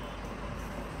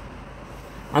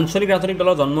আঞ্চলিক ৰাজনৈতিক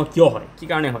দলৰ জন্ম কিয় হয় কি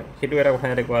কাৰণে হয় সেইটো এটা কথা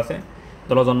ইয়াতে কোৱা আছে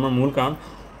দলৰ জন্মৰ মূল কাৰণ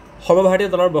সৰ্বভাৰতীয়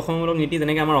দলৰ বৈষম্যমূলক নীতি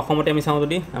যেনেকৈ আমাৰ অসমতে আমি চাওঁ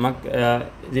যদি আমাক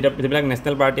যিবিলাক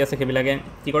নেশ্যনেল পাৰ্টি আছে সেইবিলাকে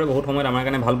কি কৰে বহুত সময়ত আমাৰ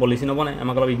কাৰণে ভাল পলিচি নবনায়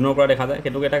আমাক অলপ ইগন'ৰ কৰা দেখা যায়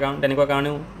সেইটো এটা কাৰণ তেনেকুৱা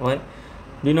কাৰণেও হয়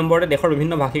 2 নম্বৰতে দেশৰ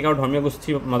বিভিন্ন ভাষিক আৰু ধৰ্মীয়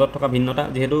গোষ্ঠীৰ মাজত থকা ভিন্নতা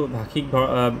যিহেতু ভাষিক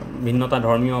ভিন্নতা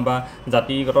ধৰ্মীয় বা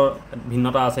জাতিগত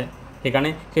ভিন্নতা আছে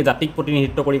সেইকাৰণে সেই জাতিক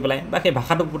প্ৰতিনিধিত্ব কৰি পেলাই বা সেই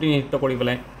ভাষাটোক প্ৰতিনিধিত্ব কৰি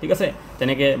পেলাই ঠিক আছে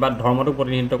তেনেকৈ বা ধৰ্মটোক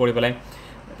প্ৰতিনিধিত্ব কৰি পেলাই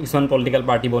কিছুমান পলিটিকেল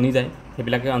পাৰ্টি বনি যায়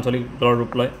সেইবিলাকে আঞ্চলিক দলৰ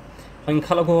ৰূপ লয়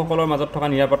সংখ্যালঘুসকলৰ মাজত থকা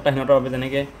নিৰাপত্তাহীনতাৰ বাবে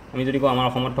যেনেকৈ আমি যদি কওঁ আমাৰ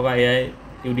অসমত থকা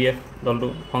AIUDF দলটো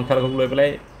সংখ্যালঘুক লৈ পেলাই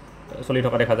চলি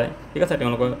থকা দেখা যায় ঠিক আছে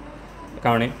তেওঁলোকৰ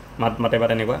কাৰণে মাতে বা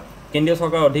তেনেকুৱা কেন্দ্ৰীয়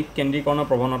চৰকাৰৰ অধিক কেন্দ্ৰীকৰণৰ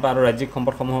প্ৰৱণতা আৰু ৰাজ্যিক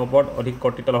সম্পদসমূহৰ ওপৰত অধিক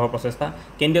কৰ্তৃত্ব লাভৰ প্ৰচেষ্টা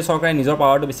কেন্দ্ৰীয় চৰকাৰে নিজৰ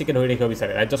পাৱাৰটো বেছিকৈ ধৰি ৰাখিব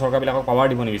বিচাৰে ৰাজ্য চৰকাৰবিলাকক পাৱাৰ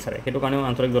দিব নিবিচাৰে সেইটো কাৰণেও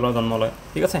আঞ্চলিক দলৰ জন্ম লয়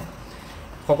ঠিক আছে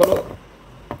সকলো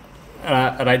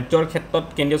ৰাজ্যৰ ক্ষেত্ৰত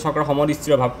কেন্দ্ৰীয় চৰকাৰৰ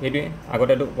সমদৃষ্টিৰ অভাৱ সেইটোৱে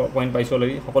আগতে এইটো পইণ্ট পাইছোঁ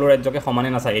অলৰেডি সকলো ৰাজ্যকে সমানে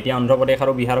নাচায় এতিয়া অন্ধ্ৰপ্ৰদেশ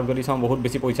আৰু বিহাৰক যদি চাওঁ বহুত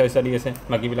বেছি পইচা দি আছে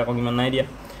বাকীবিলাকক ইমান নাই দিয়া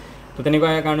তো তেনেকুৱা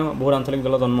কাৰণেও বহুত আঞ্চলিক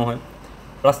দলৰ জন্ম হয়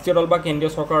ৰাষ্ট্ৰীয় দল বা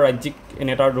কেন্দ্ৰীয় চৰকাৰৰ ৰাজ্যিক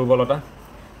নেতাৰ দুৰ্বলতা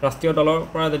ৰাষ্ট্ৰীয় দলৰ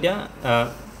পৰা যেতিয়া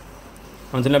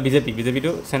অঞ্চলীয়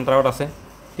বিজেপিটো চেণ্টাৰত আছে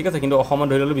ঠিক আছে কিন্তু অসমত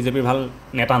ধৰি ল'লোঁ বিজেপিৰ ভাল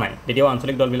নেতা নাই তেতিয়াও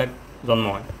আঞ্চলিক দলবিলাক জন্ম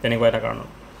হয় তেনেকুৱা এটা কাৰণত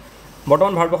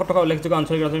বৰ্তমান ভাৰতবৰ্ষত থকা উল্লেখযোগ্য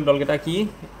আঞ্চলিক ৰাজনৈতিক দলকেইটা কি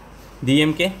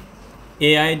DMK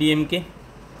AIDMK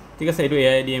ঠিক আছে এইটো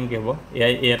AIDMK হ'ব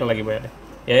AIA এটা লাগিব ইয়াতে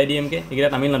AIDMK এইকেইটা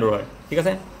তামিলনাডুৰ হয় ঠিক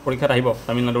আছে পৰীক্ষাত আহিব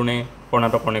তামিলনাডুৰ নে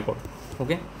কৰ্ণাটকৰ নে ক'ত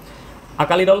ওকে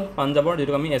আকালি দল পাঞ্জাৱৰ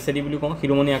যিটো আমি SAD বুলি কওঁ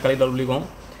শিৰোমণি আকালি দল বুলি কওঁ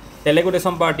তেলেগু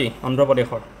দেশম পাৰ্টি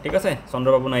অন্ধ্ৰপ্ৰদেশৰ ঠিক আছে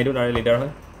চন্দ্ৰবাবু নাইডু তাৰে লিডাৰ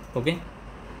হয় ওকে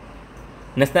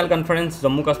নেশ্যনেল কনফাৰেন্স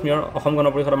জম্মু কাশ্মীৰৰ অসম গণ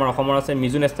পৰিষদ আমাৰ অসমৰ আছে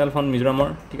মিজো নেশ্যনেল ফ্ৰণ্ট মিজোৰামৰ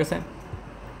ঠিক আছে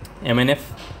MNF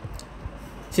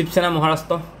শিৱসেনা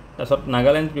মহাৰাষ্ট্ৰ তাৰপিছত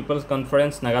নাগালেণ্ড পিপলছ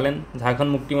কনফাৰেন্স নাগালেণ্ড ঝাৰখণ্ড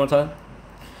মুক্তি মৰ্চা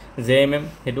JMM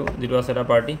সেইটো যিটো আছে এটা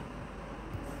পাৰ্টি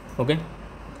ওকে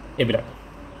এইবিলাক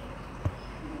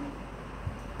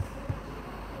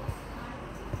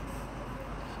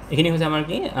এইখিনি হৈছে আমাৰ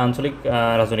কি আঞ্চলিক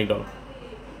ৰাজনৈতিক দল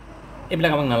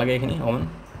এইবিলাক আমাক নালাগে এইখিনি অকণমান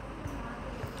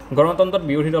গণতন্ত্ৰত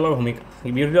বিৰোধী দলৰ ভূমিকা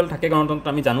বিৰোধী দল থাকে গণতন্ত্ৰত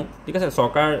আমি জানো ঠিক আছে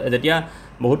চৰকাৰ যেতিয়া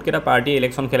বহুতকেইটা পাৰ্টি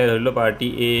ইলেকশ্যন খেলে ধৰি লওক party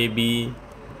A B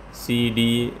C D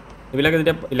এইবিলাকে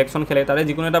যেতিয়া ইলেকশ্যন খেলে তাৰে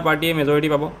যিকোনো এটা পাৰ্টিয়ে মেজৰিটি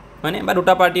পাব হয়নে বা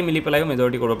দুটা পাৰ্টি মিলি পেলাইও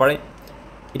মেজৰিটি কৰিব পাৰে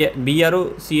এতিয়া B আৰু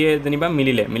C যেনিবা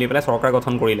মিলি পেলাই চৰকাৰ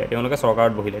গঠন কৰিলে তেওঁলোকে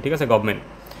চৰকাৰত বহিলে ঠিক আছে গভৰ্ণমেণ্ট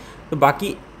তো বাকী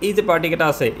এই যে পাৰ্টিকেইটা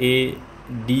আছে A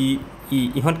D E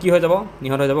ইহঁত কি হৈ যাব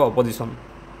অপজিশ্যন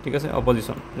ঠিক আছে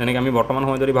অপজিশ্যন যেনেকৈ আমি বৰ্তমান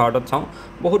সময়ত যদি ভাৰতত চাওঁ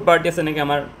বহুত পাৰ্টি আছে যেনেকৈ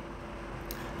আমাৰ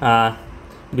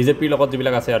বিজেপিৰ লগত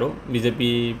যিবিলাক আছে আৰু বিজেপি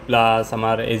প্লাছ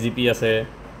আমাৰ AGP আছে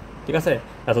ঠিক আছে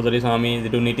তাৰপিছত যদি চাওঁ আমি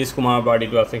যিটো নীতিশ কুমাৰৰ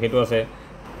পাৰ্টিটো আছে সেইটো আছে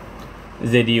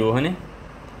JDU হয়নে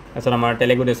তাৰপিছত আমাৰ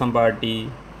তেলেগু দেশম পাৰ্টি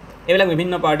এইবিলাক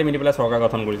বিভিন্ন পাৰ্টি মিলি পেলাই চৰকাৰ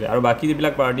গঠন কৰিছে আৰু বাকী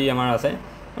যিবিলাক পাৰ্টি আমাৰ আছে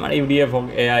আমাৰ UDF হওক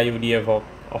AIUDF হওক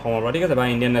অসমৰ পৰা ঠিক আছে বা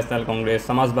ইণ্ডিয়ান নেশ্যনেল কংগ্ৰেছ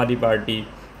সমাজবাদী পাৰ্টি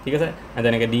ঠিক আছে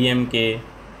যেনেকৈ DMK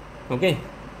অ'কে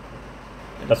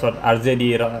তাৰপিছত RJD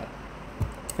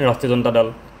ৰাষ্ট্ৰীয় জনতা দল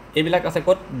এইবিলাক আছে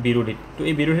ক'ত বিৰোধী তো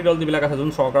এই বিৰোধী দল যিবিলাক আছে যোন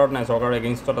চৰকাৰত নাই চৰকাৰৰ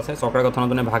এগেইনষ্টত আছে চৰকাৰ গঠনত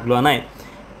যোনে ভাগ লোৱা নাই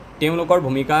তেওঁলোকৰ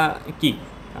ভূমিকা কি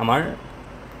আমাৰ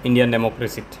ইণ্ডিয়ান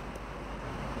ডেমক্ৰেচিত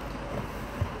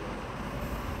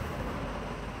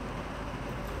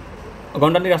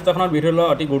গণতান্ত্ৰিক ৰাষ্ট্ৰখনৰ বিৰোধী দলৰ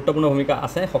অতি গুৰুত্বপূৰ্ণ ভূমিকা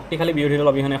আছে শক্তিশালী বিৰোধী দল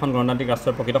অবিহনে এখন গণতান্ত্ৰিক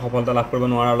ৰাষ্ট্ৰৰ প্ৰকৃত সফলতা লাভ কৰিব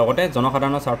নোৱাৰাৰ লগতে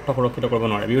জনসাধাৰণৰ স্বাৰ্থ সুৰক্ষিত কৰিব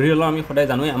নোৱাৰে বিৰোধী দলৰ আমি সদায়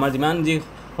জানোৱেই আমাৰ যিমান যি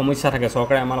সমস্যা থাকে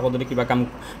চৰকাৰে আমাৰ লগত যদি কিবা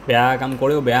বেয়া কাম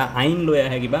কৰেও বেয়া আইন লৈ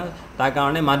আহে কিবা তাৰ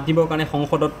কাৰণে মাত দিবৰ কাৰণে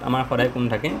সংসদত আমাৰ সদায় কোন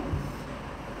থাকে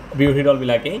বিৰোধী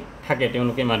দলবিলাকেই থাকে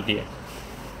তেওঁলোকে মাত দিয়ে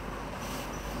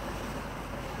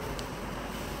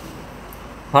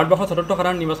ভাৰতবৰ্ষৰ চতুৰ্থ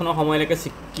সাধাৰণ নিৰ্বাচনৰ সময়লৈকে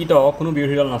স্বীকৃত কোনো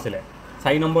বিৰোধী দল নাছিলে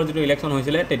 4 নম্বৰ যিটো ইলেকশ্যন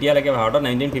হৈছিলে তেতিয়ালৈকে ভাৰতত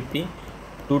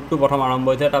 1952 প্ৰথম আৰম্ভ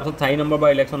হৈছিলে তাৰপিছত 4 নম্বৰ বা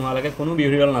ইলেকশ্যন হোৱালৈকে কোনো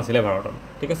বিৰোধী দল নাছিলে ভাৰতত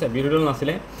ঠিক আছে বিৰোধী দল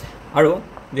নাছিলে আৰু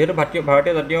যেহেতু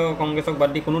ভাৰতীয় জাতীয় কংগ্ৰেছক বাদ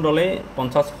দি কোনো দলেই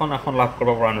 50খন আসন লাভ কৰিব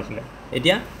পৰা নাছিলে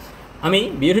এতিয়া আমি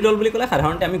বিৰোধী দল বুলি ক'লে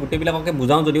সাধাৰণতে আমি গোটেইবিলাককে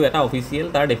বুজাওঁ যদিও এটা অফিচিয়েল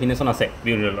তাৰ ডেফিনেশ্যন আছে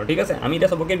বিৰোধী দলৰ ঠিক আছে আমি এতিয়া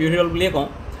চবকে বিৰোধী দল বুলিয়ে কওঁ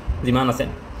যিমান আছে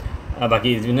বাকী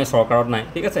যিমানে চৰকাৰত নাই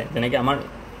ঠিক আছে যেনেকৈ আমাৰ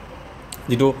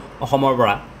যিটো অসমৰ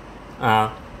পৰা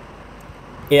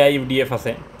AIUDF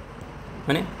আছে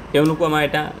হয়নে তেওঁলোকো আমাৰ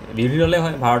এটা বিৰোধী দলে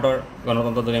হয় ভাৰতৰ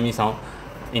গণতন্ত্ৰত যদি আমি চাওঁ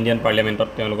ইণ্ডিয়ান পাৰ্লিয়ামেণ্টত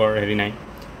তেওঁলোকৰ হেৰি নাই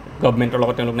গভৰ্ণমেণ্টৰ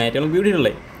লগত তেওঁলোক নাই তেওঁলোক বিৰোধী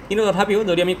দলে কিন্তু তথাপিও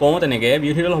যদি আমি কওঁ তেনেকৈ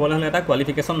বিৰোধী দল হ'বলৈ হ'লে এটা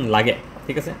কোৱালিফিকেশ্যন লাগে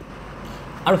ঠিক আছে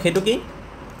আৰু সেইটো কি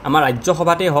আমাৰ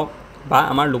ৰাজ্যসভাতেই হওক বা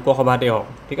আমাৰ লোকসভাতেই হওক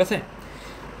ঠিক আছে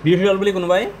বিৰোধী দল বুলি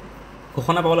কোনোবাই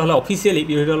ঘোষণা পাবলৈ হ'লে অফিচিয়েলি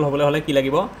বিৰোধী দল হ'বলৈ হ'লে কি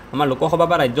লাগিব আমাৰ লোকসভা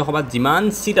বা ৰাজ্যসভাত যিমান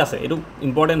চিট আছে এইটো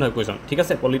ইম্পৰ্টেণ্ট হয় কুৱেশ্যন ঠিক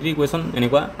আছে পলিটিকেল কুৱেশ্যন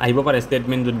এনেকুৱা আহিব পাৰে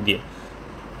ষ্টেটমেণ্ট যদি দিয়ে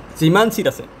যিমান চিট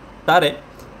আছে তাৰে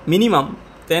মিনিমাম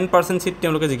 10% চিট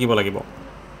তেওঁলোকে জিকিব লাগিব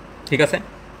ঠিক আছে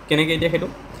কেনেকৈ এতিয়া সেইটো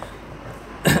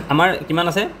আমাৰ কিমান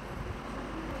আছে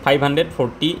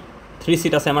 543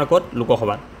 চিট আছে আমাৰ ক'ত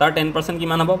লোকসভাত তাৰ 10%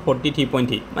 কিমান হ'ব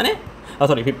 43.3 মানে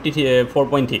সৰি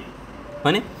 54.3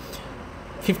 হয়নে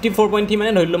 54.3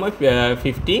 মানে ধৰিলোঁ মই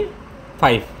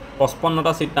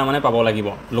 55টা চিট তাৰমানে পাব লাগিব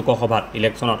লোকসভাত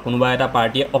ইলেকশ্যনত কোনোবা এটা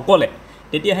পাৰ্টীয়ে অকলে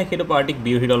তেতিয়াহে সেইটো পাৰ্টিক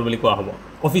বিৰোধী দল বুলি কোৱা হ'ব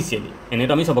অফিচিয়েলি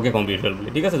এনেতো আমি চবকে কম বিৰোধী দল বুলি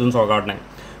ঠিক আছে যোন চৰকাৰত নাই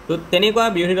তো তেনেকুৱা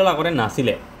বিৰোধী দল আগতে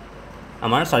নাছিলে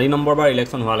আমাৰ 4 নম্বৰ বাৰ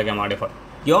ইলেকশ্যন হোৱালৈকে আমাৰ দেশত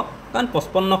কিয় কাৰণ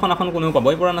 55খন আসন কোনেও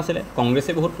পাবই পৰা নাছিলে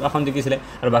কংগ্ৰেছে বহুত আসন জিকিছিলে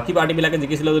আৰু বাকী পাৰ্টিবিলাকে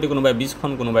জিকিছিলে যদি কোনোবাই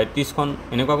 20খন কোনোবাই 30খন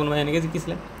এনেকুৱা কোনোবাই এনেকৈ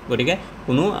জিকিছিলে গতিকে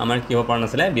কোনো আমাৰ কি হ'ব পৰা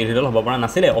নাছিলে বিৰোধী দল হ'ব পৰা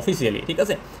নাছিলে অফিচিয়েলি ঠিক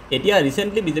আছে এতিয়া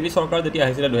ৰিচেণ্টলি বিজেপি চৰকাৰ যেতিয়া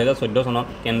আহিছিলে 2014 চনত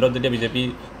কেন্দ্ৰত যেতিয়া বিজেপি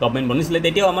গভৰ্ণমেণ্ট বনিছিলে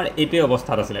তেতিয়াও আমাৰ এইটোৱে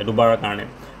অৱস্থাত আছিলে দুবাৰৰ কাৰণে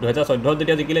 2014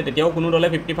 যেতিয়া জিকিলে তেতিয়াও কোনো দলে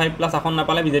 55+ আসন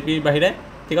নাপালে বিজেপিৰ বাহিৰে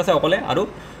ঠিক আছে অকলে আৰু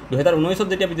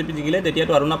 2019 যেতিয়া বিজেপি জিকিলে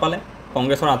তেতিয়াতো আৰু নাপালে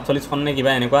কংগ্ৰেছৰ 48খন নে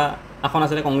কিবা এনেকুৱা আসন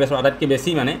আছিলে কংগ্ৰেছৰ আটাইতকৈ বেছি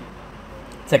মানে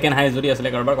ছেকেণ্ড হাইষ্ট যদি আছিলে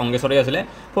কাৰোবাৰ কংগ্ৰেছৰে আছিলে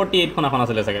 48খন আসন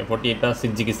আছিলে চাগে 48টা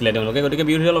চিট জিকিছিলে তেওঁলোকে গতিকে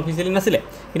বিৰোধী দল অফিচিয়েলি নাছিলে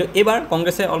কিন্তু এইবাৰ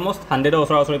কংগ্ৰেছে অলমষ্ট 100ৰ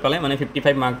ওচৰা-ওচৰি পালে মানে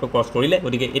 55 মাৰ্কটো ক্ৰছ কৰিলে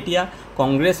গতিকে এতিয়া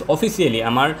কংগ্ৰেছ অফিচিয়েলি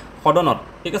আমাৰ সদনত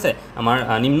ঠিক আছে আমাৰ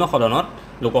নিম্ন সদনত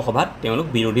লোকসভাত তেওঁলোক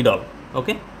বিৰোধী দল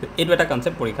অ'কে এইটো এটা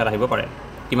কনচেপ্ট পৰীক্ষাত আহিব পাৰে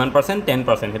কিমান পাৰ্চেণ্ট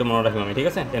 10% সেইটো মনত ৰাখিম আমি ঠিক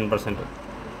আছে 10%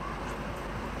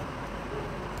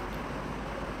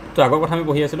 তো আগৰ কথা আমি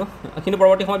পঢ়ি আছিলোঁ কিন্তু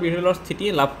পৰৱৰ্তী সময়ত বিৰোধী দলৰ স্থিতি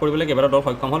লাভ কৰিবলৈ কেইবাটাও দল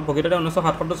সক্ষম হ'ল প্ৰকৃততে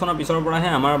 1977 চনৰ পিছৰ পৰাহে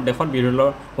আমাৰ দেশত বিৰোধী দলৰ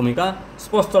ভূমিকা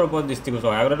স্পষ্ট ৰূপত দৃষ্টিগোচৰ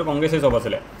হয় আগতেতো কংগ্ৰেছেই চব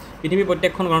আছিলে পৃথিৱীৰ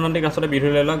প্ৰত্যেকখন গণতান্ত্ৰিক ৰাষ্ট্ৰতে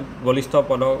বিৰোধী দলৰ বলিষ্ঠ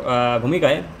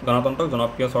ভূমিকাই গণতন্ত্ৰক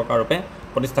জনপ্ৰিয় চৰকাৰৰূপে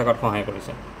প্ৰতিষ্ঠা কৰাত সহায়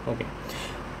কৰিছে অ'কে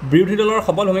বিৰোধী দলৰ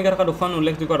সবল ভূমিকা থকা দুখন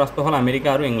উল্লেখযোগ্য ৰাষ্ট্ৰ হ'ল আমেৰিকা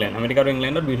আৰু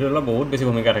ইংলেণ্ডত বিৰোধী দলৰ বহুত বেছি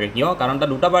ভূমিকা থাকে কিয় কাৰণ তাত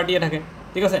দুটা পাৰ্টিয়ে থাকে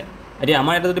ঠিক আছে এতিয়া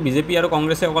আমাৰ ইয়াতে যদি বিজেপি আৰু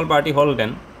কংগ্ৰেছে অকল পাৰ্টি হ'লহেঁতেন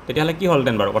তেতিয়াহ'লে কি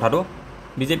হ'লহেঁতেন বাৰু কথাটো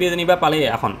বিজেপিয়ে যেনিবা পালেই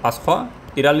এখন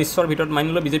 543ৰ ভিতৰত মানি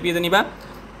ল'লোঁ বিজেপিয়ে যেনিবা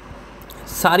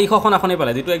 400খন আসনেই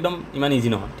পালে যিটো একদম ইমান ইজি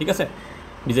নহয় ঠিক আছে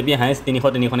বিজেপিয়ে হায়েষ্ট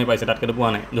 303খনেই পাইছে তাতকৈতো পোৱা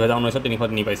নাই 2019ত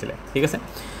 303 পাইছিলে ঠিক আছে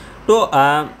তো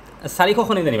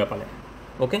 400খনেই যেনিবা পালে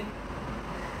অ'কে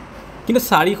কিন্তু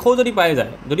 400 যদি পাই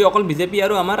যায় যদি অকল বিজেপি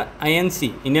আৰু আমাৰ INC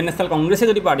ইণ্ডিয়ান নেশ্যনেল কংগ্ৰেছে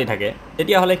যদি পাৰ্টি থাকে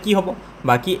তেতিয়াহ'লে কি হ'ব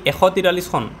বাকী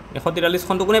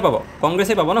 143খনটো কোনে পাব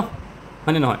কংগ্ৰেছে পাব ন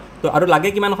হয়নে নহয় তো আৰু লাগে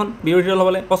কিমানখন বিৰোধী দল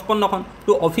হ'বলৈ 55খন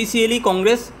তো অফিচিয়েলি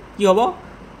কংগ্ৰেছ কি হ'ব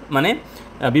মানে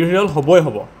বিৰোধী দল হ'বই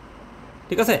হ'ব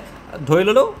ঠিক আছে ধৰি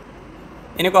ল'লোঁ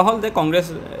এনেকুৱা হ'ল যে কংগ্ৰেছ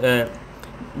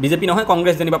বিজেপি নহয়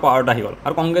কংগ্ৰেছ যেনিবা পাৱাৰত আহি গ'ল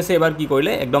আৰু কংগ্ৰেছে এবাৰ কি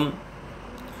কৰিলে একদম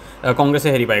কংগ্ৰেছে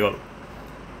হেৰি পাই গ'ল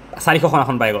 400খন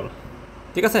আসন পাই গ'ল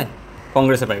ঠিক আছে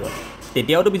কংগ্ৰেছে পাই গ'ল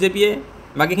তেতিয়াওতো বিজেপিয়ে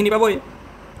বাকীখিনি পাবই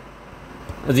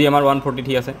যি আমাৰ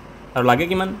 143 আছে আৰু লাগে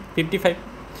কিমান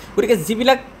 55 গতিকে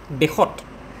যিবিলাক দেশত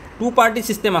টু পাৰ্টি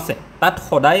ছিষ্টেম আছে তাত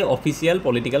সদায় অফিচিয়েল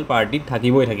পলিটিকেল পাৰ্টি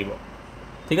থাকিবই থাকিব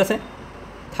ঠিক আছে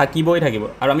থাকিবই থাকিব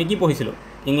আৰু আমি কি পঢ়িছিলোঁ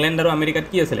ইংলেণ্ড আৰু আমেৰিকাত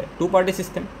কি আছিলে টু পাৰ্টি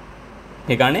ছিষ্টেম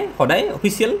সেইকাৰণে সদায়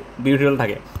অফিচিয়েল বিৰোধী দল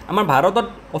থাকে আমাৰ ভাৰতত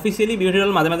অফিচিয়েলি বিৰোধী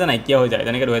দল মাজে মাজে নাইকিয়া হৈ যায়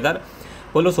যেনেকৈ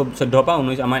 2014 পৰা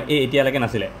 19 আমাৰ এতিয়ালৈকে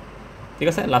নাছিলে ঠিক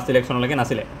আছে লাষ্ট ইলেকশ্যনলৈকে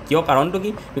নাছিলে কিয় কাৰণটো কি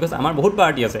বিকজ আমাৰ বহুত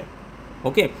পাৰ্টি আছে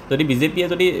ওকে যদি বিজেপিয়ে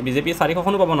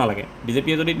 400খনো পাব নালাগে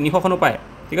বিজেপিয়ে যদি 300খনো পায়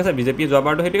ঠিক আছে বিজেপিয়ে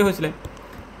যোৱাবাৰটো সেইটোৱে হৈছিলে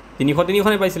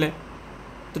 303খনে পাইছিলে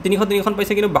তো 303খন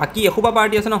পাইছে কিন্তু বাকী এসোপা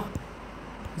পাৰ্টি আছে ন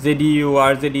জেডিইউ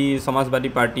আৰজেডি সমাজবাদী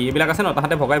পাৰ্টি এইবিলাক আছে ন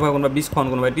তাহাঁতে ভগাই ভগাই কোনোবা 20খন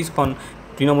কোনোবাই 30খন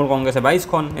তৃণমূল কংগ্ৰেছে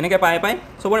 22খন এনেকৈ পাই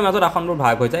চবৰে মাজত আসনবোৰ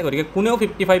ভাগ হৈ যায় গতিকে কোনেও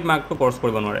 55 মাৰ্কটো ক্ৰছ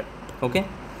কৰিব নোৱাৰে ওকে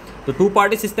তো টু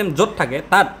পাৰ্টি ছিষ্টেম য'ত থাকে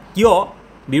তাত কিয়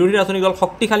বিৰোধী ৰাজনৈতিক দল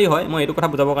শক্তিশালী হয় মই এইটো কথা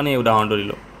বুজাবৰ কাৰণে এই উদাহৰণটো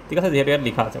দিলোঁ ঠিক আছে যিহেতু ইয়াত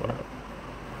লিখা আছে কথাটো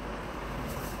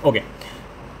ওকে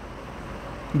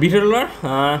বিৰোধী দলৰ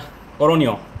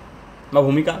কৰণীয় বা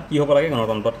ভূমিকা কি হ'ব লাগে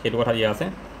গণতন্ত্ৰত সেইটো কথা দিয়া আছে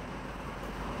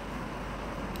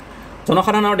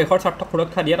জনসাধাৰণ আৰু দেশৰ স্বাৰ্থক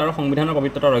সুৰক্ষা দিয়াত আৰু সংবিধানৰ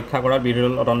পবিত্ৰতা ৰক্ষা কৰাৰ বিৰোধী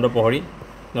দল অতন্ত্ৰ প্ৰহৰী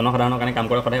জনসাধাৰণৰ কাৰণে কাম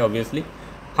কৰে সদায় অবভিয়াছলি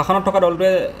শাসনত থকা দলটোৱে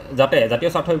যাতে জাতীয়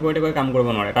স্বাৰ্থৰ বিপৰীতে গৈ কাম কৰিব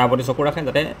নোৱাৰে তাৰ প্ৰতি চকু ৰাখে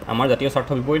যাতে আমাৰ জাতীয়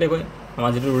স্বাৰ্থৰ বিপৰীতে গৈ আমাৰ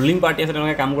যিটো ৰুলিং পাৰ্টি আছে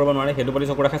তেওঁলোকে কাম কৰিব নোৱাৰে সেইটো প্ৰতি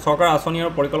চকু ৰাখে চৰকাৰৰ আঁচনি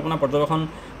আৰু পৰিকল্পনা পৰ্যবেক্ষণ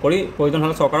কৰি প্ৰয়োজন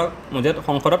হ'লে চৰকাৰক মাজত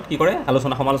সংসদত কি কৰে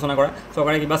সমালোচনা কৰা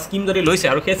চৰকাৰে কিবা স্কিম যদি লৈছে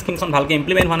আৰু সেই স্কিমখন ভালকৈ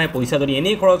ইমপ্লিমেণ্ট হোৱা নাই পইচা যদি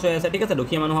এনেই খৰচ হৈ আছে ঠিক আছে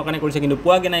দুখীয়া মানুহৰ কাৰণে কৰিছে কিন্তু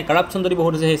পোৱাগৈ নাই কাৰাপশ্যন যদি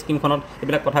বহুত হৈছে সেই স্কিমখনত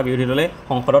এইবিলাক কথা বিৰোধী দলে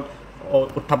সংসদত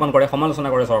উত্থাপন কৰে সমালোচনা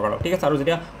কৰে চৰকাৰক ঠিক আছে আৰু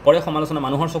যেতিয়া কৰে সমালোচনা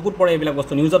মানুহৰ চকুত পৰে এইবিলাক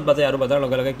বস্তু নিউজত বাজে আৰু বাজাৰ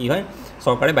লগে লগে কি হয়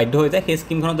চৰকাৰে বাধ্য হৈ যায় সেই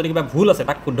স্কিমখনত যদি কিবা ভুল আছে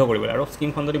তাক শুদ্ধ কৰিবলৈ আৰু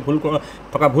স্কিমখন যদি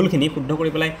থকা ভুলখিনি শুদ্ধ কৰি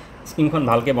পেলাই স্কিমখন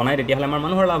ভালকৈ বনায় তেতিয়াহ'লে আমাৰ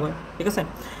মানুহৰ লাভ হয় ঠিক আছে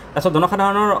তাৰপিছত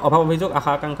জনসাধাৰণৰ অভাৱ অভিযোগ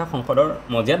আশা আকাংক্ষা সংসদৰ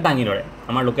মজিয়াত দাঙি ধৰে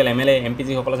আমাৰ লোকেল MLA MP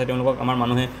যিসকল আছে তেওঁলোকক আমাৰ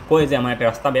মানুহে কয় যে আমাৰ ইয়াতে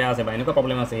ৰাস্তা বেয়া আছে বা এনেকুৱা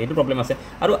প্ৰব্লেম আছে সেইটো প্ৰব্লেম আছে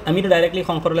আৰু আমিতো ডাইৰেক্টলি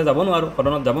সংসদলৈ যাব নোৱাৰোঁ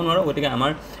সদনত যাব নোৱাৰোঁ গতিকে আমাৰ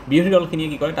বিৰোধী দলখিনিয়ে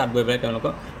কি কৰে তাত গৈ পেলাই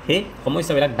তেওঁলোকক সেই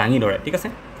সমস্যাবিলাক দাঙি ধৰে ঠিক আছে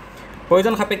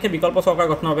প্ৰয়োজন সাপেক্ষে বিকল্প চৰকাৰ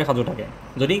গঠনৰ বাবে সাজু থাকে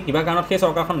যদি কিবা কাৰণত সেই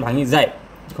চৰকাৰখন ভাঙি যায়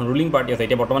যিখন ৰুলিং পাৰ্টি আছে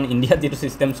এতিয়া বৰ্তমান ইণ্ডিয়াত যিটো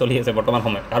ছিষ্টেম চলি আছে বৰ্তমান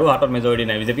সময়ত কাৰো হাতত মেজৰিটি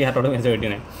নাই বিজেপিৰ হাততো মেজৰিটি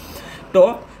নাই তো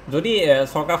যদি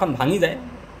চৰকাৰখন ভাঙি যায়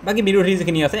বাকী বিৰোধী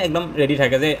যিখিনি আছে একদম ৰেডি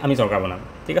থাকে যে আমি চৰকাৰ বনাম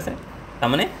ঠিক আছে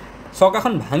তাৰমানে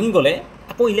চৰকাৰখন ভাঙি গ'লে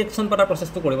আকৌ ইলেকশ্যন পতাৰ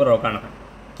প্ৰচেছটো কৰিব দৰকাৰ নহয়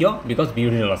কিয় বিকজ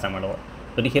বিৰোধী দল আছে আমাৰ লগত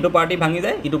যদি সেইটো পাৰ্টি ভাঙি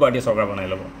যায় ইটো পাৰ্টিয়ে চৰকাৰ বনাই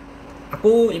ল'ব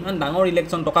আকৌ ইমান ডাঙৰ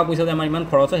ইলেকশ্যন টকা পইচা যে আমাৰ ইমান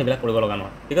খৰচ হয় সেইবিলাক কৰিব লগা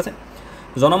নহয় ঠিক আছে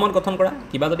জনমত গঠন কৰা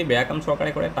কিবা যদি বেয়া কাম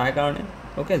চৰকাৰে কৰে তাৰ কাৰণে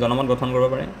ওকে জনমত গঠন কৰিব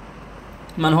পাৰে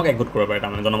মানুহক একগোট কৰিব পাৰে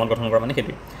তাৰমানে জনমত গঠন কৰা মানে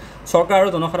সেইটোৱে চৰকাৰ আৰু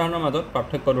জনসাধাৰণৰ মাজত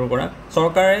পাৰ্থক্য দূৰ কৰা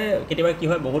চৰকাৰে কেতিয়াবা কি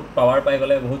হয় বহুত পাৱাৰ পাই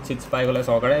গ'লে বহুত ছিটছ পাই গ'লে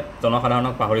চৰকাৰে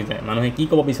জনসাধাৰণক পাহৰি যায় মানুহে কি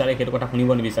ক'ব বিচাৰে সেইটো কথা শুনিব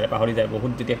নিবিচাৰে পাহৰি যায়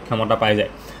বহুত যেতিয়া ক্ষমতা পাই যায়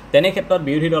তেনে ক্ষেত্ৰত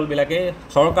বিৰোধী দলবিলাকে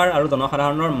চৰকাৰ আৰু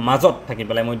জনসাধাৰণৰ মাজত থাকি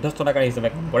পেলাই মধ্যস্থতাকাৰী হিচাপে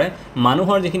কাম কৰে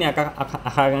মানুহৰ যিখিনি আশা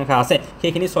আকাংক্ষা আছে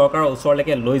সেইখিনি চৰকাৰৰ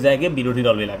ওচৰলৈকে লৈ যায়গৈ বিৰোধী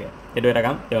দলবিলাকে সেইটো এটা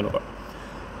কাম তেওঁলোকৰ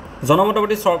জনমতৰ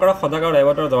প্ৰতি চৰকাৰক সজাগ আৰু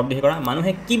দায়বদ্ধ জবাবদিহি কৰা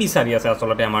মানুহে কি বিচাৰি আছে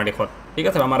আচলতে আমাৰ দেশত ঠিক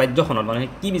আছে আমাৰ ৰাজ্যখনত মানুহে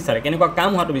কি বিচাৰে কেনেকুৱা কাম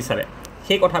হোৱাটো বিচাৰে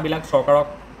সেই কথাবিলাক চৰকাৰক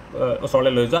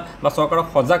ওচৰলৈ লৈ যোৱা বা চৰকাৰক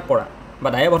সজাগ কৰা বা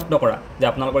দায়বদ্ধ কৰা যে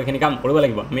আপোনালোকৰ এইখিনি কাম কৰিব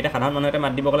লাগিব আমি এতিয়া সাধাৰণ মানুহ এটা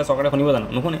মাত দিব গ'লে চৰকাৰে শুনিব জানো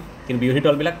নুশুনে কিন্তু বিৰোধী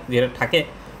দলবিলাক যিহেতু থাকে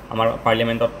আমাৰ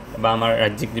পাৰ্লিয়ামেণ্টত বা আমাৰ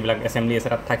ৰাজ্যিক যিবিলাক এছেম্বলি আছে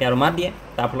তাত থাকে আৰু মাত দিয়ে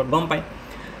তাৰ ফলত গম পায়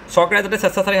চৰকাৰে যাতে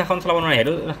স্বেচ্ছাচাৰী শাসন চলাব নোৱাৰে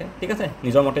সেইটো ৰাখে ঠিক আছে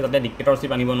নিজৰ মতে যাতে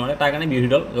ডিক্টেটৰশ্বিপ আনিব নোৱাৰে তাৰ কাৰণে বিৰোধী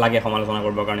দল লাগে সমালোচনা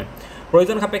কৰিবৰ কাৰণে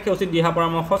প্ৰয়োজন সাপেক্ষে উচিত দিহা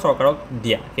পৰামৰ্শ চৰকাৰক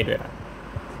দিয়া সেইটো এটা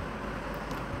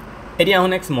এতিয়া আহোঁ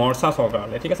নেক্সট মৰ্চা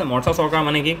চৰকাৰলৈ ঠিক আছে মৰ্চা চৰকাৰ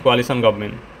মানে কি কোৱালিশ্যন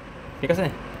গভৰ্ণমেণ্ট ঠিক আছে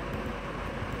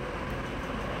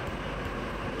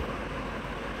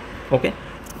ওকে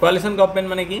কোৱালিশ্যন গভৰ্ণমেণ্ট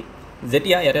মানে কি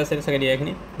যেতিয়া ইয়াতে আছে চাগে দিয়া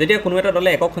এইখিনি যেতিয়া কোনো এটা দলে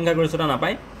একক সংখ্যাগৰিষ্ঠতা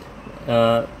নাপায়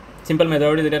চিম্পল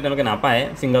মেজৰিটি যেতিয়া তেওঁলোকে নাপায়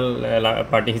ছিংগল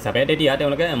পাৰ্টি হিচাপে তেতিয়া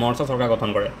তেওঁলোকে মৰ্চা চৰকাৰ গঠন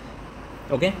কৰে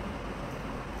ওকে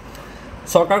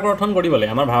চৰকাৰ গঠন কৰিবলৈ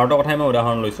আমাৰ ভাৰতৰ কথাই মই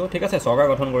উদাহৰণ লৈছোঁ ঠিক আছে চৰকাৰ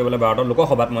গঠন কৰিবলৈ ভাৰতৰ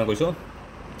লোকসভাত মই কৈছোঁ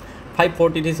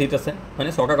 543 ছিট আছে মানে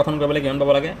চৰকাৰ গঠন কৰিবলৈ কিমান পাব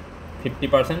লাগে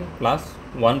 50% প্লাছ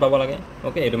 1 পাব লাগে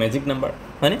ওকে এইটো মেজিক নাম্বাৰ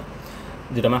হয়নে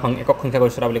যিটো আমাৰ একক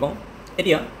সংখ্যাগৰিষ্ঠতা বুলি কওঁ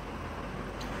এতিয়া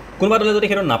কোনোবা দলে যদি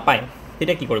সেইটো নাপায়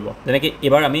তেতিয়া কি কৰিব যেনেকৈ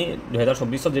এইবাৰ আমি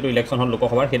 2024 যিটো ইলেকশ্যন হ'ল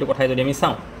লোকসভাৰ সেইটো কথাই যদি আমি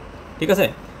চাওঁ ঠিক আছে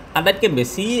আটাইতকৈ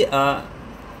বেছি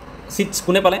ছিটছ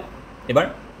কোনে পালে এবাৰ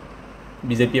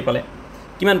বিজেপিয়ে পালে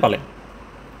কিমান পালে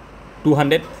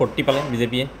 240 পালে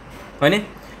বিজেপিয়ে হয়নে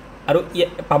আৰু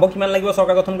পাব কিমান লাগিব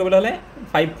চৰকাৰ গঠন কৰিবলৈ হ'লে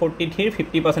 543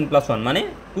 50% প্লাছ 1 মানে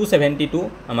 272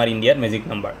 আমাৰ ইণ্ডিয়াত মেজিক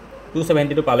নাম্বাৰ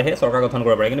 272 পালেহে চৰকাৰ গঠন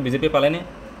কৰিব পাৰে কিন্তু বিজেপিয়ে পালেনে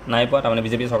নাই পোৱা তাৰমানে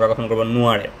বিজেপিয়ে চৰকাৰ গঠন কৰিব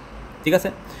নোৱাৰে ঠিক আছে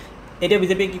এতিয়া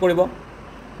বিজেপিয়ে কি কৰিব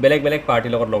বেলেগ বেলেগ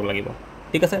পাৰ্টিৰ লগত লগ লাগিব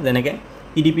ঠিক আছে যেনেকৈ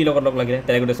TDPৰ লগত লগ লাগিলে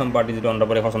তেলেগু দেশম পাৰ্টি যিটো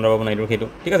অন্ধ্ৰপ্ৰদেশৰ চন্দ্ৰবাবু নাইডুৰ সেইটো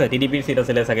ঠিক আছে TDPৰ চিট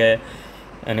আছিলে চাগে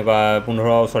এনেকুৱা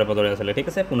 15 ওচৰে পাজৰে আছিলে ঠিক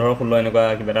আছে 15-16 এনেকুৱা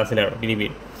কিবা এটা আছিলে আৰু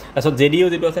TDPৰ তাৰপিছত JDU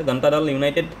যিটো আছে জনতা দল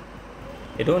ইউনাইটেড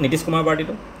এইটো নীতিশ কুমাৰ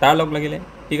পাৰ্টিটো তাৰ লগ লাগিলে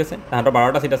ঠিক আছে তাহাঁতৰ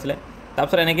 12টা চিট আছিলে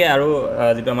তাৰপিছত এনেকৈ আৰু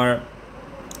যিটো আমাৰ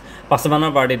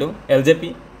পাছৱানৰ পাৰ্টিটো LJP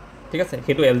ঠিক আছে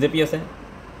সেইটো LJP আছে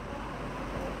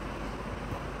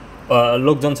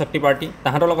লোক জনশক্তি পাৰ্টি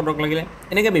তাহাঁতৰ লগত লগ লাগিলে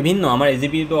এনেকৈ বিভিন্ন আমাৰ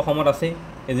AGPটো অসমত আছে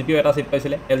AGPও এটা চিট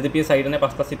পাইছিলে LJP 4টা নে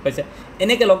 5টা চিট পাইছে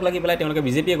এনেকৈ লগ লাগি পেলাই তেওঁলোকে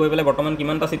BJPয়ে গৈ পেলাই বৰ্তমান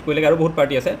কিমানটা চিট কৰিলেগে আৰু বহুত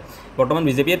পাৰ্টি আছে বৰ্তমান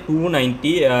BJPয়ে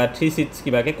 293 চিটছ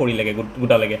কিবাকৈ কৰিলেগে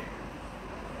গোটালেগে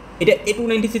এতিয়া এই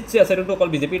 290 চিটছ আছে এইটো অকল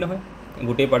BJP নহয়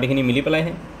গোটেই পাৰ্টিখিনি মিলি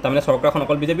পেলাইহে তাৰমানে চৰকাৰখন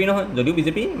অকল BJP নহয় যদিও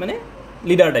BJP মানে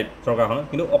লিডাৰ টাইপ চৰকাৰখনত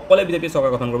কিন্তু অকলে BJP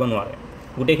চৰকাৰ গঠন কৰিব নোৱাৰে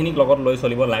গোটেইখিনিক লগত লৈ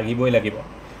চলিব লাগিবই লাগিব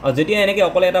আৰু যেতিয়া এনেকৈ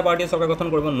অকলে এটা পাৰ্টিয়ে চৰকাৰ গঠন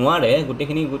কৰিব নোৱাৰে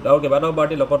গোটেইখিনি আৰু কেইবাটাও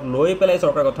পাৰ্টিৰ লগত লৈ পেলাই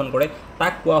চৰকাৰ গঠন কৰে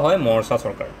তাক কোৱা হয় মৰ্চা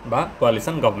চৰকাৰ বা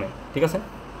কোৱালিশ্যন গভৰ্ণমেণ্ট ঠিক আছে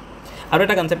আৰু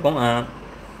এটা কনচেপ্ট কওঁ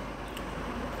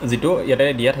যিটো ইয়াতে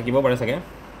দিয়া থাকিব পাৰে চাগে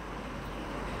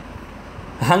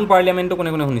হাং পাৰ্লিয়ামেণ্টটো কোনে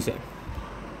কোনে শুনিছে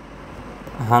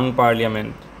হাং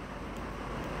পাৰ্লিয়ামেণ্ট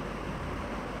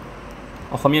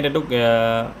অসমীয়াত এইটোক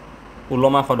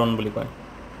ওলমা সদন বুলি কয়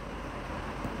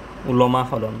ওলমা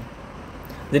সদন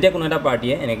যেতিয়া কোনো এটা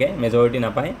পাৰ্টিয়ে এনেকৈ মেজৰিটি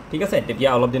নাপায় ঠিক আছে তেতিয়া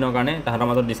অলপ দিনৰ কাৰণে তাহাঁতৰ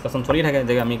মাজত ডিছকাশ্যন চলি থাকে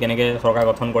যে আমি কেনেকৈ চৰকাৰ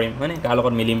গঠন কৰিম হয়নে কাৰ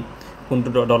লগত মিলিম কোনটো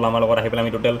দল আমাৰ লগত আহি পেলাই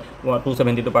আমি টোটেল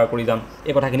 270টো পাৰ কৰি যাম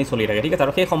এই কথাখিনি চলি থাকে ঠিক আছে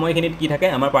আৰু সেই সময়খিনিত কি থাকে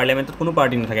আমাৰ পাৰ্লিয়ামেণ্টত কোনো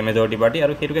পাৰ্টি নাথাকে মেজৰিটি পাৰ্টি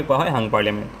আৰু সেইটোকে কোৱা হয় হাং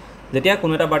পাৰ্লিয়ামেণ্ট যেতিয়া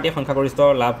কোনো এটা পাৰ্টিয়ে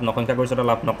সংখ্যাগৰিষ্ঠতা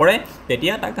লাভ নকৰে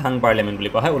তেতিয়া তাক হাং পাৰ্লিয়ামেণ্ট বুলি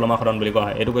কোৱা হয় ওলমা সদন বুলি কোৱা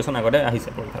হয় এইটো কুৱেশ্যন আগতে আহিছে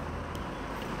পৰীক্ষাত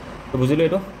তো বুজিলোঁ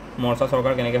এইটো মৰ্চা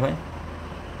চৰকাৰ কেনেকৈ হয়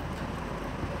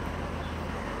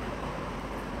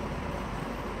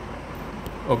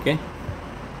ওকে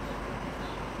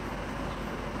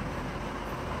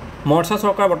মৰ্চা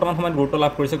চৰকাৰ বৰ্তমান সময়ত গুৰুত্ব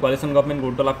লাভ কৰিছে কোৱালিশ্যন গভৰ্ণমেণ্ট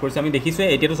গুৰুত্ব লাভ কৰিছে আমি দেখিছোঁৱে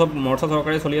এতিয়াতো চব মৰ্চা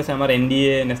চৰকাৰে চলি আছে আমাৰ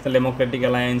NDA নেশ্যনেল ডেম'ক্ৰেটিক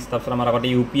এলায়েন্স তাৰপিছত আমাৰ আগতে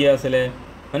UPA আছিলে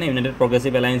মানে ইউনাইটেড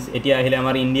প্ৰগ্ৰেছিভ এলায়েন্স এতিয়া আহিলে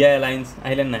আমাৰ ইণ্ডিয়া এলায়েন্স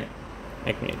আহিলে নাই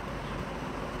এক মিনিট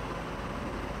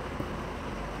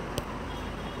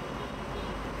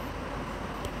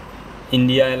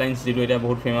ইণ্ডিয়া এলায়েন্স যিটো এতিয়া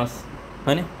বহুত ফেমাছ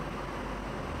হয়নে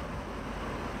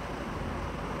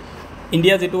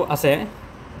ইণ্ডিয়া যিটো আছে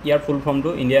ইয়াৰ ফুল ফৰ্মটো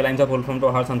ইণ্ডিয়া এলায়েন্সৰ ফুল ফৰ্মটো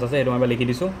অহাৰ চান্স আছে সেইটো মই লিখি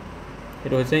দিছোঁ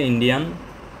সেইটো হৈছে Indian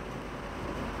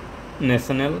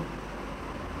national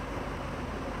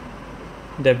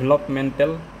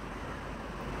developmental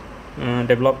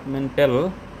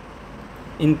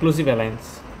inclusive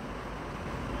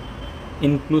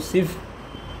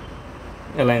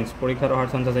alliance পৰীক্ষাত অহাৰ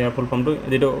চান্স আছে ইয়াৰ ফুল ফৰ্মটো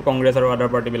যিটো কংগ্ৰেছ আৰু আদাৰ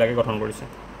পাৰ্টিবিলাকে গঠন কৰিছে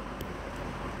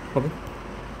অ'কে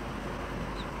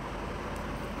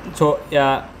চ'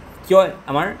 কিয়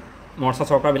আমাৰ মৰ্চা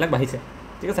চৰকাৰবিলাক বাঢ়িছে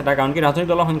ঠিক আছে তাৰ কাৰণ কি ৰাজনৈতিক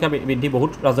দলৰ সংখ্যা বৃদ্ধি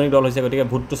বহুত ৰাজনৈতিক দল হৈছে গতিকে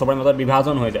ভোটটো চবৰে মাজত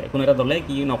বিভাজন হৈ যায় কোনো এটা দলে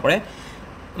কি নকৰে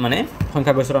মানে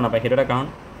সংখ্যাগৰিষ্ঠতা নাপায় সেইটো এটা কাৰণ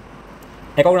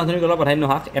একক ৰাজনৈতিক দলৰ প্ৰাধান্য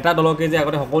হওক এটা দলকে যে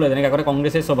আগতে সকলোৱে যেনেকৈ আগতে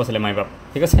কংগ্ৰেছে চব আছিলে মাই বাপ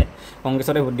ঠিক আছে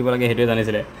কংগ্ৰেছতে ভোট দিব লাগে সেইটোৱে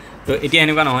জানিছিলে তো এতিয়া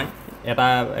এনেকুৱা নহয় এটা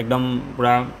একদম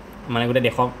পূৰা মানে গোটেই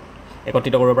দেশক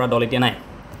একত্ৰিত কৰিব পৰা দল এতিয়া নাই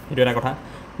সেইটো এটা কথা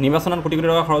নিৰ্বাচনত কোটি কোটি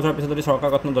টকা খৰচ হোৱাৰ পিছত যদি চৰকাৰ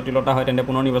গঠনত জটিলতা হয় তেন্তে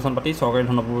পুনৰ নিৰ্বাচন পাতি চৰকাৰী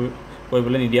ধন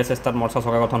কৰিবলৈ নিদিয়া চেষ্টাত মৰ্চা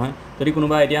চৰকাৰ গঠন হয় যদি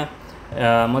কোনোবা এতিয়া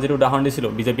মই যিটো উদাহৰণ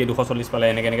দিছিলোঁ BJPয়ে 240 পালে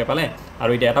এনেকৈ পালে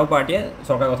আৰু এতিয়া এটাও পাৰ্টিয়ে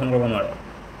চৰকাৰ গঠন কৰিব নোৱাৰে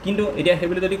কিন্তু এতিয়া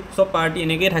সেইবুলি যদি চব পাৰ্টি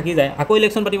এনেকৈ থাকি যায় আকৌ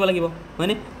ইলেকশ্যন পাতিব লাগিব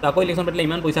হয়নে তো আকৌ ইলেকশ্যন পাতিলে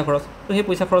ইমান পইচা খৰচ তো সেই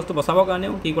পইচা খৰচটো বচাবৰ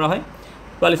কাৰণেও কি কৰা হয়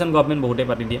কোৱালিশ্যন গভৰ্ণমেণ্ট বহুতেই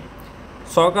পাতি দিয়ে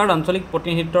চৰকাৰৰ আঞ্চলিক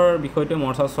প্ৰতিনিধিত্বৰ বিষয়টোৱে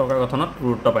মৰ্চা চৰকাৰ গঠনত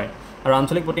গুৰুত্ব পায় আৰু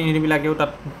আঞ্চলিক প্ৰতিনিধিবিলাকেও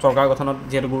তাত চৰকাৰ গঠনত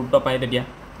যিহেতু গুৰুত্ব পায় তেতিয়া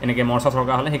এনেকৈ মৰ্চা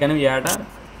চৰকাৰ হ'লে সেইকাৰণেও ইয়াৰ এটা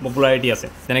পপুলাৰিটি আছে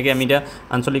যেনেকৈ আমি এতিয়া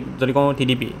আঞ্চলিক যদি কওঁ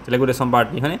TDP তেলেগু দেশম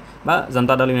পাৰ্টি হয়নে বা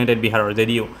জনতা দল ইউনাইটেড বিহাৰৰ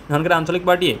JDU ইহঁতকেইটা আঞ্চলিক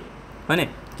পাৰ্টিয়ে হয়নে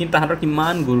কিন্তু তাহাঁতৰ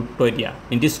কিমান গুৰুত্ব এতিয়া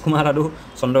নীতিশ কুমাৰ আৰু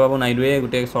চন্দ্ৰবাবু নাইডুৱে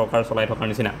গোটেই চৰকাৰ চলাই থকাৰ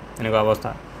নিচিনা এনেকুৱা অৱস্থা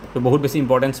তো বহুত বেছি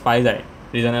ইম্পৰ্টেঞ্চ পাই যায়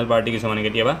ৰিজনেল পাৰ্টি কিছুমানে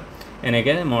কেতিয়াবা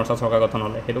এনেকৈ মৰ্চা চৰকাৰ গঠন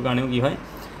হ'লে সেইটো কাৰণেও কি হয়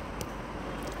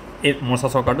এই মৰ্চা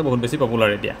চৰকাৰটো বহুত বেছি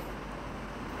পপুলাৰ এতিয়া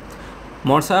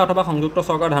মৰ্চা অথবা সংযুক্ত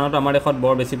চৰকাৰ ধাৰণাটো আমাৰ দেশত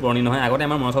বৰ বেছি পুৰণি নহয় আগতে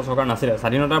আমাৰ মৰ্চা চৰকাৰ নাছিলে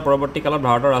স্বাধীনতাৰ পৰৱৰ্তী কালত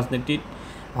ভাৰতৰ ৰাজনীতিত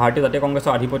ভাৰতীয় জাতীয়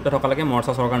কংগ্ৰেছৰ আধিপত্য থকালৈকে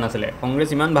মৰ্চা চৰকাৰ নাছিলে কংগ্ৰেছ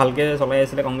ইমান ভালকৈ চলাই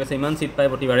আছিলে কংগ্ৰেছে ইমান চিট পায়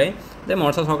প্ৰতিবাৰে যে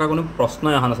মৰ্চা চৰকাৰ কোনো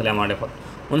প্ৰশ্নই অহা নাছিলে আমাৰ দেশত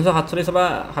 1947 বা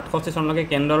 67 চনলৈকে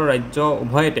কেন্দ্ৰ আৰু ৰাজ্য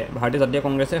উভয়তে ভাৰতীয় জাতীয়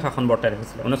কংগ্ৰেছে শাসন বৰ্তাই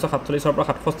ৰাখিছিলে 1947 পৰা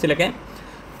 67লৈকে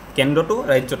কেন্দ্ৰটো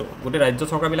ৰাজ্যটো গোটেই ৰাজ্য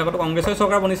চৰকাৰবিলাকতো কংগ্ৰেছৰ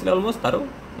চৰকাৰ বনিছিলে অলমষ্ট আৰু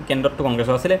কেন্দ্ৰতটো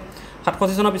কংগ্ৰেছৰ আছিলে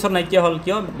 67 চনৰ পিছত নাইকিয়া হ'ল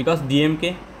কিয় বিকজ DMK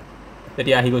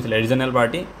তেতিয়া আহি গৈছিলে ৰিজনেল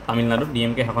পাৰ্টি তামিলনাডুত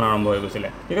DMK শাসন আৰম্ভ হৈ গৈছিলে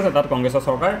ঠিক আছে তাত কংগ্ৰেছৰ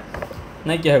চৰকাৰ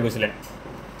নাইকিয়া হৈ গৈছিলে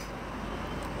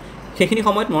সেইখিনি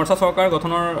সময়ত মৰ্চা চৰকাৰ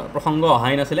গঠনৰ প্ৰসংগ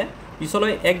অহাই নাছিলে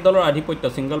পিছলৈ এক দলৰ আধিপত্য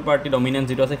ছিংগল পাৰ্টি ডমিনেন্স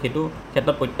যিটো আছে সেইটো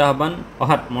ক্ষেত্ৰত প্ৰত্যাহ্বান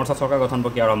অহাত মৰ্চা চৰকাৰ গঠন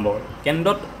প্ৰক্ৰিয়া আৰম্ভ হয়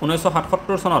কেন্দ্ৰত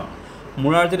 1977 চনত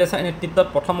মোৰাৰজী দেশাই নেতৃত্বত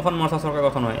প্ৰথমখন মৰ্চা চৰকাৰ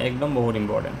গঠন হয় একদম বহুত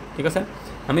ইম্পৰ্টেণ্ট ঠিক আছে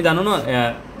আমি জানো ন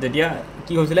যেতিয়া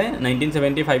কি হৈছিলে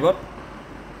 1975ত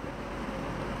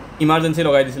ইমাৰ্জেঞ্চি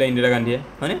লগাই দিছিলে ইন্দিৰা গান্ধীয়ে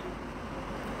হয়নে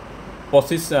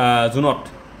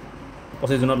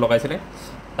 25 জুনত লগাইছিলে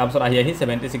তাৰপিছত আহি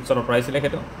 76ত আঁতৰাইছিলে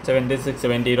সেইটো 76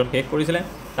 78ত শেষ কৰিছিলে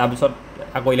তাৰপিছত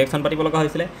আকৌ ইলেকশ্যন পাতিব লগা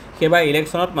হৈছিলে সেইবাৰ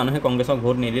ইলেকশ্যনত মানুহে কংগ্ৰেছক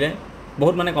ভোট নিদিলে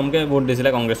বহুত মানে কমকৈ ভোট দিছিলে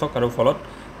কংগ্ৰেছক আৰু ফলত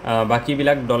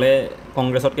বাকীবিলাক দলে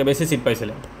কংগ্ৰেছতকৈ বেছি সিট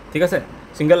পাইছিলে ঠিক আছে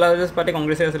সিংগল লাৰ্জেষ্ট পাৰ্টি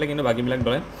কংগ্ৰেছে আছিলে কিন্তু বাকীবিলাক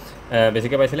দলে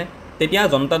বেছিকৈ পাইছিলে তেতিয়া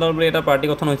জনতা দল বুলি এটা পাৰ্টি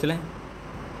গঠন হৈছিলে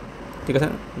ঠিক আছে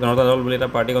জনতা দল বুলি এটা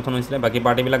পাৰ্টি গঠন হৈছিলে বাকী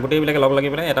পাৰ্টিবিলাক গোটেইবিলাকে লগ লাগি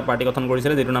পেলাই এটা পাৰ্টি গঠন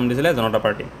কৰিছিলে যিটো নাম দিছিলে জনতা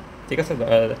পাৰ্টি ঠিক আছে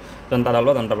জনতা দল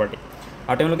বা জনতা পাৰ্টি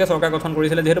আৰু তেওঁলোকে চৰকাৰ গঠন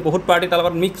কৰিছিলে যিহেতু বহুত পাৰ্টি তাৰ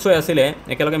লগত মিক্স হৈ আছিলে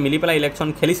একেলগে মিলি পেলাই ইলেকশ্যন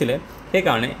খেলিছিলে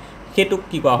সেইকাৰণে সেইটোক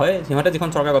কি কোৱা হয় সিহঁতে যিখন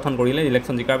চৰকাৰ গঠন কৰিলে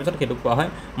ইলেকশ্যন জিকাৰ পিছত সেইটোক কোৱা হয়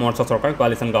মৰ্চা চৰকাৰ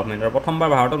কোৱালিশ্যন গভৰ্ণমেণ্ট আৰু প্ৰথমবাৰ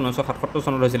ভাৰতত 1977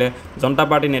 চনত হৈছিলে জনতা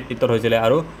পাৰ্টিৰ নেতৃত্বত হৈছিলে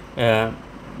আৰু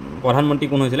প্ৰধানমন্ত্ৰী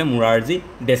কোন হৈছিলে মোৰাৰজী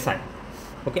দেশাই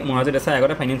অ'কে মোৰাৰজী দেশাই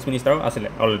আগতে ফাইনেন্স মিনিষ্টাৰো আছিলে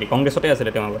অলৰেডি কংগ্ৰেছতে আছিলে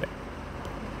তেওঁ আগতে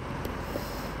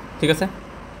ঠিক আছে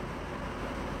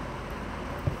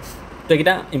তো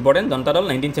এইকেইটা ইম্পৰ্টেণ্ট জনতা দল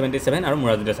 1977 আৰু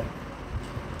মোৰাৰজী দেশাই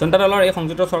জনতা দলৰ এই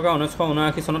সংযুক্ত চৰকাৰ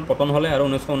 1979 চনত পতন হ'লে আৰু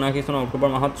 1979 চনৰ অক্টোবৰ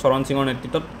মাহত চৰণ সিঙৰ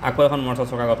নেতৃত্বত আকৌ এখন মৰ্চা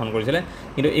চৰকাৰ গঠন কৰিছিলে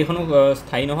কিন্তু এইখনো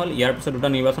স্থায়ী নহ'ল ইয়াৰ পিছত দুটা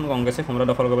নিৰ্বাচন কংগ্ৰেছে ক্ষমতা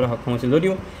দখল কৰিবলৈ সক্ষম হৈছিল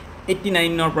যদিও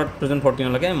 89ৰ পৰা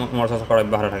 2014লৈকে মৰ্চা চৰকাৰ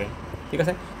অব্যাহত থাকে ঠিক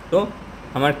আছে তো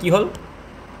আমাৰ কি হ'ল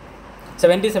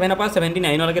 77ৰ পৰা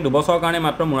 79লৈকে দুবছৰৰ কাৰণে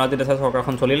মাত্ৰ মোৰাৰজী দেশাই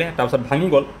চৰকাৰখন চলিলে তাৰপিছত ভাঙি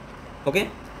গ'ল অ'কে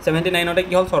 79তে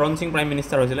কি হ'ল চৰণ সিং প্ৰাইম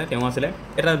মিনিষ্টাৰ হৈছিলে তেওঁ আছিলে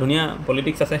এটা ধুনীয়া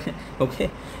পলিটিক্স আছে অ'কে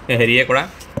হেৰিয়ে কৰা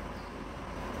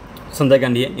সঞ্জয়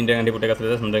গান্ধীয়ে ইন্দিৰা গান্ধী পুতেক আছিলে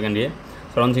সঞ্জয় গান্ধীয়ে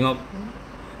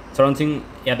চৰণ সিং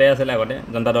ইয়াতে আছিলে আগতে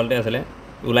জনতা দলতে আছিলে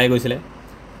ওলাই গৈছিলে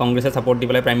কংগ্ৰেছে ছাপৰ্ট দি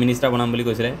পেলাই প্ৰাইম মিনিষ্টাৰ বনাম বুলি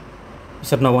কৈছিলে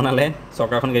পিছত নবনালে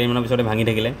চৰকাৰখন কেইদিনমানৰ পিছতে ভাঙি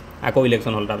থাকিলে আকৌ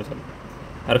ইলেকশ্যন হ'ল তাৰপিছত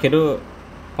আৰু সেইটো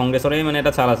কংগ্ৰেছৰে মানে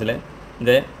এটা চাল আছিলে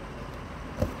যে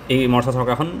এই মৰ্চা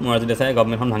চৰকাৰখন মোৰাৰজী দেশাই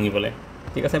গভৰ্ণমেণ্টখন ভাঙিবলৈ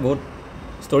ঠিক আছে বহুত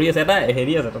ষ্টৰি আছে এটা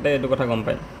হেৰি আছে তাতে এইটো কথা গম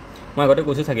পায় মই আগতে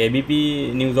কৈছোঁ চাগে ABP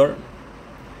নিউজৰ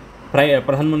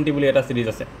প্ৰধানমন্ত্ৰী বুলি এটা চিৰিজ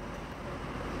আছে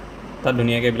তাত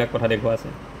ধুনীয়াকৈ এইবিলাক কথা দেখুওৱা আছে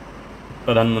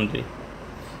প্ৰধানমন্ত্ৰী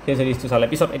সেই চিৰিজটো চালে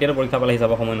পিছত এতিয়াতো পৰীক্ষা পালে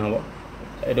হিচাপৰ সময় নহ'ব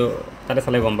এইটো তাতে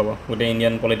চালে গম পাব গোটেই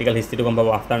ইণ্ডিয়ান পলিটিকেল হিষ্ট্ৰীটো গম পাব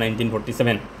আফটাৰ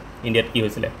 1947 ইণ্ডিয়াত কি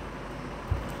হৈছিলে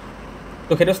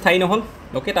তো সেইটো স্থায়ী নহ'ল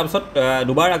অ'কে তাৰপিছত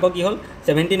দুবাৰ আকৌ কি হ'ল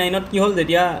 79ত কি হ'ল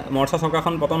যেতিয়া মৰ্চা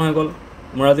চৰকাৰখন পতন হৈ গ'ল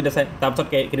মোৰাৰজী দেশাই তাৰপিছত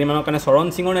কেইদিনমানৰ কাৰণে চৰণ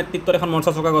সিঙৰ নেতৃত্বত এখন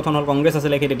মৰ্চা চৰকাৰ গঠন হ'ল কংগ্ৰেছ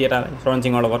আছিলে সেই তেতিয়া চৰণ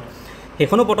সিঙৰ লগত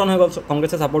সেইখনো পতন হৈ গ'ল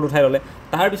কংগ্ৰেছে ছাপৰ্ট উঠাই ল'লে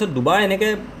তাৰপিছত দুবাৰ এনেকৈ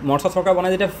মৰ্চা চৰকাৰ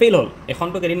বনাই যেতিয়া ফেইল হ'ল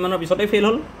এখনটো কেইদিনমানৰ পিছতেই ফেইল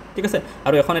হ'ল ঠিক আছে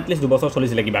আৰু এখন এটলিষ্ট দুবছৰ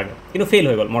চলিছিলে কিবাকৈ কিন্তু ফেইল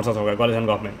হৈ গ'ল মৰ্চা চৰকাৰ কোৱালিশ্যন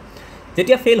গভৰ্ণমেণ্ট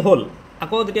যেতিয়া ফেইল হ'ল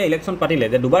আকৌ যেতিয়া ইলেকশ্যন পাতিলে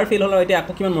যে দুবাৰ ফেইল হ'ল আৰু এতিয়া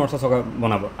আকৌ কিমান মৰ্চা চৰকাৰ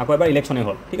বনাব আকৌ এবাৰ ইলেকশ্যনেই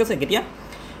হ'ল ঠিক আছে কেতিয়া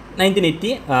 1980ত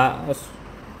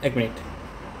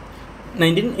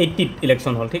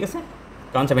ইলেকশ্যন হ'ল ঠিক আছে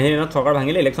কাৰণ 79ত চৰকাৰ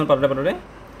ভাঙিলে ইলেকশ্যন পাতোতে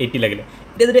 80 লাগিলে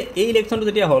এতিয়া যদি এই ইলেকশ্যনটো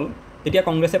যেতিয়া হ'ল তেতিয়া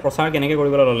কংগ্ৰেছে প্ৰচাৰ কেনেকৈ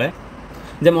কৰিবলৈ ল'লে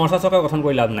যে মৰ্চা চৰকাৰ গঠন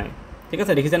কৰি লাভ নাই ঠিক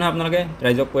আছে দেখিছে নহয় আপোনালোকে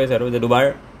ৰাইজক কৈ আছে আৰু যে দুবাৰ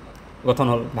গঠন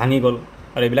হ'ল ভাঙি গ'ল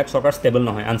আৰু এইবিলাক চৰকাৰ ষ্টেবল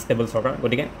নহয় আনষ্টেবল চৰকাৰ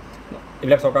গতিকে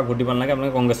এইবিলাক চৰকাৰ ভোট দিব নালাগে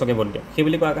আপোনালোকে কংগ্ৰেছকে ভোট দিয়ক সেই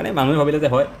বুলি কোৱাৰ কাৰণে মানুহে ভাবিলে যে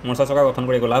হয় মৰ্চা চৰকাৰ গঠন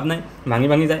কৰি একো লাভ নাই ভাঙি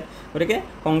যায় গতিকে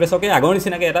কংগ্ৰেছকে আগৰ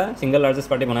নিচিনাকৈ এটা ছিংগল লাৰ্জেষ্ট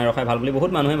পাৰ্টি বনাই ৰখাই ভাল বুলি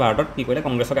বহুত মানুহে ভাৰতত কি কৰিলে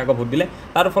কংগ্ৰেছকে আকৌ ভোট দিলে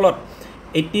তাৰ ফলত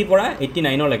 80 পৰা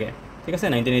 89লৈকে ঠিক আছে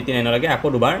 1989লৈকে আকৌ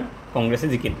দুবাৰ কংগ্ৰেছে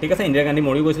জিকিল ঠিক আছে ইন্দিৰা গান্ধী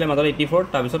মৰি গৈছিলে মাজত 84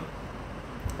 তাৰপিছত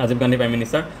ৰাজীৱ গান্ধী প্ৰাইম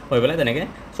মিনিষ্টাৰ হৈ পেলাই তেনেকৈ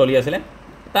চলি আছিলে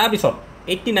তাৰপিছত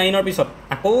 89ৰ পিছত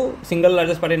আকৌ ছিংগল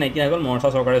লাৰ্জেষ্ট পাৰ্টি নাইকিয়া হৈ গ'ল মৰ্চা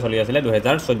চৰকাৰে চলি আছিলে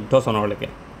 2014 চনলৈকে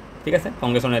ঠিক আছে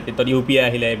কংগ্ৰেছৰ নেতৃত্বত UPA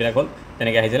আহিলে এইবিলাক হ'ল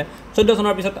তেনেকৈ আহিছিলে 14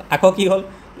 চনৰ পিছত আকৌ কি হ'ল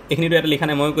এইখিনিতো এটা লিখা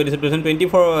নাই মই কৈ দিছোঁ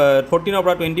 2014ৰ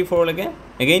পৰা 24লৈকে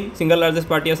এগেইন ছিংগল লাৰ্জেষ্ট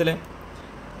পাৰ্টি আছিলে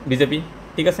BJP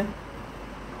ঠিক আছে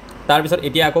তাৰপিছত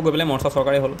এতিয়া আকৌ গৈ পেলাই মৰ্চা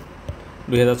চৰকাৰে হ'ল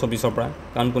 2024ৰ পৰা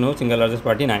কাৰণ কোনেও ছিংগল লাৰ্জেষ্ট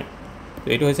পাৰ্টি নাই তো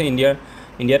এইটো হৈছে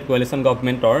ইণ্ডিয়াত কোৱালিশ্যন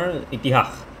গভৰ্ণমেণ্টৰ ইতিহাস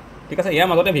ঠিক আছে ইয়াৰ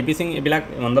মাজতে VP সিং এইবিলাক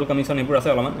মণ্ডল কমিশ্যন এইবোৰ আছে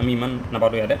অলপমান আমি ইমান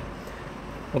নাপাতো ইয়াতে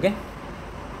অ'কে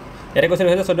ইয়াতে কৈছে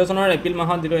 2014 চনৰ এপ্ৰিল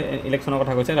মাহত যিটো ইলেকশ্যনৰ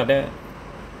কথা কৈছে তাতে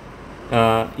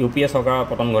UPA চৰকাৰ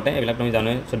পতন ঘটে এইবিলাক তুমি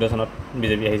জানোৱে 14 চনত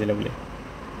BJP আহিছিলে বুলি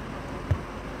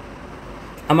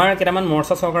আমাৰ কেইটামান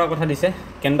মৰ্চা চৰকাৰৰ কথা দিছে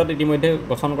কেন্দ্ৰত ইতিমধ্যে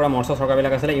গঠন কৰা মৰ্চা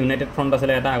চৰকাৰবিলাক আছিলে ইউনাইটেড ফ্ৰণ্ট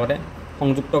আছিলে এটা আগতে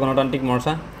সংযুক্ত গণতান্ত্ৰিক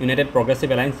মৰ্চা ইউনাইটেড প্ৰগ্ৰেছিভ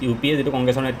এলায়েন্স UPA যিটো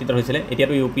কংগ্ৰেছৰ নেতৃত্বত হৈছিলে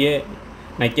এতিয়াতো UPA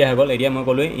নাইকিয়া হৈ গ'ল এতিয়া মই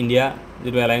ক'লোৱে ইণ্ডিয়া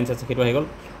যিটো এলায়েন্স আছে সেইটো আহি গ'ল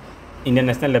Indian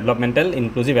national developmental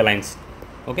ইনক্লুজিভ alliance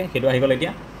okay সেইটো আহি গ'ল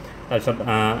এতিয়া তাৰপিছত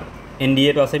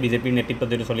NDA টো আছে বিজেপিৰ নেতৃত্বত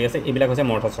যেটো চলি আছে এইবিলাক হৈছে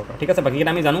মৰ্চা চৰকাৰ ঠিক আছে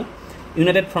বাকিটা আমি জানো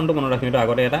ইউনাইটেড ফ্ৰণ্টটো মনত ৰাখিম এটা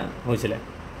আগতে এটা হৈছিলে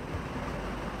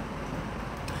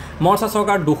মৰ্চা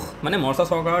চৰকাৰ দুখ মানে মৰ্চা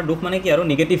চৰকাৰৰ দুখ মানে কি আৰু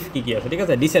নিগেটিভ কি আছে ঠিক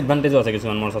আছে ডিসএডভান্টেজও আছে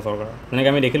কিছুমান মৰ্চা চৰকাৰ যেনেকৈ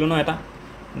আমি দেখিলোঁ ন এটা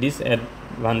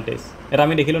ডিসএডভান্টেজ এটা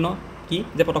আমি দেখিলোঁ ন কি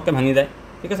যে পটককৈ ভাঙি যায়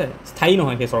ঠিক আছে স্থায়ী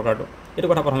নহয় সেই চৰকাৰটো এইটো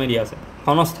কথা প্ৰথমে দিয়া আছে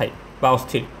ক্ষণস্থায়ী বা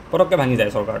অস্থিৰ পটককৈ ভাঙি যায়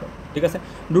চৰকাৰটো ঠিক আছে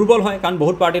দুৰ্বল হয় কাৰণ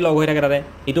বহুত পাৰ্টি লগ হৈ থাকে তাতে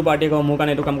ইটো পাৰ্টিয়ে কয় মোৰ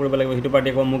কাৰণে এইটো কাম কৰিব লাগিব সিটো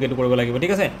পাৰ্টিয়ে কয় মোক এইটো কৰিব লাগিব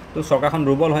ঠিক আছে তো চৰকাৰখন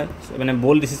দুৰ্বল হয় মানে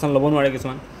বল্ড ডিচিশ্যন ল'ব নোৱাৰে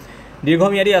কিছুমান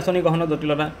দীৰ্ঘম্যাদী আঁচনি গ্ৰহণৰ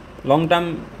জটিলতা লং টাৰ্ম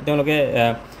তেওঁলোকে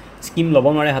স্কিম ল'ব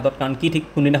নোৱাৰে হাতত কাৰণ কি ঠিক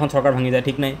কোনদিনাখন চৰকাৰ ভাঙি যায়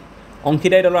ঠিক নাই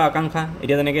অংশীদাৰী দলৰ আকাংক্ষা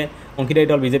এতিয়া যেনেকৈ অংশীদাৰী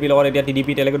দল বিজেপিৰ লগত এতিয়া TDP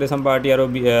তেলেগু দেশম পাৰ্টি আৰু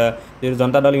যিটো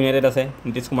জনতা দল ইউনাইটেড আছে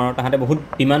নীতিশ কুমাৰৰ তাহাঁতে বহুত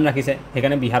ডিমাণ্ড ৰাখিছে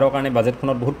সেইকাৰণে বিহাৰৰ কাৰণে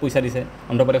বাজেটখনত বহুত পইচা দিছে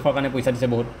অন্ধ্ৰপ্ৰদেশৰ কাৰণে পইচা দিছে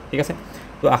বহুত ঠিক আছে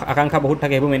তো আকাংক্ষা বহুত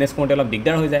থাকে সেইবোৰ মেনেজ কৰোঁতে অলপ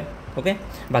দিগদাৰ হৈ যায় অ'কে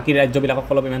বাকী ৰাজ্যবিলাকক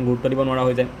অলপ ইমান গুৰুত্ব দিব নোৱাৰা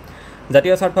হৈ যায়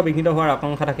জাতীয় স্বাৰ্থ বিঘ্নিত হোৱাৰ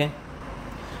আকাংক্ষা থাকে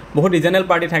বহুত ৰিজনেল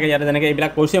পাৰ্টি থাকে ইয়াতে যেনেকৈ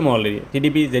এইবিলাক কৈছে মই অলৰেডি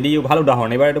TDP JDU ভাল উদাহৰণ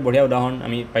এইবাৰ এইটো বঢ়িয়া উদাহৰণ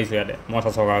আমি পাইছোঁ ইয়াতে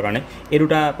মৰ্চা চৰকাৰৰ কাৰণে এই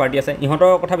দুটা পাৰ্টি আছে ইহঁতৰ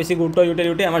কথা বেছি গুৰুত্ব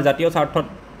দিওঁতে আমাৰ জাতীয় স্বাৰ্থত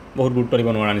বহুত গুৰুত্ব দিব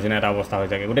নোৱাৰা নিচিনা এটা অৱস্থা হৈ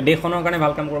যায়গৈ গোটেই দেশখনৰ কাৰণে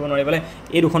ভাল কাম কৰিব নোৱাৰি পেলাই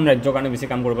এই দুখন ৰাজ্যৰ কাৰণে বেছি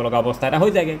কাম কৰিব লগা অৱস্থা এটা হৈ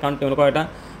যায়গৈ কাৰণ তেওঁলোকৰ এটা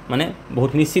মানে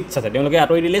বহুতখিনি চিটছ আছে তেওঁলোকে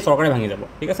আঁতৰি দিলেই চৰকাৰে ভাঙি যাব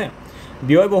ঠিক আছে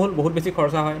ব্যয়বহুল বহুত বেছি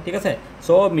খৰচা হয় ঠিক আছে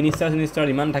চব মিনিষ্টাৰ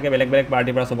যিমান থাকে বেলেগ বেলেগ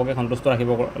পাৰ্টিৰ পৰা চবকে সন্তুষ্ট ৰাখিব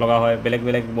লগা হয় বেলেগ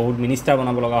বেলেগ বহুত মিনিষ্টাৰ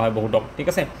বনাব লগা হয় বহুতক ঠিক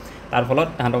আছে তাৰ ফলত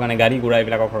তাহাঁতৰ কাৰণে গাড়ী ঘোঁৰা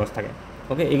এইবিলাকৰ খৰচ থাকে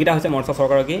অ'কে এইকেইটা হৈছে মৰ্চা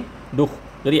চৰকাৰৰ কি দুখ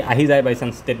যদি আহি যায় বাই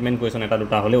চান্স ষ্টেটমেণ্ট কুৱেশ্যন এটা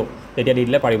দুটা হ'লেও তেতিয়া দি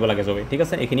দিলে পাৰিব লাগে চবেই ঠিক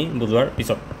আছে এইখিনি বুজোৱাৰ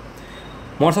পিছত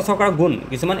মৰ্চা চৰকাৰৰ গুণ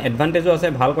কিছুমান এডভান্টেজো আছে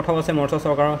ভাল কথাও আছে মৰ্চা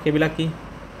চৰকাৰৰ সেইবিলাক কি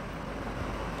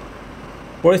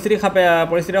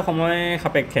পৰিস্থিতিৰ সময়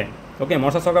সাপেক্ষে অ'কে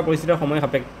মৰ্চা চৰকাৰ পৰিস্থিতিৰ সময়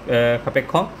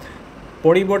সাপেক্ষ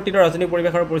পৰিৱৰ্তিত ৰাজনৈতিক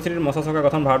পৰিৱেশ আৰু পৰিস্থিতিৰ মৰ্চা চৰকাৰ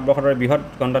গঠন ভাৰতবৰ্ষৰ দৰে বৃহৎ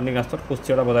গণতান্ত্ৰিক ৰাষ্ট্ৰত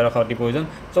সুস্থিৰতা বজাই ৰখা অতি প্ৰয়োজন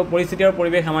চ' পৰিস্থিতি আৰু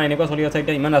পৰিৱেশ আমাৰ এনেকুৱা চলি আছে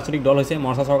এতিয়া ইমান ৰাজনৈতিক দল হৈছে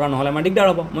মৰ্চা চৰকাৰ নহ'লে আমাৰ দিগদাৰ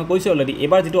হ'ব মই কৈছোঁ অলৰেডি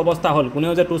এইবাৰ যিটো অৱস্থা হ'ল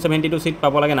কোনেও যে 272 চিট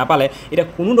পাব লাগে নাপালে এতিয়া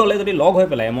কোনো দলে যদি লগ হৈ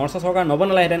পেলাই মৰ্চা চৰকাৰ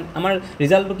নবনালেহেঁতেন আমাৰ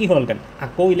ৰিজাল্টটো কি হ'লহেঁতেন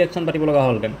আকৌ ইলেকশ্যন পাতিব লগা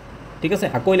হ'লহেঁতেন ঠিক আছে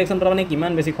আকৌ ইলেকশ্যন পতা মানে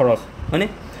কিমান বেছি খৰচ হয়নে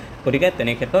গতিকে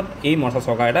তেনে ক্ষেত্ৰত এই মৰ্চা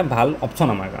চৰকাৰ এটা ভাল অপশ্যন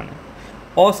আমাৰ কাৰণে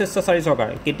অস্বেচ্ছাচাৰী চৰকাৰ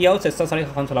কেতিয়াও স্বেচ্ছাচাৰী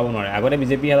শাসন চলাব নোৱাৰে আগতে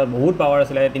বিজেপি হাতত বহুত পাৱাৰ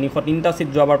আছিলে 303টা চিট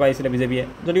যোৱাবাৰ পাইছিলে বিজেপিয়ে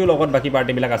যদিও লগত বাকী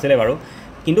পাৰ্টিবিলাক আছিলে বাৰু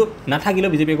কিন্তু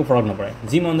নাথাকিলেও বিজেপি একো ফৰক নপৰে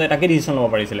যি মন যায় তাকে ডিচিশ্যন ল'ব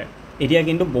পাৰিছিলে এতিয়া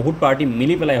কিন্তু বহুত পাৰ্টি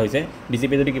মিলি পেলাই হৈছে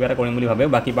বিজেপি যদি কিবা এটা কৰিম বুলি ভাবে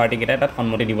বাকী পাৰ্টিকেইটাই তাত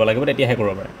সন্মতি দিব লাগিব তেতিয়াহে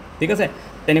কৰিব পাৰে ঠিক আছে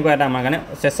তেনেকুৱা এটা আমাৰ কাৰণে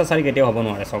স্বেচ্ছাচাৰী কেতিয়াও হ'ব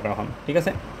নোৱাৰে চৰকাৰখন ঠিক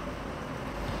আছে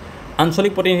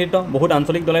আঞ্চলিক প্ৰতিনিধিত্ব বহুত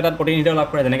আঞ্চলিক দলে তাত প্ৰতিনিধিত্ব লাভ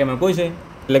কৰে যেনেকৈ মই কৈছোঁ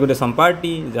তেলেগু দেশম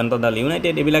পাৰ্টি জনতা দল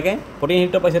ইউনাইটেড এইবিলাকে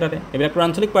প্ৰতিনিধিত্ব পাইছে তাতে এইবিলাকতো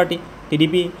আঞ্চলিক পাৰ্টি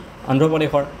TDP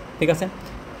অন্ধ্ৰপ্ৰদেশৰ ঠিক আছে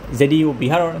JDU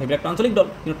বিহাৰৰ সেইবিলাকতো আঞ্চলিক দল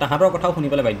কিন্তু তাহাঁতৰ কথাও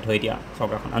শুনিবলৈ বাধ্য এতিয়া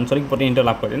চৰকাৰখন আঞ্চলিক প্ৰতিনিধিত্ব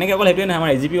লাভ কৰে এনেকৈ অকল সেইটোৱে নহয় আমাৰ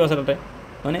AGPও আছে তাতে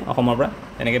হয়নে অসমৰ পৰা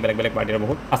তেনেকৈ বেলেগ বেলেগ পাৰ্টিৰ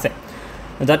বহুত আছে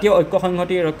জাতীয় ঐক্য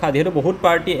সংহতি ৰক্ষা যিহেতু বহুত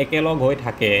পাৰ্টি একেলগ হৈ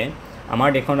থাকে আমাৰ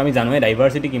দেশত আমি জানোৱে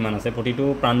ডাইভাৰ্চিটি কিমান আছে প্ৰতিটো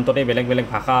প্ৰান্ততে বেলেগ বেলেগ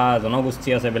ভাষা জনগোষ্ঠী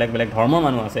আছে বেলেগ বেলেগ ধৰ্মৰ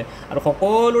মানুহ আছে আৰু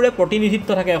সকলোৰে প্ৰতিনিধিত্ব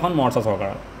থাকে এখন মৰ্চা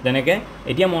চৰকাৰত যেনেকৈ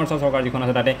এতিয়া মৰ্চা চৰকাৰ যিখন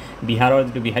আছে তাতে বিহাৰৰ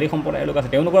যিটো বিহাৰী সম্প্ৰদায়ৰ লোক আছে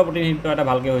তেওঁলোকৰ প্ৰতিনিধিত্ব এটা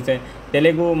ভালকৈ হৈছে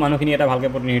তেলেগু মানুহখিনি এটা ভালকৈ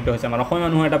প্ৰতিনিধিত্ব হৈছে আমাৰ অসমীয়া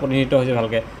মানুহৰ এটা প্ৰতিনিধিত্ব হৈছে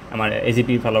ভালকৈ আমাৰ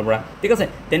AGPৰ ফালৰ পৰা ঠিক আছে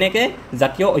তেনেকৈ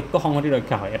জাতীয় ঐক্য সংহতি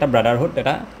ৰক্ষা হয় এটা ব্ৰাদাৰহুড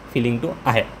এটা ফিলিংটো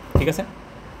আহে ঠিক আছে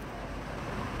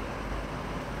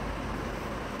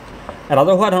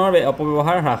ৰাজহুৱা ধনৰ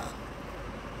অপব্যৱহাৰ হ্ৰাস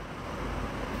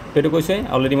সেইটো কৈছোঁৱে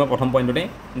অলৰেডি মই প্ৰথম পইণ্টতে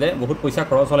যে বহুত পইচা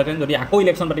খৰচ হ'লহেঁতেন যদি আকৌ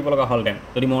ইলেকশ্যন পাতিব লগা হ'লহেঁতেন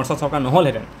যদি মৰ্চা চৰকাৰ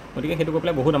নহ'লহেঁতেন গতিকে সেইটো কৈ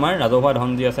পেলাই বহুত আমাৰ ৰাজহুৱা ধন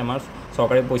যি আছে আমাৰ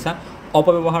চৰকাৰী পইচা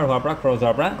অপব্যৱহাৰ হোৱাৰ পৰা খৰচ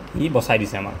হোৱাৰ পৰা ই বচাই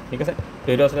দিছে আমাক ঠিক আছে তো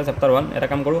এইটো আছিলে চেপ্টাৰ 1 এটা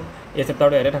কাম কৰোঁ এই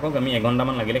চেপ্টাৰটো ইয়াতে থাকক আমি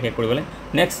এঘণ্টামান লাগিলে শেষ কৰিবলৈ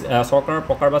নেক্সট চৰকাৰৰ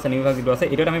প্ৰকাৰ বা শ্ৰেণীবিভাগ যিটো আছে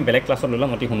এইটোত আমি বেলেগ ক্লাছত লৈ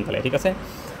ল'ম অতি সোনকালে ঠিক আছে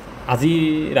আজি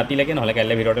ৰাতিলৈকে নহ'লে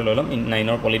কাইলৈ ভিতৰতে লৈ ল'ম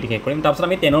 9ৰ পলিটি শেষ কৰিম তাৰপিছত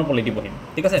আমি 10ৰ পলিটি পঢ়িম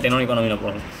ঠিক আছে 10ৰ ইকনমি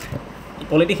নপঢ়িম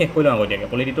পলিটি শেষ কৰি লওঁ আগতীয়াকৈ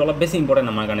পলিটিটো অলপ বেছি ইম্পৰ্টেণ্ট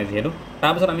আমাৰ কাৰণে যিহেতু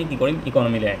তাৰপিছত আমি কি কৰিম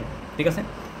ইকনমিলৈ আহিম ঠিক আছে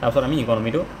তাৰপিছত আমি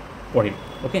ইকনমিটো পঢ়িম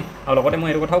অ'কে আৰু লগতে মই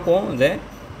এইটো কথাও কওঁ যে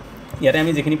ইয়াতে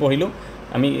আমি যিখিনি পঢ়িলোঁ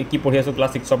আমি কি পঢ়ি আছোঁ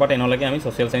ক্লাছ 6ৰ পৰা 10লৈকে আমি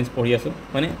ছ'চিয়েল চায়েন্স পঢ়ি আছোঁ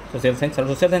মানে ছ'চিয়েল চায়েন্স আৰু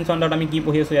ছ'চিয়েল চায়েন্সৰ আণ্ডাৰত আমি কি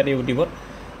পঢ়ি আছোঁ ইয়াতে ইউটিউবত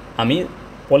আমি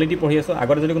পলিটি পঢ়ি আছোঁ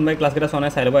আগতে যদি কোনোবাই ক্লাছকেইটা চোৱা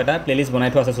নাই চাই ল'ব এটা প্লেলিষ্ট বনাই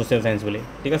থোৱা আছে ছ'চিয়েল চায়েন্স বুলি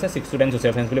ঠিক আছে 6 to 10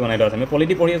 ছ'চিয়েল চায়েন্স বুলি বনাই থোৱা আছে আমি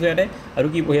পলিটি পঢ়ি আছোঁ ইয়াতে আৰু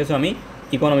কি পঢ়ি আছোঁ আমি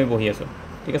ইকনমি পঢ়ি আছোঁ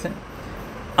ঠিক আছে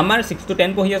আমাৰ 6 to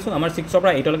 10 পঢ়ি আছোঁ আমাৰ 6ৰ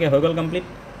পৰা 8লৈকে হৈ গ'ল কমপ্লিট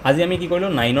আজি আমি কি কৰিলোঁ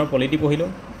 9ৰ পলিটি পঢ়িলোঁ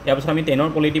ইয়াৰ পিছত আমি 10ৰ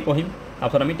পলিটি পঢ়িম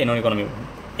তাৰপিছত আমি 10ৰ ইকনমি পঢ়িম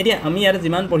এতিয়া আমি ইয়াত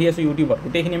যিমান পঢ়ি আছোঁ ইউটিউবত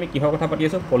গোটেইখিনি আমি কিহৰ কথা পাতি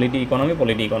আছোঁ পলিটি ইকনমি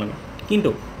কিন্তু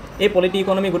এই পলিটি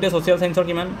ইকনমি গোটেই ছ'চিয়েল চায়েন্সৰ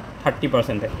কিমান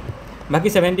 30%হে বাকী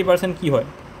 70% কি হয়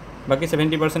বাকী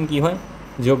 70% কি হয়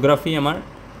জিঅ'গ্ৰাফি আমাৰ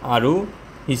আৰু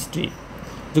হিষ্ট্ৰী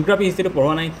জিঅ'গ্ৰাফি হিষ্ট্ৰীটো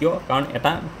পঢ়োৱা নাই কিয় কাৰণ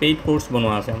এটা পেইড কোৰ্ছ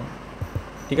বনোৱা আছে আমাৰ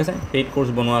ঠিক আছে পেইড কোৰ্ছ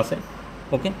বনোৱা আছে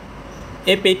ওকে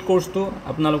এই পেইড কোৰ্ছটো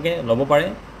আপোনালোকে ল'ব পাৰে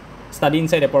ষ্টাডি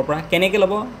ইনচাইড এপৰ পৰা কেনেকৈ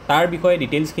ল'ব তাৰ বিষয়ে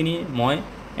ডিটেইলছখিনি মই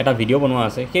এটা ভিডিঅ' বনোৱা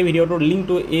আছে সেই ভিডিঅ'টোৰ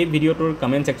লিংকটো এই ভিডিঅ'টোৰ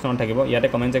কমেণ্ট ছেকশ্যনত থাকিব ইয়াতে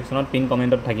কমেণ্ট ছেকশ্যনত পিন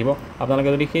কমেণ্টত থাকিব আপোনালোকে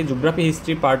যদি সেই জিঅ'গ্ৰাফী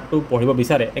হিষ্ট্ৰী পাৰ্টটো পঢ়িব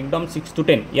বিচাৰে একদম 6 to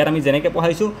 10 ইয়াত আমি যেনেকৈ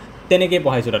পঢ়াইছোঁ তেনেকৈয়ে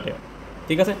পঢ়াইছোঁ তাতে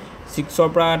ঠিক আছে 6ৰ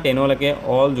পৰা 10লৈকে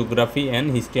অল জিঅ'গ্ৰাফী এণ্ড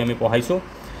হিষ্ট্ৰী আমি পঢ়াইছোঁ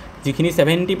যিখিনি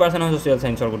 70% হয় ছ'চিয়েল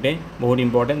ছায়েন্সৰ গোটেই বহুত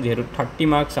ইম্পৰ্টেণ্ট যিহেতু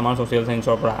 30 মাৰ্কছ আমাৰ ছ'চিয়েল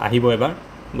ছায়েন্সৰ পৰা আহিব এবাৰ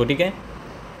গতিকে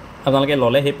আপোনালোকে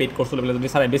ল'লে সেই পেইড কোৰ্ছটো লৈ পেলাই যদি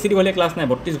চাই বেছি দীঘলীয়া ক্লাছ নাই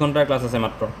 32 ঘণ্টাৰ ক্লাছ আছে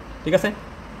মাত্ৰ ঠিক আছে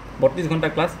 32 ঘণ্টা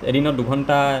ক্লাছ এদিনত 2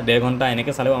 ঘণ্টা 1.5 ঘণ্টা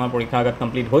এনেকৈ চালেও আমাৰ পৰীক্ষা আগত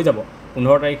কমপ্লিট হৈ যাব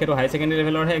 15 তাৰিখেতো হাই ছেকেণ্ডেৰী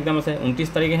লেভেলৰহে এক্সাম আছে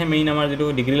 29 তাৰিখেহে মেইন আমাৰ যিটো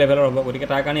ডিগ্ৰী লেভেলৰ হ'ব গতিকে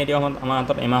তাৰ কাৰণে এতিয়াও আমাৰ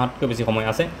হাতত এমাহতকৈ বেছি সময়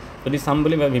আছে যদি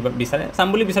চাম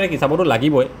বুলি বিচাৰে কি চাবতো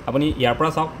লাগিবই আপুনি ইয়াৰ পৰা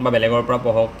চাওক বা বেলেগৰ পৰা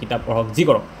পঢ়ক কিতাপ পঢ়ক যি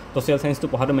কৰক ছ'চিয়েল ছায়েন্সটো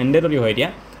পঢ়াটো মেণ্ডেটৰী হয় এতিয়া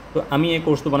তো আমি এই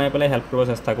কোৰ্ছটো বনাই পেলাই হেল্প কৰিব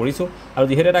চেষ্টা কৰিছোঁ আৰু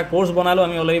যিহেতু এটা কোৰ্ছ বনালোঁ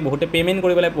আমি অলৰেডি বহুতে পে'মেণ্ট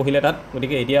কৰি পেলাই পঢ়িলে তাত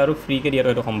গতিকে এতিয়া আৰু ফ্ৰীকৈ দিয়াটো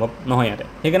এইটো সম্ভৱ নহয় ইয়াতে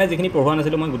সেইকাৰণে যিখিনি পঢ়োৱা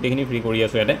নাছিলোঁ মই গোটেইখিনি ফ্ৰী কৰি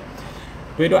আছোঁ ইয়াতে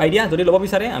তো এইটো আইডিয়া যদি ল'ব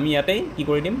বিচাৰে আমি ইয়াতেই কি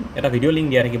কৰি দিম এটা ভিডিঅ' লিংক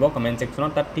দিয়া থাকিব কমেণ্ট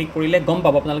ছেকশ্যনত তাত ক্লিক কৰিলে গম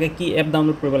পাব আপোনালোকে কি এপ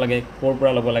ডাউনলোড কৰিব লাগে ক'ৰ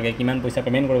পৰা ল'ব লাগে কিমান পইচা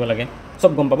পে'মেণ্ট কৰিব লাগে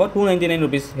চব গম পাব 299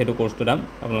 ৰুপিজ সেইটো কোৰ্ছটোৰ দাম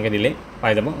আপোনালোকে দিলেই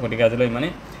পাই যাব গতিকে আজিলৈ মানে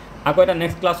আকৌ এটা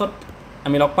নেক্সট ক্লাছত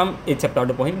আমি লগ পাম এই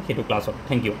চেপ্টাৰটো পঢ়িম সেইটো ক্লাছত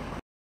থেংক ইউ